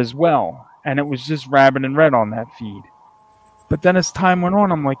there as well, and it was just Rabbit and Red on that feed. But then as time went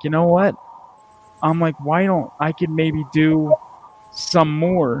on, I'm like, you know what? I'm like, why don't I could maybe do some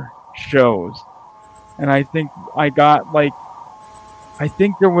more shows? And I think I got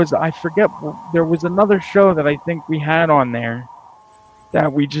there was another show that I think we had on there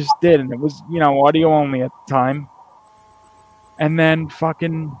that we just did, and it was audio only at the time. And then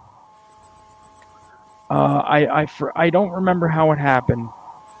fucking I don't remember how it happened.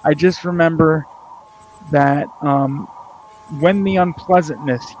 I just remember that when the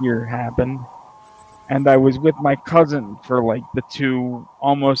unpleasantness here happened, and I was with my cousin for like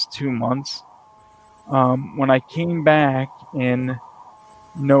almost 2 months. When I came back in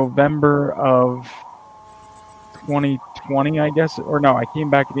November of 2020, I guess, or no, I came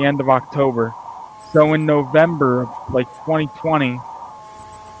back at the end of October. So in November of 2020,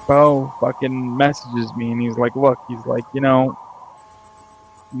 Bo fucking messages me and he's like, look,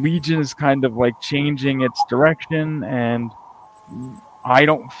 Legion is kind of like changing its direction, and I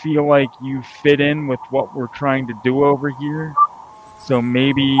don't feel like you fit in with what we're trying to do over here. So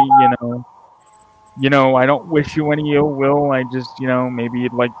maybe, I don't wish you any ill will. I just, maybe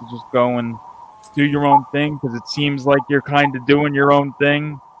you'd like to just go and do your own thing, because it seems like you're kind of doing your own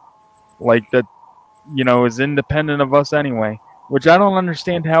thing, like that, is independent of us anyway. Which I don't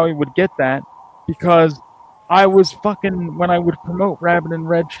understand how he would get that, because I was when I would promote Rabbit and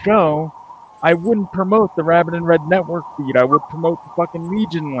Red show, I wouldn't promote the Rabbit and Red network feed. I would promote the fucking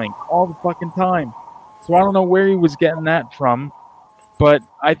Legion link all the fucking time. So I don't know where he was getting that from, but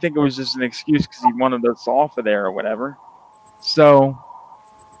I think it was just an excuse because he wanted us off of there or whatever. So,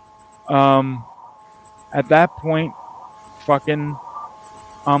 at that point,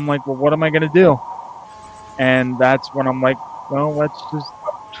 I'm like, well, what am I going to do? And that's when I'm like, well, let's just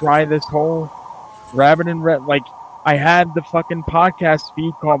try this whole Rabbit and Red. Like, I had the fucking podcast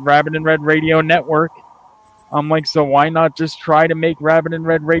feed called Rabbit and Red Radio Network. I'm like, so why not just try to make Rabbit and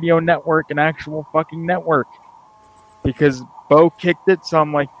Red Radio Network an actual fucking network? Because Bo kicked it, so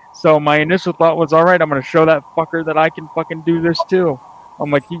I'm like, so my initial thought was, all right, I'm going to show that fucker that I can fucking do this too. I'm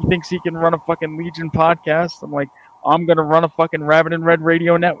like, he thinks he can run a fucking Legion podcast. I'm like, I'm going to run a fucking Rabbit and Red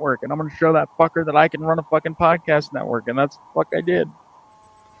Radio Network, and I'm going to show that fucker that I can run a fucking podcast network, and that's what the fuck I did.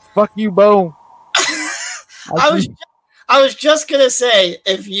 Fuck you, Bo. I was just going to say,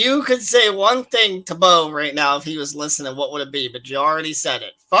 if you could say one thing to Bo right now, if he was listening, what would it be? But you already said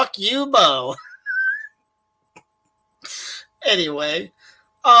it. Fuck you, Bo. Anyway.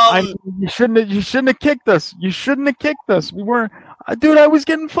 You shouldn't have kicked us. You shouldn't have kicked us. We weren't... Dude, I was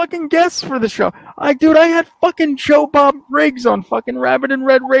getting fucking guests for the show. I had fucking Joe Bob Briggs on fucking Rabbit and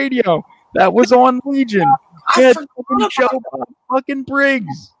Red Radio. That was on Legion. I had fucking Joe Bob fucking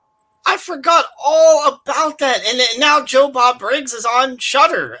Briggs. I forgot all about that. And now Joe Bob Briggs is on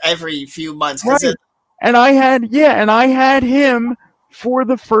Shudder every few months. Right. And I had him for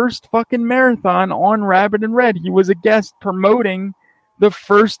the first fucking marathon on Rabbit and Red. He was a guest promoting the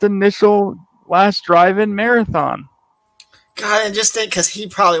first initial Last Drive-In marathon. God, and just think, because he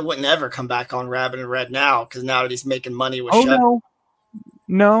probably wouldn't ever come back on Rabbit and Red now, because now that he's making money with Shudder.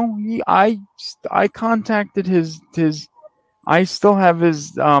 No, I contacted his I still have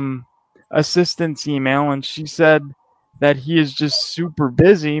his assistant's email, and she said that he is just super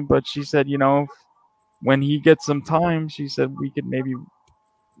busy, but she said, when he gets some time, she said we could maybe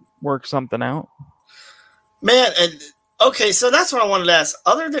work something out. Man, okay, so that's what I wanted to ask.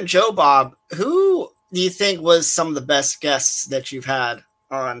 Other than Joe Bob, who do you think was some of the best guests that you've had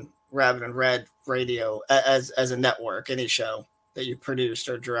on Rabbit and Red Radio as a network, any show that you produced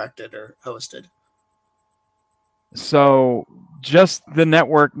or directed or hosted? So just the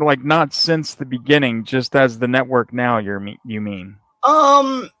network, like not since the beginning, just as the network now, you mean?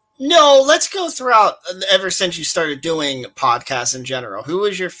 No, let's go throughout ever since you started doing podcasts in general. Who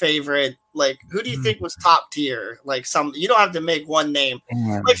was your favorite? Like, who do you think was top tier? Like, you don't have to make one name.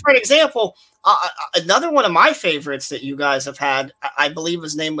 Like, for an example, another one of my favorites that you guys have had, I believe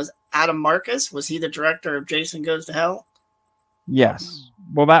his name was Adam Marcus. Was he the director of Jason Goes to Hell? Yes.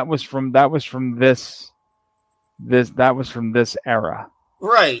 Well, that was from this that was from this era.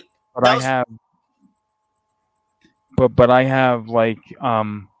 Right. But I have like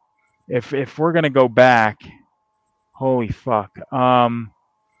if we're gonna go back, holy fuck.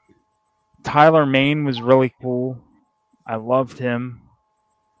 Tyler Main was really cool. I loved him.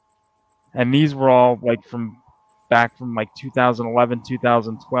 And these were all like from like 2011,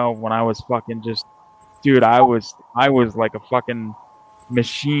 2012 when I was fucking just, dude, I was like a fucking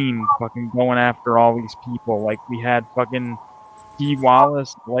machine fucking going after all these people. Like we had fucking Dee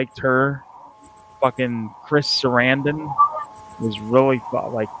Wallace, liked her. Fucking Chris Sarandon was really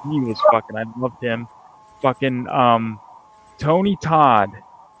like he was fucking, I loved him. Fucking Tony Todd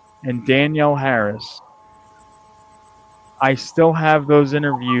and Danielle Harris. I still have those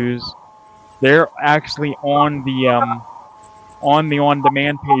interviews. They're actually on the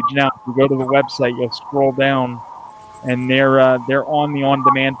on-demand page now. If you go to the website, you'll scroll down, and they're on the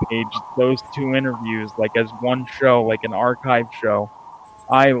on-demand page. Those two interviews, like as one show, like an archive show.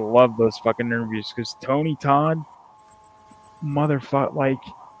 I love those fucking interviews because Tony Todd, motherfucker, like,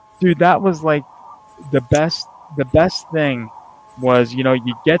 dude, that was like the best thing was, you know,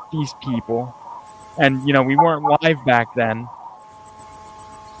 you get these people, and you know we weren't live back then,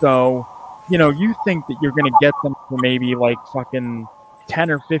 so you know you think that you're gonna get them for maybe like fucking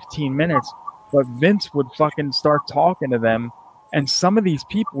 10 or 15 minutes, but Vince would fucking start talking to them, and some of these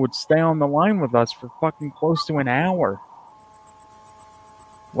people would stay on the line with us for fucking close to an hour.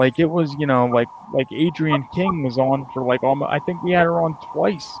 Like it was, you know, like Adrienne King was on for like almost, I think we had her on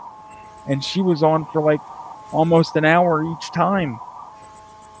twice, and she was on for like almost an hour each time.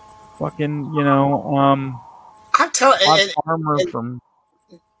 Fucking, you know, I'm telling Farmer from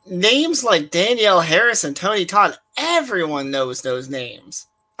names like Danielle Harris and Tony Todd. Everyone knows those names.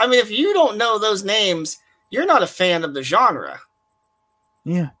 I mean, if you don't know those names, you're not a fan of the genre.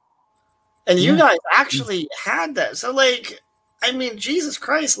 Yeah. And you guys actually had that. So, like, I mean, Jesus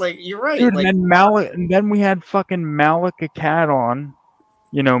Christ, like, you're right. Dude, like, and then we had fucking Malik Akkad on,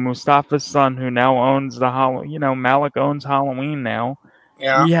 you know, Mustafa's son, who now owns Malik owns Halloween now.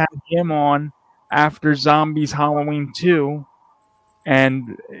 Yeah. We had him on after Zombies Halloween 2.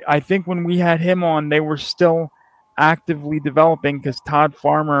 And I think when we had him on, they were still actively developing because Todd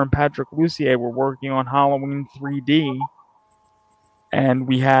Farmer and Patrick Lussier were working on Halloween 3D. And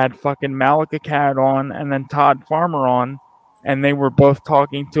we had fucking Malik Akkad on and then Todd Farmer on. And they were both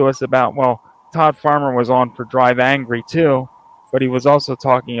talking to us about, well, Todd Farmer was on for Drive Angry too, but he was also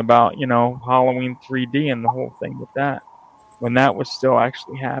talking about, you know, Halloween 3D and the whole thing with that, when that was still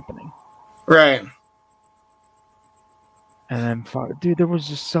actually happening. Right. And then, dude, there was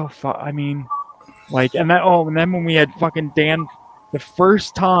just so I mean, like, and then when we had fucking Dan, the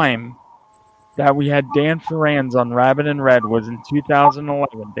first time that we had Dan Ferrands on Rabbit and Red was in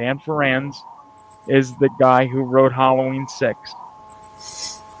 2011. Dan Ferrands is the guy who wrote Halloween 6.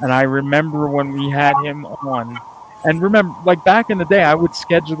 And I remember when we had him on, and remember, like back in the day, I would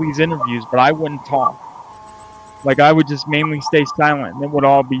schedule these interviews, but I wouldn't talk. Like I would just mainly stay silent, and it would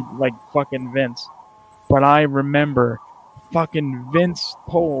all be like fucking Vince. But I remember fucking Vince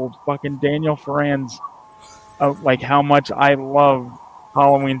told fucking Daniel Ferrands like how much I loved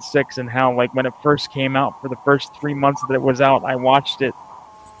Halloween 6 and how like when it first came out, for the first 3 months that it was out, I watched it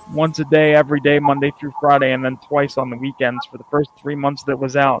once a day, every day, Monday through Friday, and then twice on the weekends for the first 3 months that it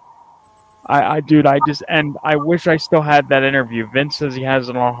was out. I wish I still had that interview. Vince says he has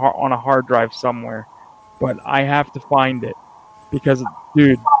it on a hard drive somewhere, but I have to find it because,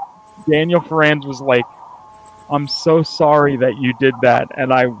 dude, Daniel Ferrands was like, I'm so sorry that you did that,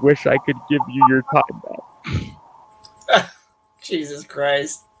 and I wish I could give you your time back. Jesus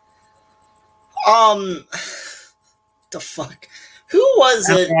Christ. The fuck? Who was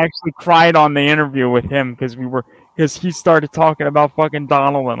it? I actually cried on the interview with him because he started talking about fucking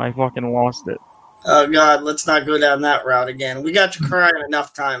Donald and I fucking lost it. Oh God, let's not go down that route again. We got you crying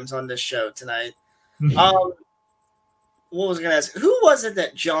enough times on this show tonight. What was I gonna ask? Who was it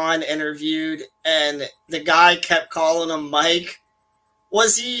that John interviewed and the guy kept calling him Mike?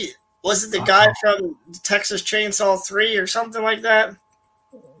 Was it the guy from Texas Chainsaw 3 or something like that?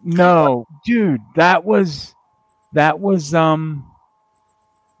 No, dude, that was Dan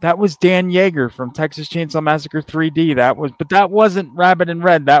Yeager from Texas Chainsaw Massacre 3D. But that wasn't Rabbit and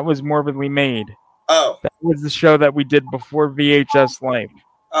Red. That was Morbidly Made. Oh. That was the show that we did before VHS Life.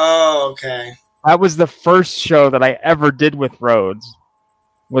 Oh, okay. That was the first show that I ever did with Rhodes,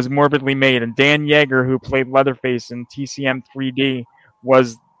 was Morbidly Made. And Dan Yeager, who played Leatherface in TCM 3D,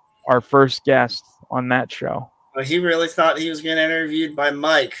 was our first guest on that show. Well, he really thought he was getting interviewed by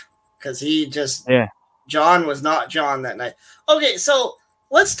Mike because John was not John that night. Okay, so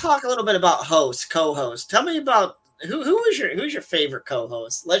let's talk a little bit about co-host. Tell me about who's your favorite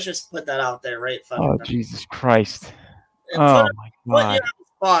co-host. Let's just put that out there, right? Oh, Jesus Christ! And Oh my God! You on the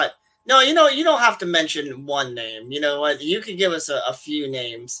spot. No, you don't have to mention one name. You know what? You can give us a few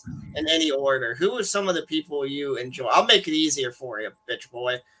names in any order. Who are some of the people you enjoy? I'll make it easier for you, bitch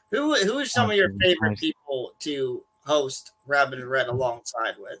boy. Who are some of your favorite people to host Rabbit and Red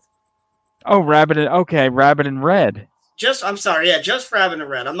alongside with? Oh, Rabbit and Red. Just Rabbit and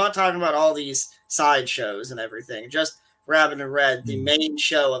Red. I'm not talking about all these side shows and everything. Just Rabbit and Red, the main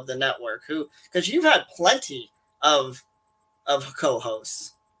show of the network. Because you've had plenty of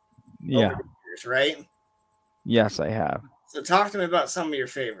co-hosts. Yeah. Over the years, right? Yes, I have. So talk to me about some of your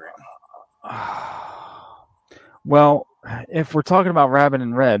favorite. Well, if we're talking about Rabbit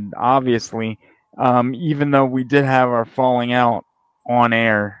and Red, obviously, even though we did have our falling out on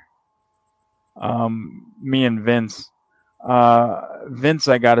air, me and Vince,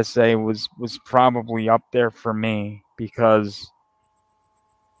 I gotta say was probably up there for me because,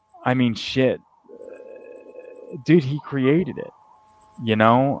 I mean, shit, dude, he created it. You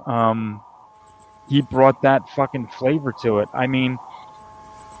know, he brought that fucking flavor to it. I mean,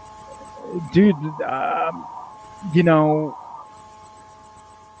 dude, you know,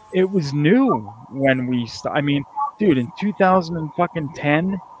 it was new when we. I mean, dude, in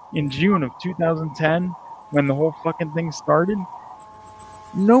 2010, in June of 2010, when the whole fucking thing started,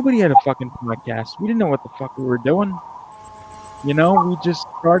 nobody had a fucking podcast. We didn't know what the fuck we were doing. You know, we just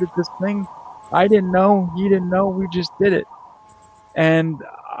started this thing. I didn't know. He didn't know. We just did it. And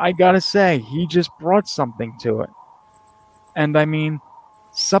I gotta say, he just brought something to it. And I mean,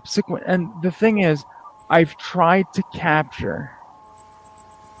 and the thing is, I've tried to capture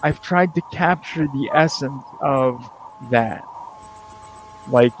the essence of that.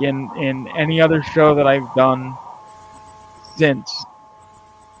 Like in any other show that I've done since,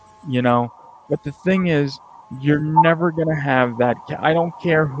 you know. But the thing is, you're never gonna have that. I don't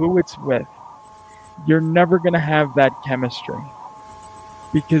care who it's with. You're never gonna have that chemistry.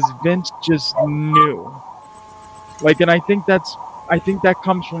 Because Vince just knew. Like, and I think that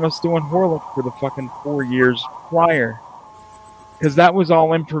comes from us doing Horlick for the fucking 4 years prior. Because that was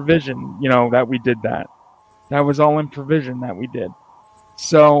all improvisation, you know, that we did that. That was all improvisation that we did.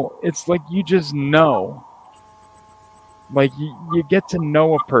 So, it's like you just know. Like, you get to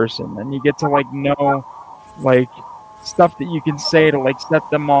know a person, and you get to, like, know, like, stuff that you can say to, like, set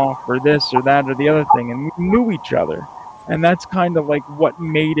them off, or this, or that, or the other thing. And we knew each other. And that's kind of like what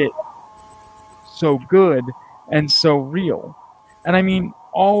made it so good and so real. And I mean,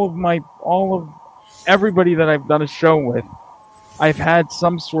 all of everybody that I've done a show with, I've had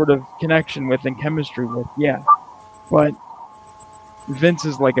some sort of connection with and chemistry with, yeah. But Vince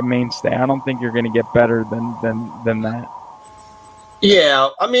is like a mainstay. I don't think you're going to get better than that. Yeah,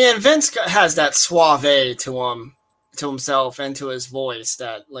 I mean, Vince has that suave to him, to himself, and to his voice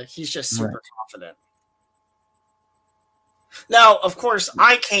that, like, he's just super confident. Now, of course,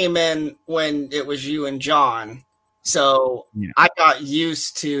 I came in when it was you and John, so I got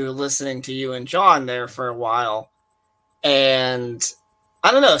used to listening to you and John there for a while, and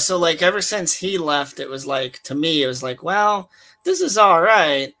I don't know, so, like, ever since he left, it was like, to me, it was like, well, this is all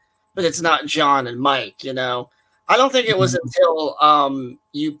right, but it's not John and Mike, you know? I don't think it was until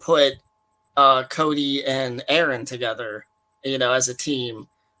you put Cody and Aaron together, you know, as a team.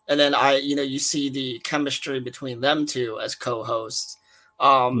 And then you see the chemistry between them two as co-hosts.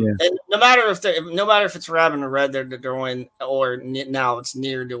 And no matter if it's Rabbit and Red they're doing, or now it's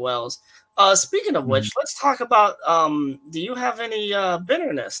Near Duels. Speaking of which, let's talk about. Do you have any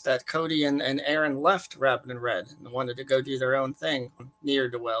bitterness that Cody and Aaron left Rabbit and Red and wanted to go do their own thing, Near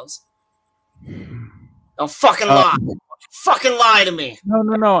Duels? Don't fucking lie! Fucking lie to me!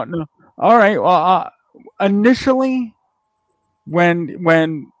 No. All right. Well, initially, when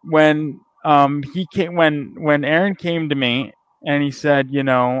Aaron came to me and he said, you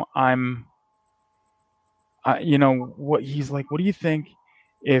know, he's like, what do you think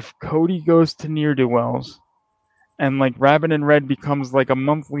if Cody goes to Near Duels and like Rabbit and Red becomes like a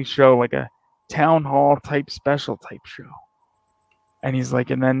monthly show, like a town hall type special type show? And he's like,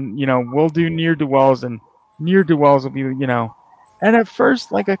 and then, you know, we'll do Near Duels, and Near Duels will be, you know. And at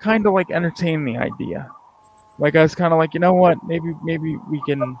first, like, I kind of like entertained the idea. Like, I was kind of like, you know what, maybe we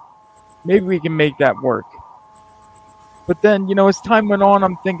can make that work. But then, you know, as time went on,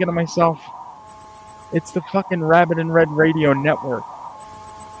 I'm thinking to myself, it's the fucking Rabbit and Red Radio Network.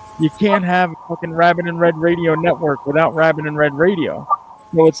 You can't have a fucking Rabbit and Red Radio Network without Rabbit and Red Radio.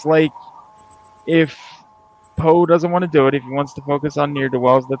 So it's like, if Poe doesn't want to do it, if he wants to focus on Near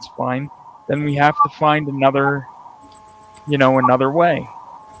Duels, that's fine. Then we have to find another way.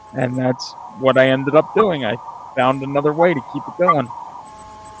 And that's what I ended up doing. I found another way to keep it going.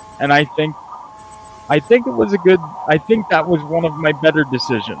 And I think it was I think that was one of my better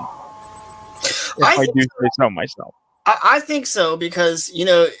decisions. If I do say so myself. I think so, because, you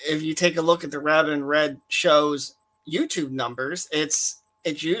know, if you take a look at the Rabbit and Red show's YouTube numbers, it's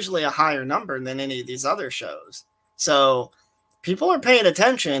usually a higher number than any of these other shows. So people are paying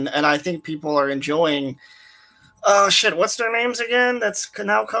attention, and I think people are enjoying. Oh shit! What's their names again? That's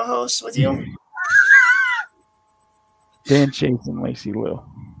now co-hosts with you. Dan Chase and Lacey Lou.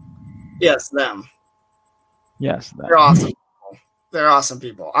 Yes, them. Yes, them. They're awesome. They're awesome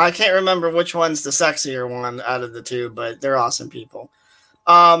people. I can't remember which one's the sexier one out of the two, but they're awesome people.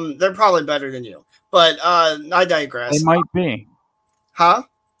 They're probably better than you, but I digress. They might be. Huh?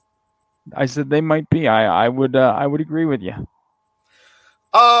 I said they might be. I would agree with you.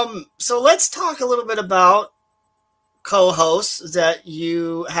 So let's talk a little bit about co-hosts that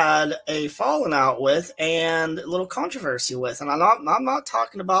you had a falling out with and a little controversy with, and I'm not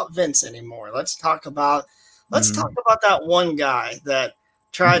talking about Vince anymore. Let's talk about that one guy that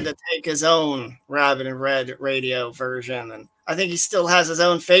tried to take his own Rabbit and Red radio version, and I think he still has his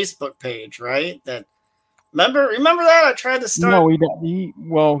own Facebook page, right? That remember that I tried to start. No, he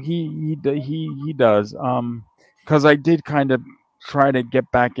does. Because I did kind of try to get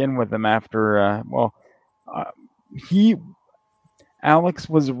back in with him after. Alex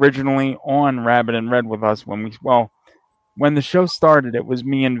was originally on Rabbit and Red with us when the show started. It was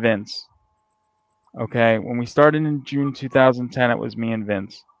me and Vince. Okay, when we started in June 2010, it was me and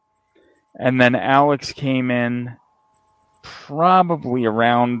Vince. And then Alex came in probably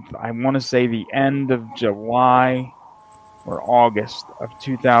around, I want to say, the end of July or August of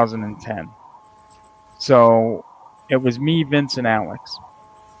 2010. So it was me, Vince, and Alex.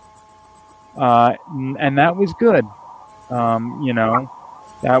 And that was good. You know,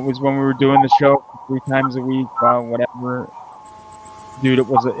 that was when we were doing the show 3 times a week, whatever. Dude, it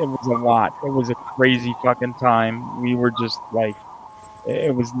was a lot. It was a crazy fucking time. We were just like,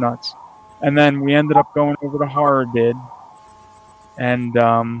 it was nuts. And then we ended up going over to Horror Bid. And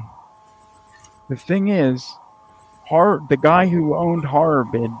the thing is, the guy who owned Horror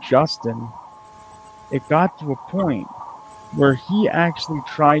Bid, Justin, it got to a point where he actually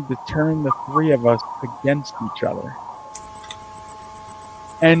tried to turn the 3 of us against each other.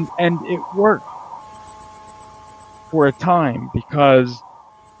 And it worked for a time, because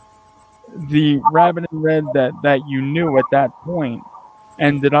the Rabbit and Red that you knew at that point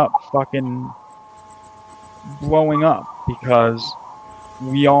ended up fucking blowing up, because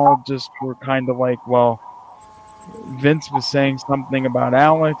we all just were kind of like, well, Vince was saying something about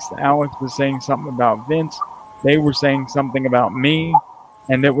Alex was saying something about Vince, they were saying something about me,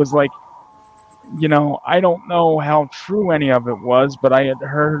 and it was like, you know, I don't know how true any of it was, but I had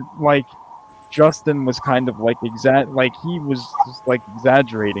heard, like, Justin was kind of like he was just like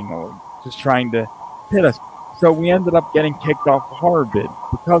exaggerating or just trying to hit us. So we ended up getting kicked off the Horror Bid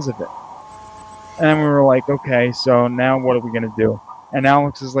because of it. And we were like, okay, so now what are we going to do? And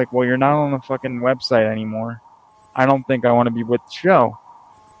Alex is like, well, you're not on the fucking website anymore. I don't think I want to be with the show.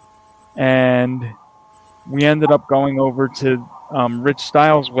 And we ended up going over to Rich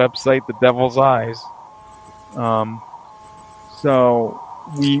Styles' website, The Devil's Eyes. So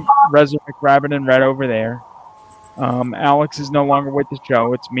we resurrect Rabbit and Red over there. Alex is no longer with the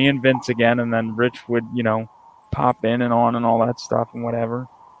show. It's me and Vince again, and then Rich would, you know, pop in and on and all that stuff and whatever.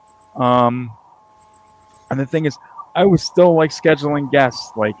 And the thing is, I was still like scheduling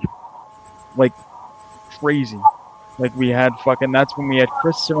guests like crazy. Like we had fucking, that's when we had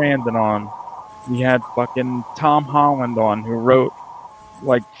Chris Sarandon on. We had fucking Tom Holland on, who wrote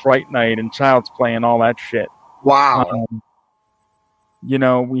like Fright Night and Child's Play and all that shit. Wow. You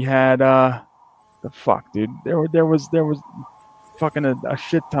know, we had the fuck, dude. There was fucking a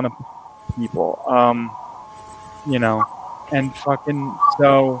shit ton of people. You know, and fucking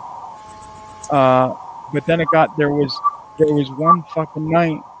so. But then there was one fucking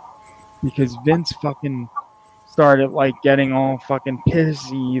night, because Vince fucking started like getting all fucking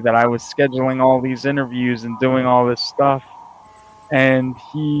pissy that I was scheduling all these interviews and doing all this stuff, and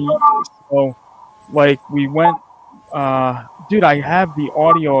we went. Dude, I have the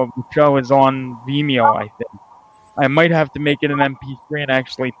audio of the show is on Vimeo, I think. I might have to make it an MP3 and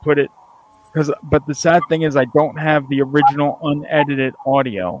actually put it, but the sad thing is I don't have the original unedited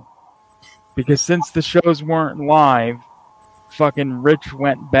audio, because since the shows weren't live, fucking Rich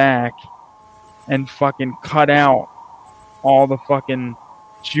went back and fucking cut out all the fucking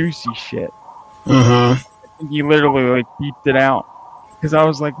juicy shit. Mm-hmm. I think he literally like beeped it out, because I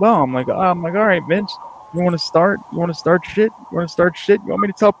was like, well, I'm like, all right, Vince. You want to start? You want to start shit? You want to start shit? You want me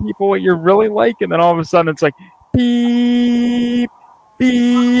to tell people what you're really like? And then all of a sudden it's like, beep,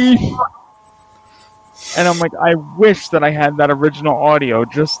 beep. And I'm like, I wish that I had that original audio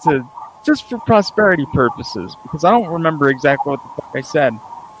just for prosperity purposes, because I don't remember exactly what the fuck I said,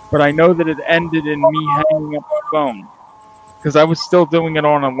 but I know that it ended in me hanging up the phone, because I was still doing it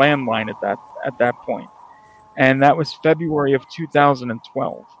on a landline at that point. And that was February of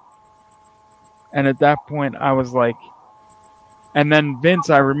 2012. And at that point, I was like, and then Vince,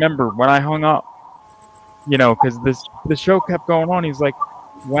 I remember when I hung up, because the show kept going on. He's like,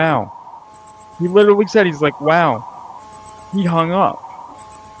 wow. He literally said, he's like, wow. He hung up.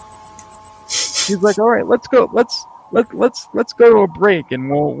 He's like, all right, let's go. Let's go to a break,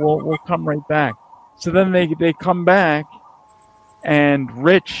 and we'll come right back. So then they come back, and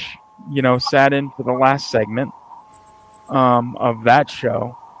Rich, sat in for the last segment of that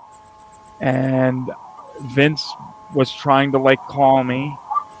show. And Vince was trying to call me,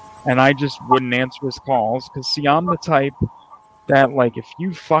 and I just wouldn't answer his calls. Because, see, I'm the type that, if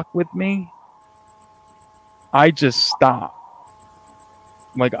you fuck with me, I just stop.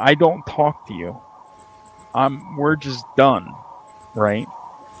 I don't talk to you. We're just done, right?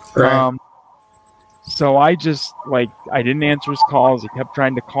 Right. So I just, I didn't answer his calls. He kept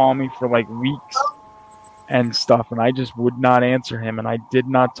trying to call me for, weeks and stuff, and I just would not answer him, and I did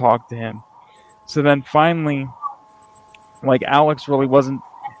not talk to him. So then finally, Alex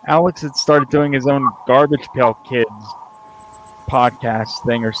had started doing his own Garbage Pail Kids podcast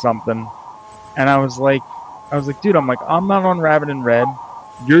thing or something. And I was like, dude, I'm not on Rabbit and Red.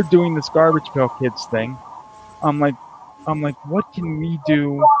 You're doing this Garbage Pail Kids thing. I'm like, what can we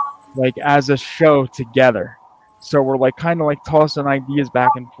do, as a show together? So we're kind of tossing ideas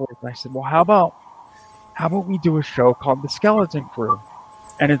back and forth. And I said, well, how about we do a show called The Skeleton Crew?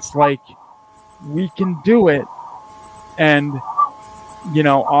 And it's we can do it, and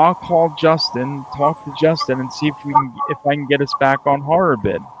I'll call Justin, talk to Justin, and see if I can get us back on Horror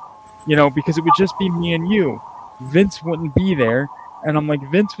Bid. Because it would just be me and you. Vince wouldn't be there, and I'm like,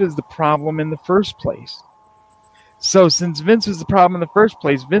 Vince was the problem in the first place. So since Vince was the problem in the first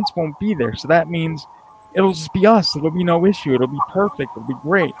place, Vince won't be there. So that means it'll just be us. It'll be no issue. It'll be perfect. It'll be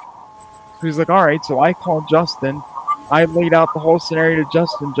great. So he's like, all right. So I called Justin. I laid out the whole scenario to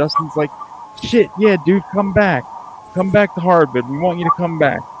Justin. Justin's like, shit, yeah, dude, come back. Come back to Horror Bid. We want you to come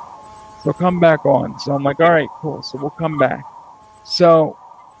back. So come back on. So I'm like, all right, cool. So we'll come back. So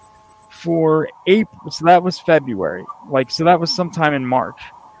for April, so that was February. So that was sometime in March.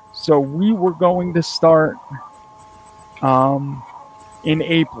 So we were going to start in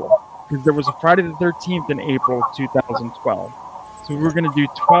April, because there was a Friday the 13th in April of 2012. So we were going to do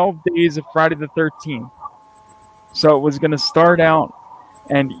 12 days of Friday the 13th. So it was going to start out,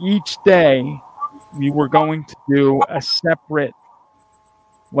 and each day we were going to do a separate,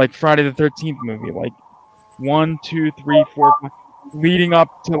 Friday the 13th movie, 1, 2, 3, 4, 5, leading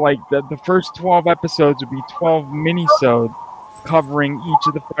up to the first 12 episodes would be 12 mini-sodes covering each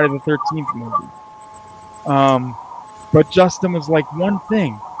of the Friday the 13th movies. But Justin was like, one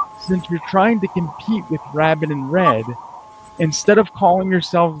thing, since you're trying to compete with Rabbit and Red, instead of calling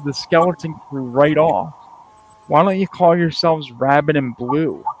yourselves the Skeleton Crew right off, why don't you call yourselves Rabbit and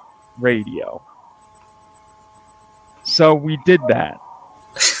Blue Radio? So we did that.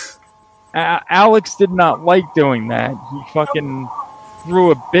 Alex did not like doing that. He fucking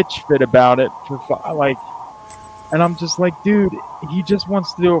threw a bitch fit about it and I'm just like, dude, he just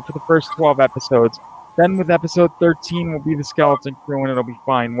wants to do it for the first 12 episodes. Then with episode 13 will be the Skeleton Crew, and it'll be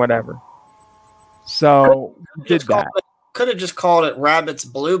fine, whatever. So we did that. Could have just called it Rabbit's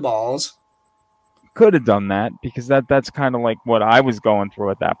Blue Balls. Could have done that, because that's kind of what I was going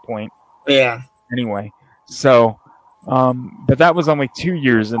through at that point. Yeah. Anyway, so, but that was only 2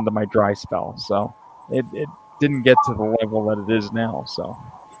 years into my dry spell, so it didn't get to the level that it is now. So,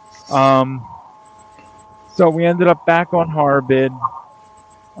 so we ended up back on Horror Bid.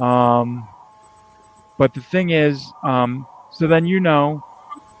 But the thing is, so then it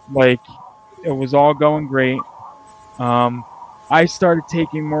was all going great. I started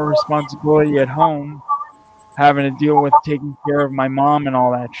taking more responsibility at home, having to deal with taking care of my mom and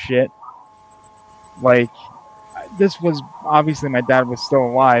all that shit. This was, obviously my dad was still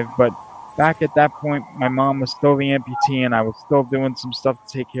alive, but back at that point, my mom was still the amputee, and I was still doing some stuff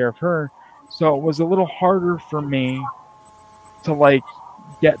to take care of her. So it was a little harder for me to,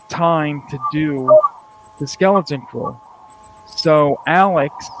 get time to do the Skeleton Crew. So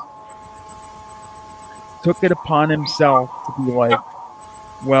Alex took it upon himself to be like,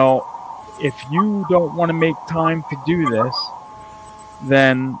 well, if you don't want to make time to do this,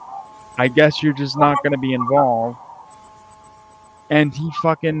 then I guess you're just not going to be involved. And he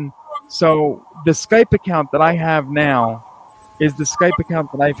fucking... So, the Skype account that I have now is the Skype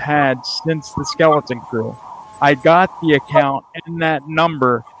account that I've had since the Skeleton Crew. I got the account and that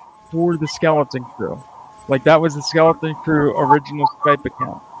number for the Skeleton Crew. Like, that was the Skeleton Crew original Skype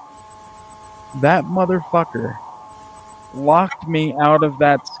account. That motherfucker locked me out of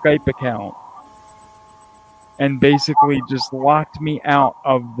that Skype account and basically just locked me out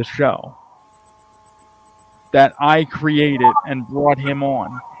of the show that I created and brought him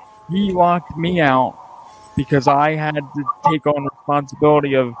on. He locked me out because I had to take on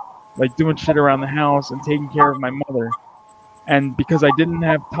responsibility of like doing shit around the house and taking care of my mother. And because I didn't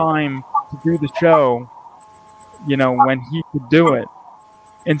have time to do the show, you know, when he could do it,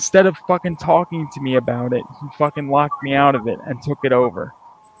 instead of fucking talking to me about it, he fucking locked me out of it and took it over.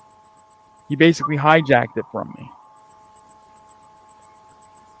 He basically hijacked it from me.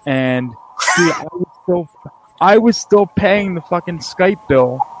 And see, I was still paying the fucking Skype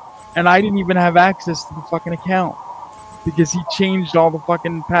bill, and I didn't even have access to the fucking account because he changed all the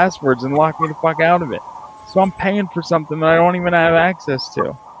fucking passwords and locked me the fuck out of it. So I'm paying for something that I don't even have access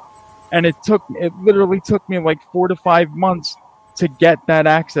to. And it literally took me like 4 to 5 months to get that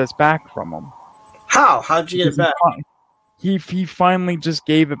access back from him. How? How'd you get it back? He finally just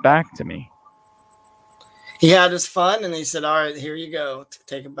gave it back to me. He had his fun, and he said, "All right, here you go.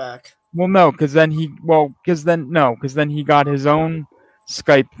 Take it back." Well, no, because then he got his own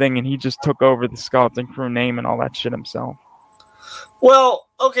Skype thing, and he just took over the Skeleton Crew name and all that shit himself. Well,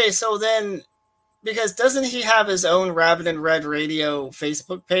 okay, so then, because doesn't he have his own Rabbit and Red Radio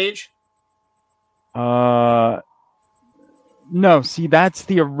Facebook page? No, see, that's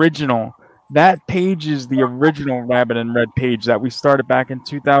the original. That page is the original Rabbit and Red page that we started back in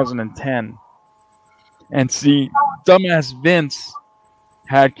 2010. And see, dumbass Vince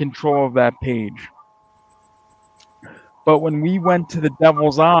had control of that page. But when we went to the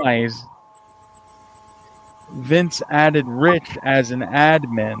Devil's Eyes, Vince added Rich as an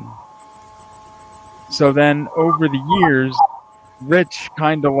admin. So then over the years, Rich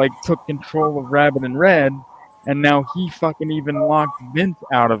kind of like took control of Rabbit and Red, and now he fucking even locked Vince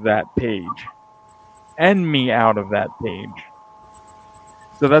out of that page. And me out of that page.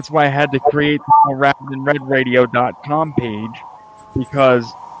 So that's why I had to create the RabbitandRedRadio.com page,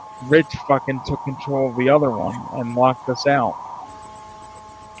 because Rich fucking took control of the other one and locked us out.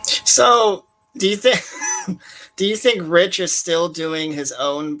 So, do you think Rich is still doing his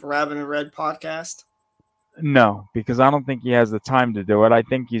own Rabbit and Red podcast? No, because I don't think he has the time to do it. I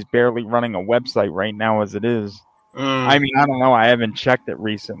think he's barely running a website right now as it is. I mean, I don't know. I haven't checked it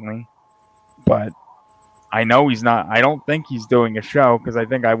recently, but I know he's not. I don't think he's doing a show, because I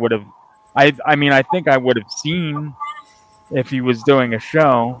think I would have. I think I would have seen if he was doing a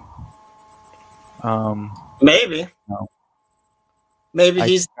show. Maybe. No. Maybe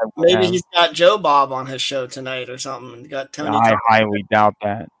he's got Joe Bob on his show tonight or something. Got Tony. I highly doubt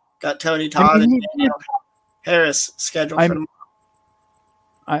that. Got Tony Todd and Harris scheduled for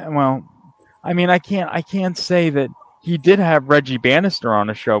tomorrow. I can't say that he did have Reggie Bannister on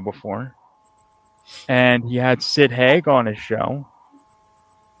a show before. And he had Sid Haig on his show.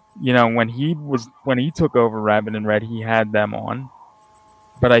 You know, when he took over Rabbit and Red, he had them on.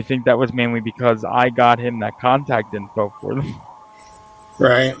 But I think that was mainly because I got him that contact info for them.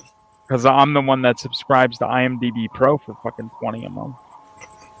 Right. Because I'm the one that subscribes to IMDb Pro for fucking $20 a month.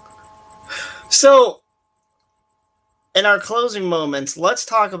 So, in our closing moments, let's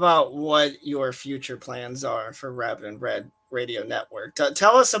talk about what your future plans are for Rabbit and Red Radio Network.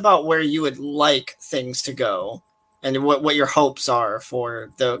 Tell us about where you would like things to go, and what your hopes are for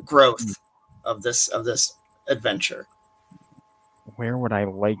the growth of this adventure. Where would I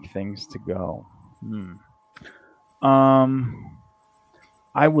like things to go?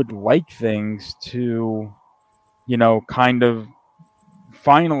 I would like things to, you know, kind of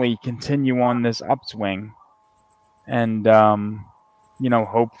finally continue on this upswing, and you know,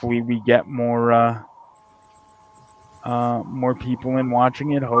 hopefully we get more people in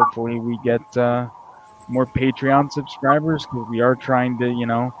watching it. Hopefully we get more Patreon subscribers, because we are trying to, you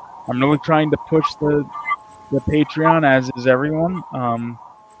know, I'm really trying to push the Patreon, as is everyone.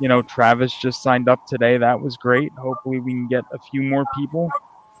 You know, Travis just signed up today. That was great. Hopefully we can get a few more people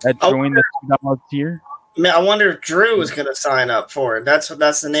that join the $2 tier. Man, I wonder if Drew is going to sign up for it. That's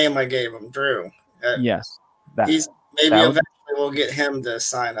the name I gave him, Drew. Yes. Eventually we'll get him to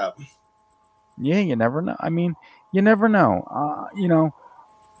sign up. Yeah, you never know. I mean, you never know. You know,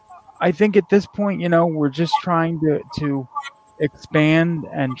 I think at this point, you know, we're just trying to expand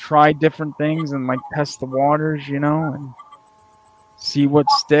and try different things and like test the waters, you know, and see what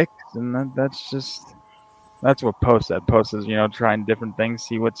sticks. and that's what Post said. Post is, trying different things,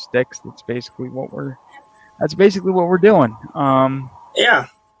 see what sticks. That's basically what we're doing. Yeah.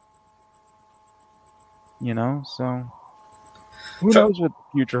 So who knows what the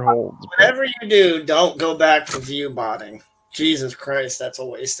future holds? Whatever you do, don't go back to view botting. Jesus Christ, that's a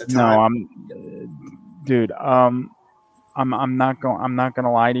waste of time. I'm not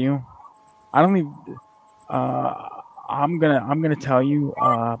gonna lie to you. I don't even. I'm gonna tell you.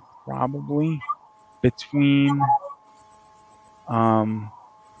 Probably between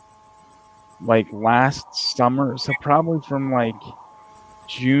like last summer, so probably from like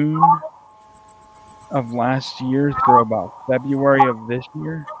June of last year through about February of this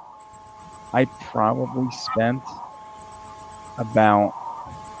year, I probably spent about,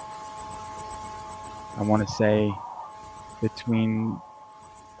 I want to say, between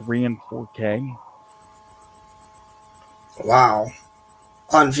 3 and 4K. Wow.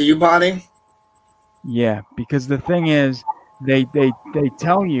 On view botting? Yeah, because the thing is, they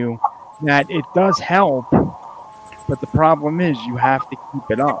tell you that it does help, but the problem is you have to keep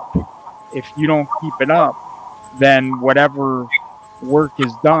it up. If you don't keep it up, then whatever work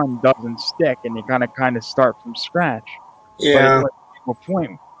is done doesn't stick, and you kind of start from scratch. Yeah. But to a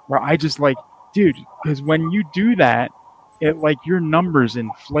point where I just like, dude, because when you do that, it like your numbers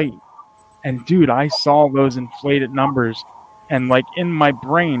inflate. And dude, I saw those inflated numbers, and like in my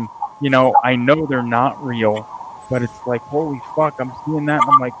brain, I know they're not real, but it's like, holy fuck, I'm seeing that,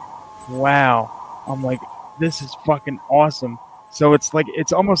 and I'm like, wow. I'm like, this is fucking awesome. So it's like,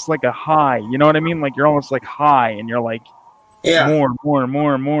 it's almost like a high, you know what I mean? Like you're almost like high, and you're like,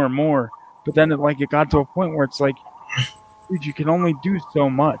 more. But then it got to a point where it's like, dude, you can only do so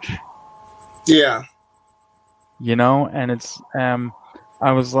much. Yeah. And it's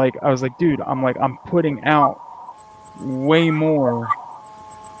I was like, dude, I'm putting out way more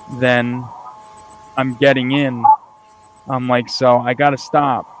than I'm getting in. I'm like, so I gotta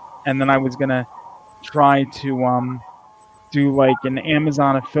stop. And then I was gonna try to do like an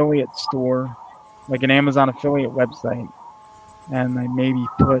Amazon affiliate store, like an Amazon affiliate website, and I maybe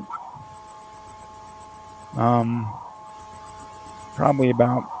put probably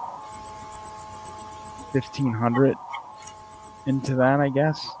about 1,500 into that, I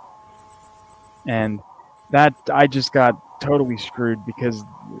guess. And that I just got totally screwed because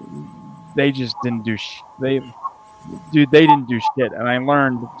they just didn't do they didn't do shit. And I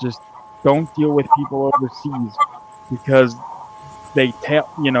learned, just don't deal with people overseas, because they tell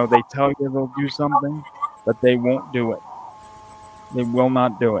you they'll do something, but they won't do it. They will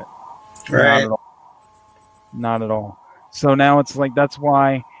not do it. Right. Not at all. So now it's like, that's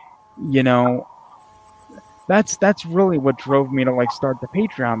why, that's really what drove me to like start the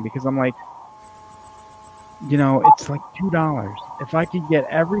Patreon, because I'm like, it's like $2. If I could get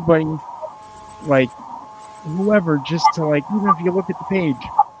everybody, like whoever, just to like, even if you look at the page,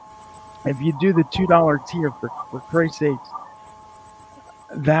 if you do the $2 tier, for Christ's sakes,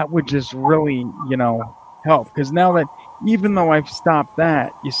 that would just really, help. Because now that, even though I've stopped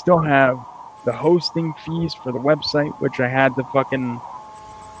that, you still have the hosting fees for the website, which I had to fucking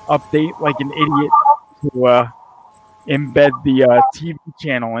update like an idiot to embed the TV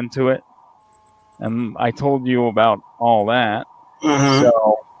channel into it. And I told you about all that. Mm-hmm.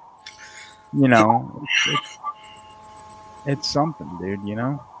 So, it's something, dude,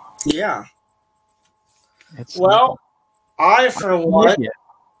 Yeah. It's well, I, for one,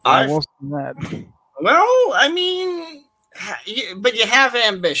 I will say that. Well, I mean, but you have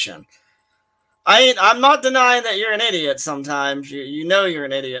ambition. I'm not denying that you're an idiot sometimes. You know you're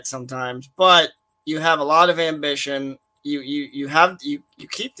an idiot sometimes, but you have a lot of ambition. You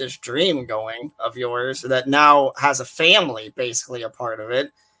keep this dream going of yours that now has a family, basically a part of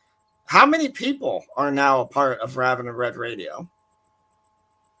it. How many people are now a part of Rabbit and Red Radio?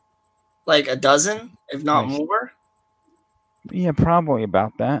 Like a dozen, if not more? Yeah, probably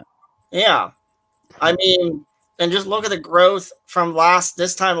about that. Yeah. I mean, and just look at the growth from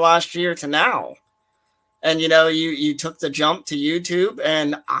this time last year to now. And, you took the jump to YouTube,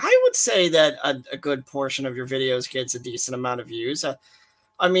 and I would say that a good portion of your videos gets a decent amount of views.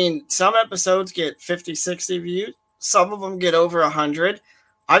 I mean, some episodes get 50, 60 views. Some of them get over 100.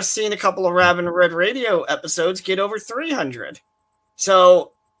 I've seen a couple of Rabbit and Red Radio episodes get over 300.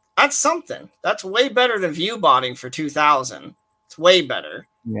 So that's something. That's way better than view botting for 2,000. It's way better.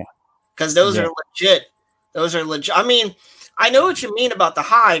 Yeah. Because those are legit. Those are legit. I mean, I know what you mean about the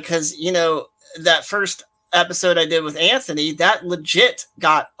high, because, that first episode I did with Anthony, that legit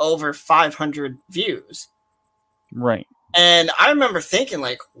got over 500 views. Right. And I remember thinking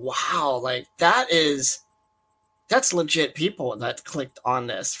like, wow, like that's that's legit people that clicked on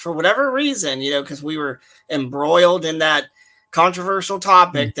this for whatever reason, because we were embroiled in that controversial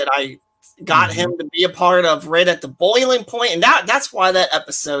topic that I got him to be a part of right at the boiling point. And that's why that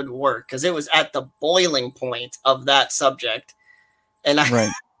episode worked, because it was at the boiling point of that subject. And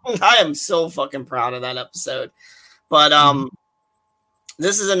I am so fucking proud of that episode. But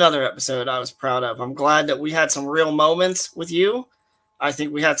this is another episode I was proud of. I'm glad that we had some real moments with you. I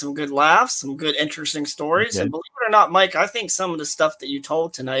think we had some good laughs, some good, interesting stories. And believe it or not, Mike, I think some of the stuff that you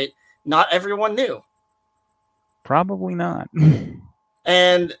told tonight, not everyone knew. Probably not.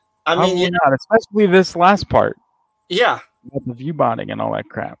 And I mean, not, especially this last part. Yeah. With the view botting and all that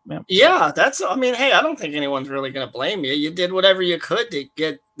crap. Yeah, hey, I don't think anyone's really going to blame you. You did whatever you could to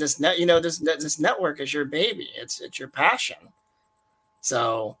get this this network is your baby. It's your passion.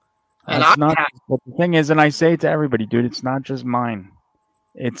 So, and but the thing is, and I say it to everybody, dude, it's not just mine.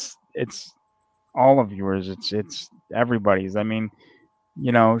 It's all of yours. It's everybody's. I mean,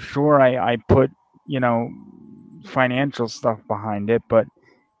 sure, I put, financial stuff behind it, but,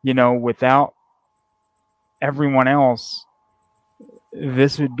 without everyone else,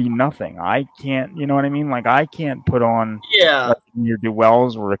 this would be nothing. I can't, you know what I mean? Like, I can't put on your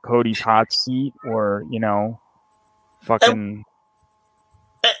Duells or a Cody's Hot Seat or, fucking.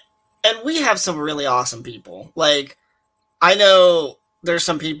 And we have some really awesome people. Like, I know there's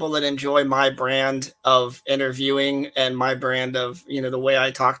some people that enjoy my brand of interviewing and my brand of, the way I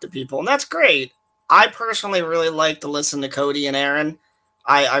talk to people. And that's great. I personally really like to listen to Cody and Aaron.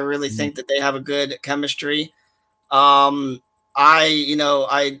 I really think that they have a good chemistry. I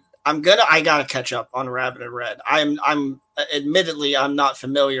gotta catch up on Rabbit and Red. I'm admittedly, I'm not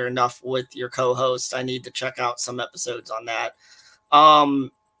familiar enough with your co-host. I need to check out some episodes on that.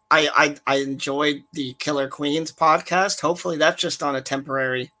 I enjoyed the Killer Queens podcast. Hopefully that's just on a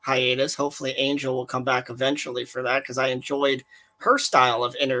temporary hiatus. Hopefully Angel will come back eventually for that, because I enjoyed her style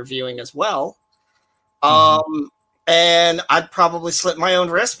of interviewing as well. And I'd probably slit my own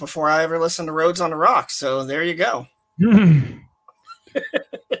wrist before I ever listened to Roads on the Rocks. So there you go.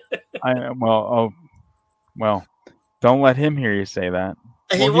 Well, don't let him hear you say that.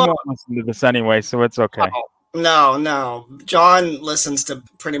 He won't listen to this anyway, so it's okay. No. John listens to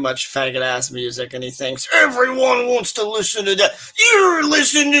pretty much faggot ass music, and he thinks everyone wants to listen to that. You're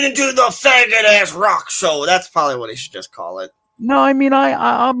listening to the faggot ass rock show. That's probably what he should just call it. No, I mean,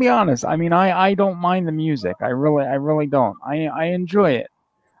 I'll be honest. I mean, I don't mind the music. I really don't. I enjoy it.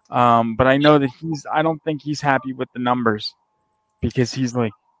 But I know that I don't think he's happy with the numbers, because he's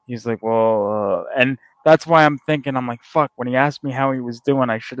like, well, and that's why I'm like, fuck, when he asked me how he was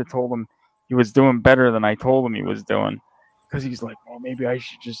doing, I should have told him he was doing better than I told him he was doing. Because he's like, well, maybe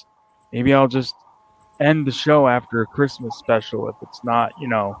I'll just end the show after a Christmas special if it's not,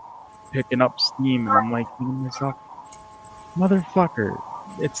 picking up steam. And I'm like, motherfucker,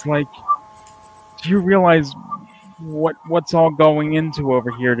 it's like, do you realize what's all going into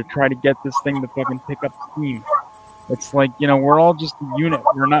over here to try to get this thing to fucking pick up steam? It's like, we're all just a unit.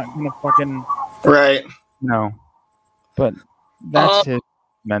 We're not gonna fucking right. But that's his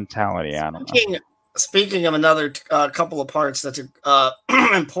mentality. I don't know. Speaking of another couple of parts, that's a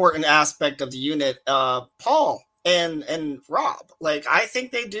important aspect of the unit. Paul and Rob, like, I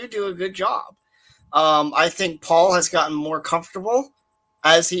think they do a good job. I think Paul has gotten more comfortable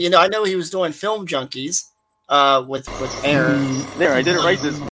as he, I know he was doing Film Junkies with Aaron. There, I did it right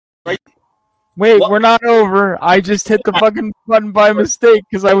right. Wait, we're not over. I just hit the fucking button by mistake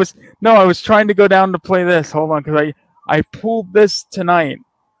because I was trying to go down to play this. Hold on, because I pulled this tonight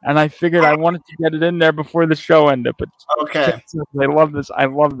and I figured I wanted to get it in there before the show ended. But okay, I love this.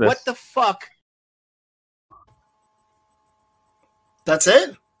 What the fuck? That's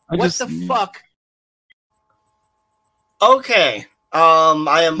it? What the fuck? Okay.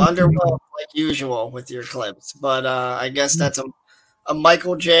 I am underwhelmed like usual with your clips, but I guess that's a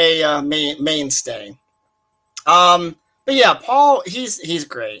Michael J mainstay. But yeah, Paul, he's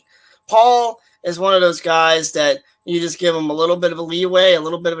great. Paul is one of those guys that you just give him a little bit of a leeway, a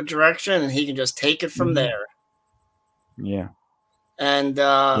little bit of a direction, and he can just take it from there. Yeah. And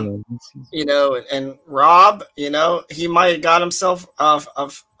and Rob, he might have got himself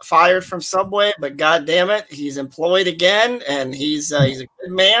fired from Subway, but God damn it, he's employed again, and he's a good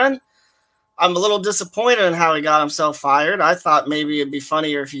man. I'm a little disappointed in how he got himself fired. I thought maybe it'd be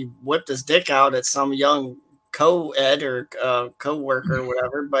funnier if he whipped his dick out at some young co-ed or co-worker or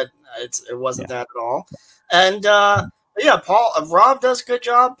whatever, but it wasn't that at all. And Rob does a good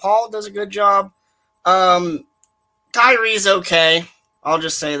job. Paul does a good job. Tyree's okay. I'll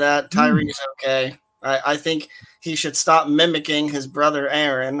just say that. Tyree's okay. I think he should stop mimicking his brother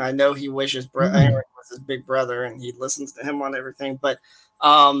Aaron. I know he wishes Aaron was his big brother, and he listens to him on everything. But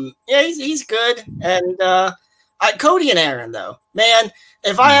yeah, he's good. And Cody and Aaron, though, man,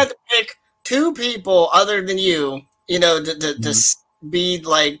 if I had to pick two people other than you, to be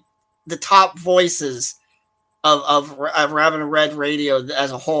like the top voices of Rabbit and Red Radio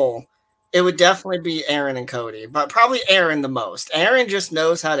as a whole, it would definitely be Aaron and Cody, but probably Aaron the most. Aaron just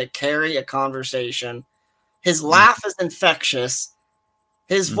knows how to carry a conversation. His laugh is infectious.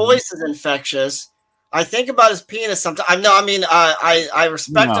 His voice is infectious. I think about his penis sometimes. I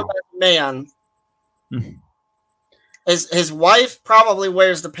respect him as a man. His wife probably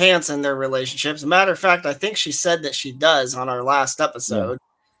wears the pants in their relationship. As a matter of fact, I think she said that she does on our last episode. Yeah.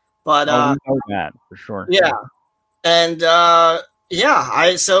 But we know that for sure. Yeah, and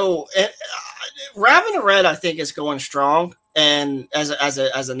Rabbit and Red, I think, is going strong, and as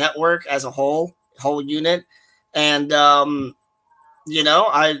a network, as a whole unit, and I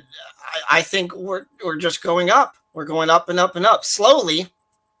think we're just going up. We're going up and up and up slowly,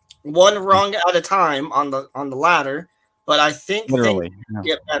 one rung at a time on the ladder. But I think things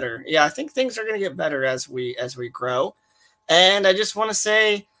get better. Yeah, I think things are going to get better as we grow, and I just want to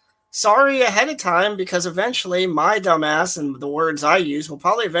say sorry ahead of time, because eventually my dumbass and the words I use will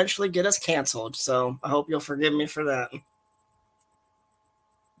probably eventually get us canceled. So I hope you'll forgive me for that.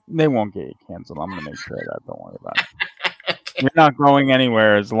 They won't get you canceled. I'm going to make sure of that. Don't worry about it. Okay. You're not going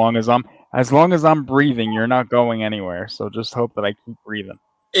anywhere as long as I'm breathing. You're not going anywhere. So just hope that I keep breathing.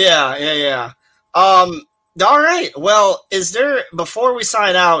 Yeah. All right. Well, before we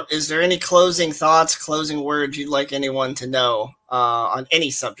sign out, is there any closing thoughts, closing words you'd like anyone to know on any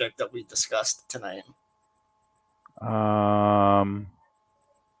subject that we discussed tonight?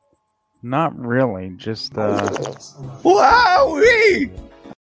 Not really. Just Wowee!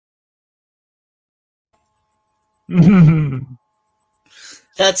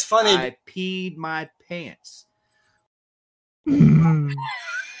 That's funny. I peed my pants.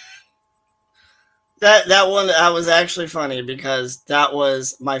 That one was actually funny, because that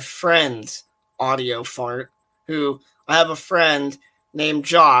was my friend's audio fart. Who I have a friend named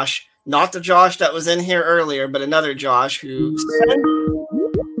Josh, not the Josh that was in here earlier, but another Josh who sent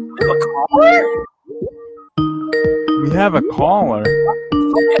a caller. We have a caller. Who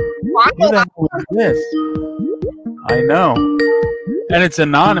the hell is this? I know, and it's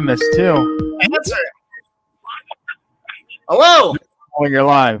anonymous too. Answer. Hello. Oh, you're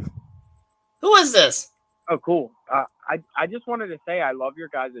live. Who is this? Oh, cool. I just wanted to say I love your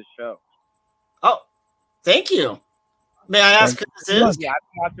guys' show. Oh, thank you. May I ask who this is? Yeah, I've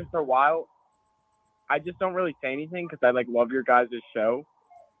been watching for a while. I just don't really say anything because I love your guys' show.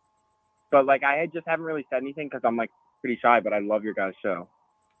 But I just haven't really said anything because I'm pretty shy. But I love your guys' show.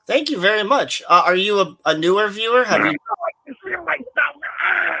 Thank you very much. Are you a newer viewer? Have you?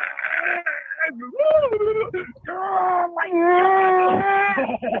 Oh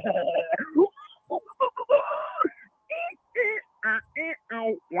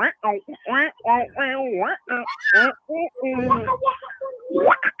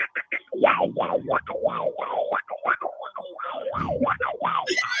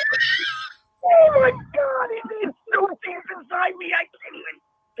my God! It's so deep inside me. I can't even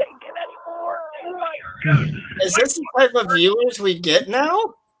take it anymore. Oh my God. Is this the type of viewers we get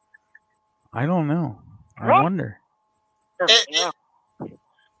now? I don't know. I wonder.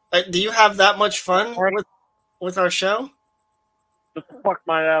 Do you have that much fun with our show? Just fuck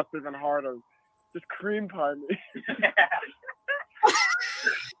my ass even harder. Just cream pie me.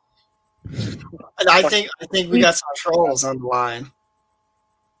 And I think we got some trolls on the line.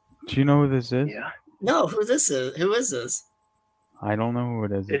 Do you know who this is? Yeah. No, who this is? Who is this? I don't know who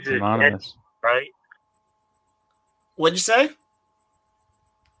it is. It's it anonymous. Right? What'd you say?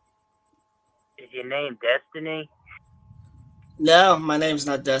 Is your name Destiny? No, my name's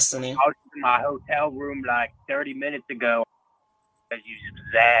not Destiny. I was in my hotel room 30 minutes ago. Because you was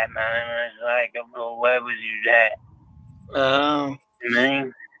that, man. It's where was you at? Oh.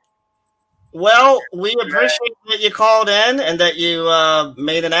 Man. Well, we appreciate that you called in and that you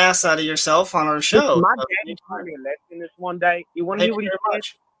made an ass out of yourself on our show. My dad taught me a lesson this one day. You want to hear what he said?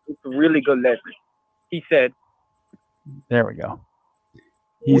 It's a really good lesson. He said, There we go.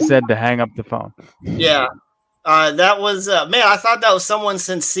 He said to hang up the phone. Yeah. That was, man, I thought that was someone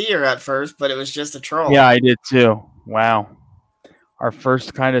sincere at first, but it was just a troll. Yeah, I did too. Wow. Our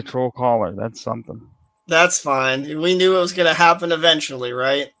first kind of troll caller. That's something. That's fine. We knew it was going to happen eventually,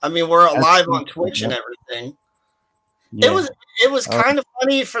 right? I mean, we're live on Twitch and everything. Yeah. It was kind of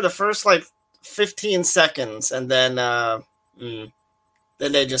funny for the first 15 seconds, and then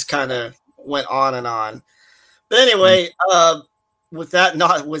they just kind of went on and on. But anyway, with that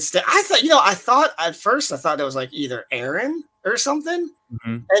notwithstanding, I thought at first it was like either Aaron or something,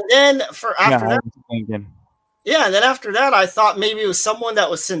 and then after that, and then after that, I thought maybe it was someone that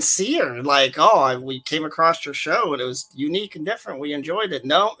was sincere, like, we came across your show and it was unique and different. We enjoyed it.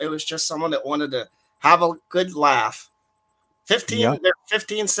 No, it was just someone that wanted to have a good laugh.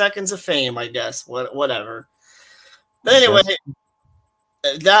 15 seconds of fame, I guess. Whatever. But anyway,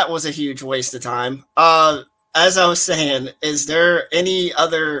 that was a huge waste of time. As I was saying, is there any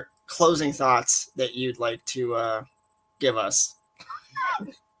other closing thoughts that you'd like to give us?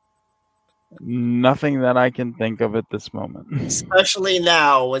 Nothing that I can think of at this moment. Especially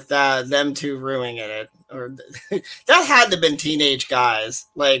now with them two ruining it. Or that had to have been teenage guys.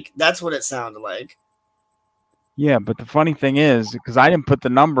 Like, that's what it sounded like. Yeah, but the funny thing is, because I didn't put the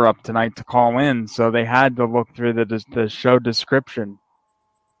number up tonight to call in, so they had to look through the show description.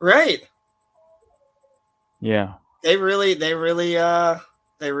 Right. Yeah. They really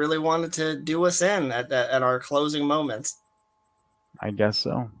wanted to do us in at our closing moments. I guess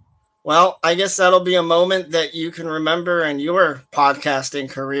so. Well, I guess that'll be a moment that you can remember in your podcasting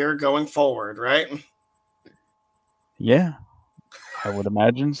career going forward, right? Yeah, I would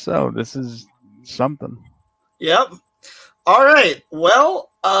imagine so. This is something. Yep. All right.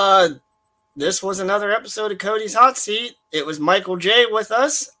 Well, this was another episode of Cody's Hot Seat. It was Michael J with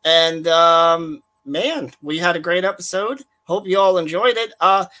us, and man, we had a great episode. Hope you all enjoyed it.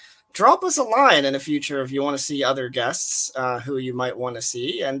 Drop us a line in the future if you want to see other guests who you might want to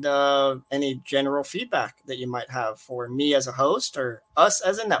see, and any general feedback that you might have for me as a host or us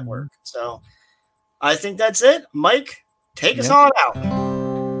as a network. So I think that's it. Mike, take us on out.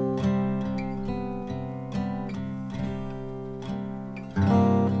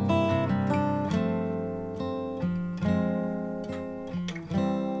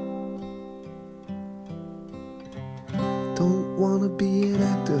 Don't wanna be an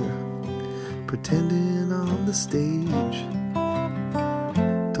actor pretending on the stage.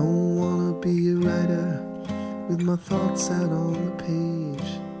 Don't wanna be a writer with my thoughts out on the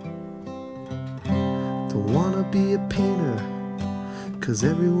page. Don't wanna be a painter 'cause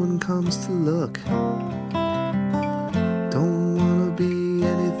everyone comes to look. Don't wanna be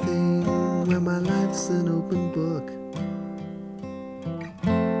anything where my life's an open book.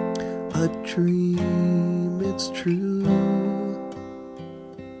 A dream, it's true,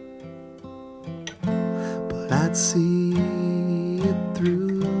 but I'd see it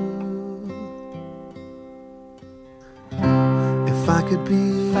through if I could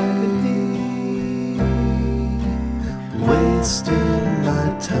be wasting my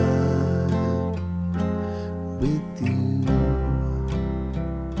time with you.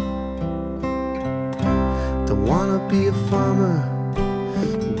 Don't wanna be a farmer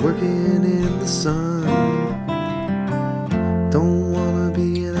working in the sun. Don't wanna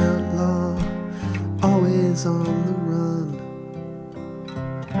be an outlaw, always on the run.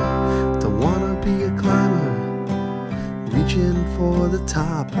 Don't wanna be a climber, reaching for the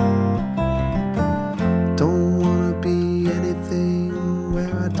top. Don't wanna be anything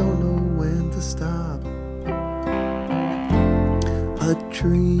where I don't know when to stop. A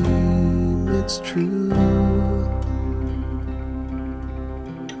dream, it's true,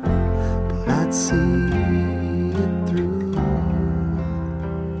 I'd see it through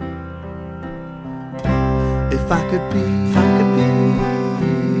if I could be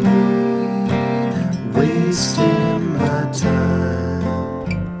wasting my time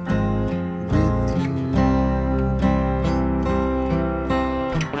with you.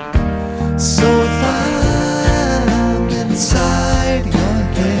 So if I'm inside your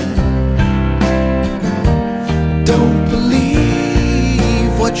head, don't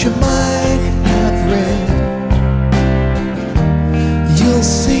believe what you might have read. You'll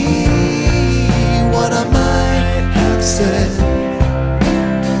see what I might have said.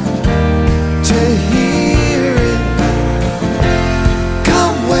 To hear it,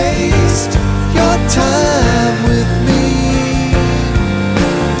 come waste your time with me.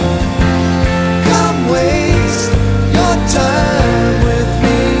 Come waste your time with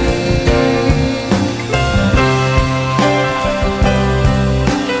me.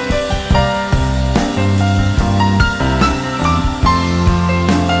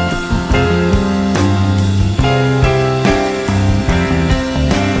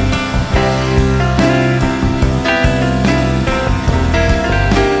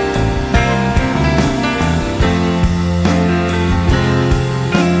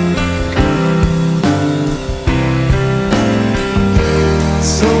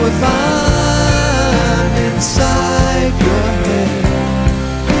 So if I'm inside your head,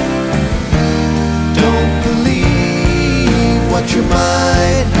 don't believe what you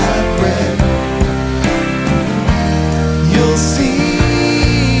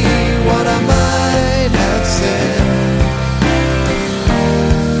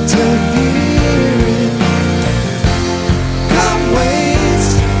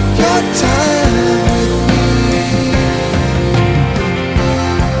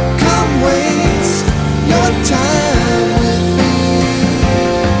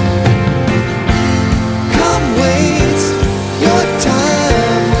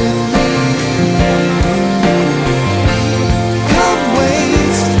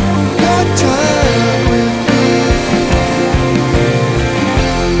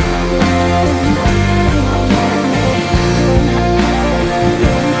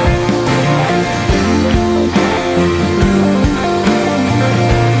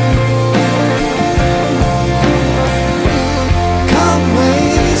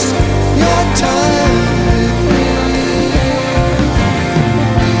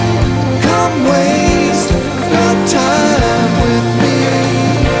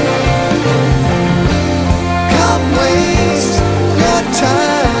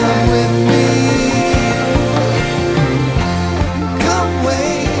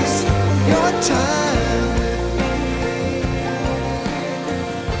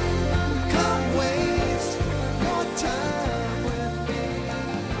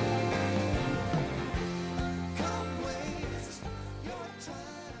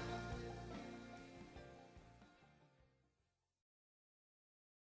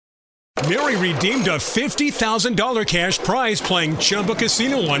Mary redeemed a $50,000 cash prize playing Chumba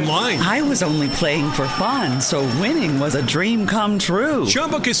Casino online. I was only playing for fun, so winning was a dream come true.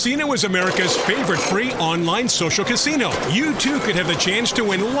 Chumba Casino is America's favorite free online social casino. You too could have the chance to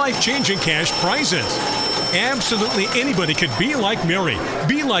win life-changing cash prizes. Absolutely anybody could be like Mary.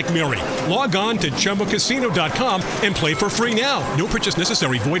 Be like Mary. Log on to ChumbaCasino.com and play for free now. No purchase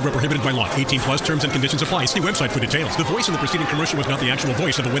necessary. Void where prohibited by law. 18 plus terms and conditions apply. See website for details. The voice in the preceding commercial was not the actual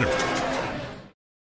voice of the winner.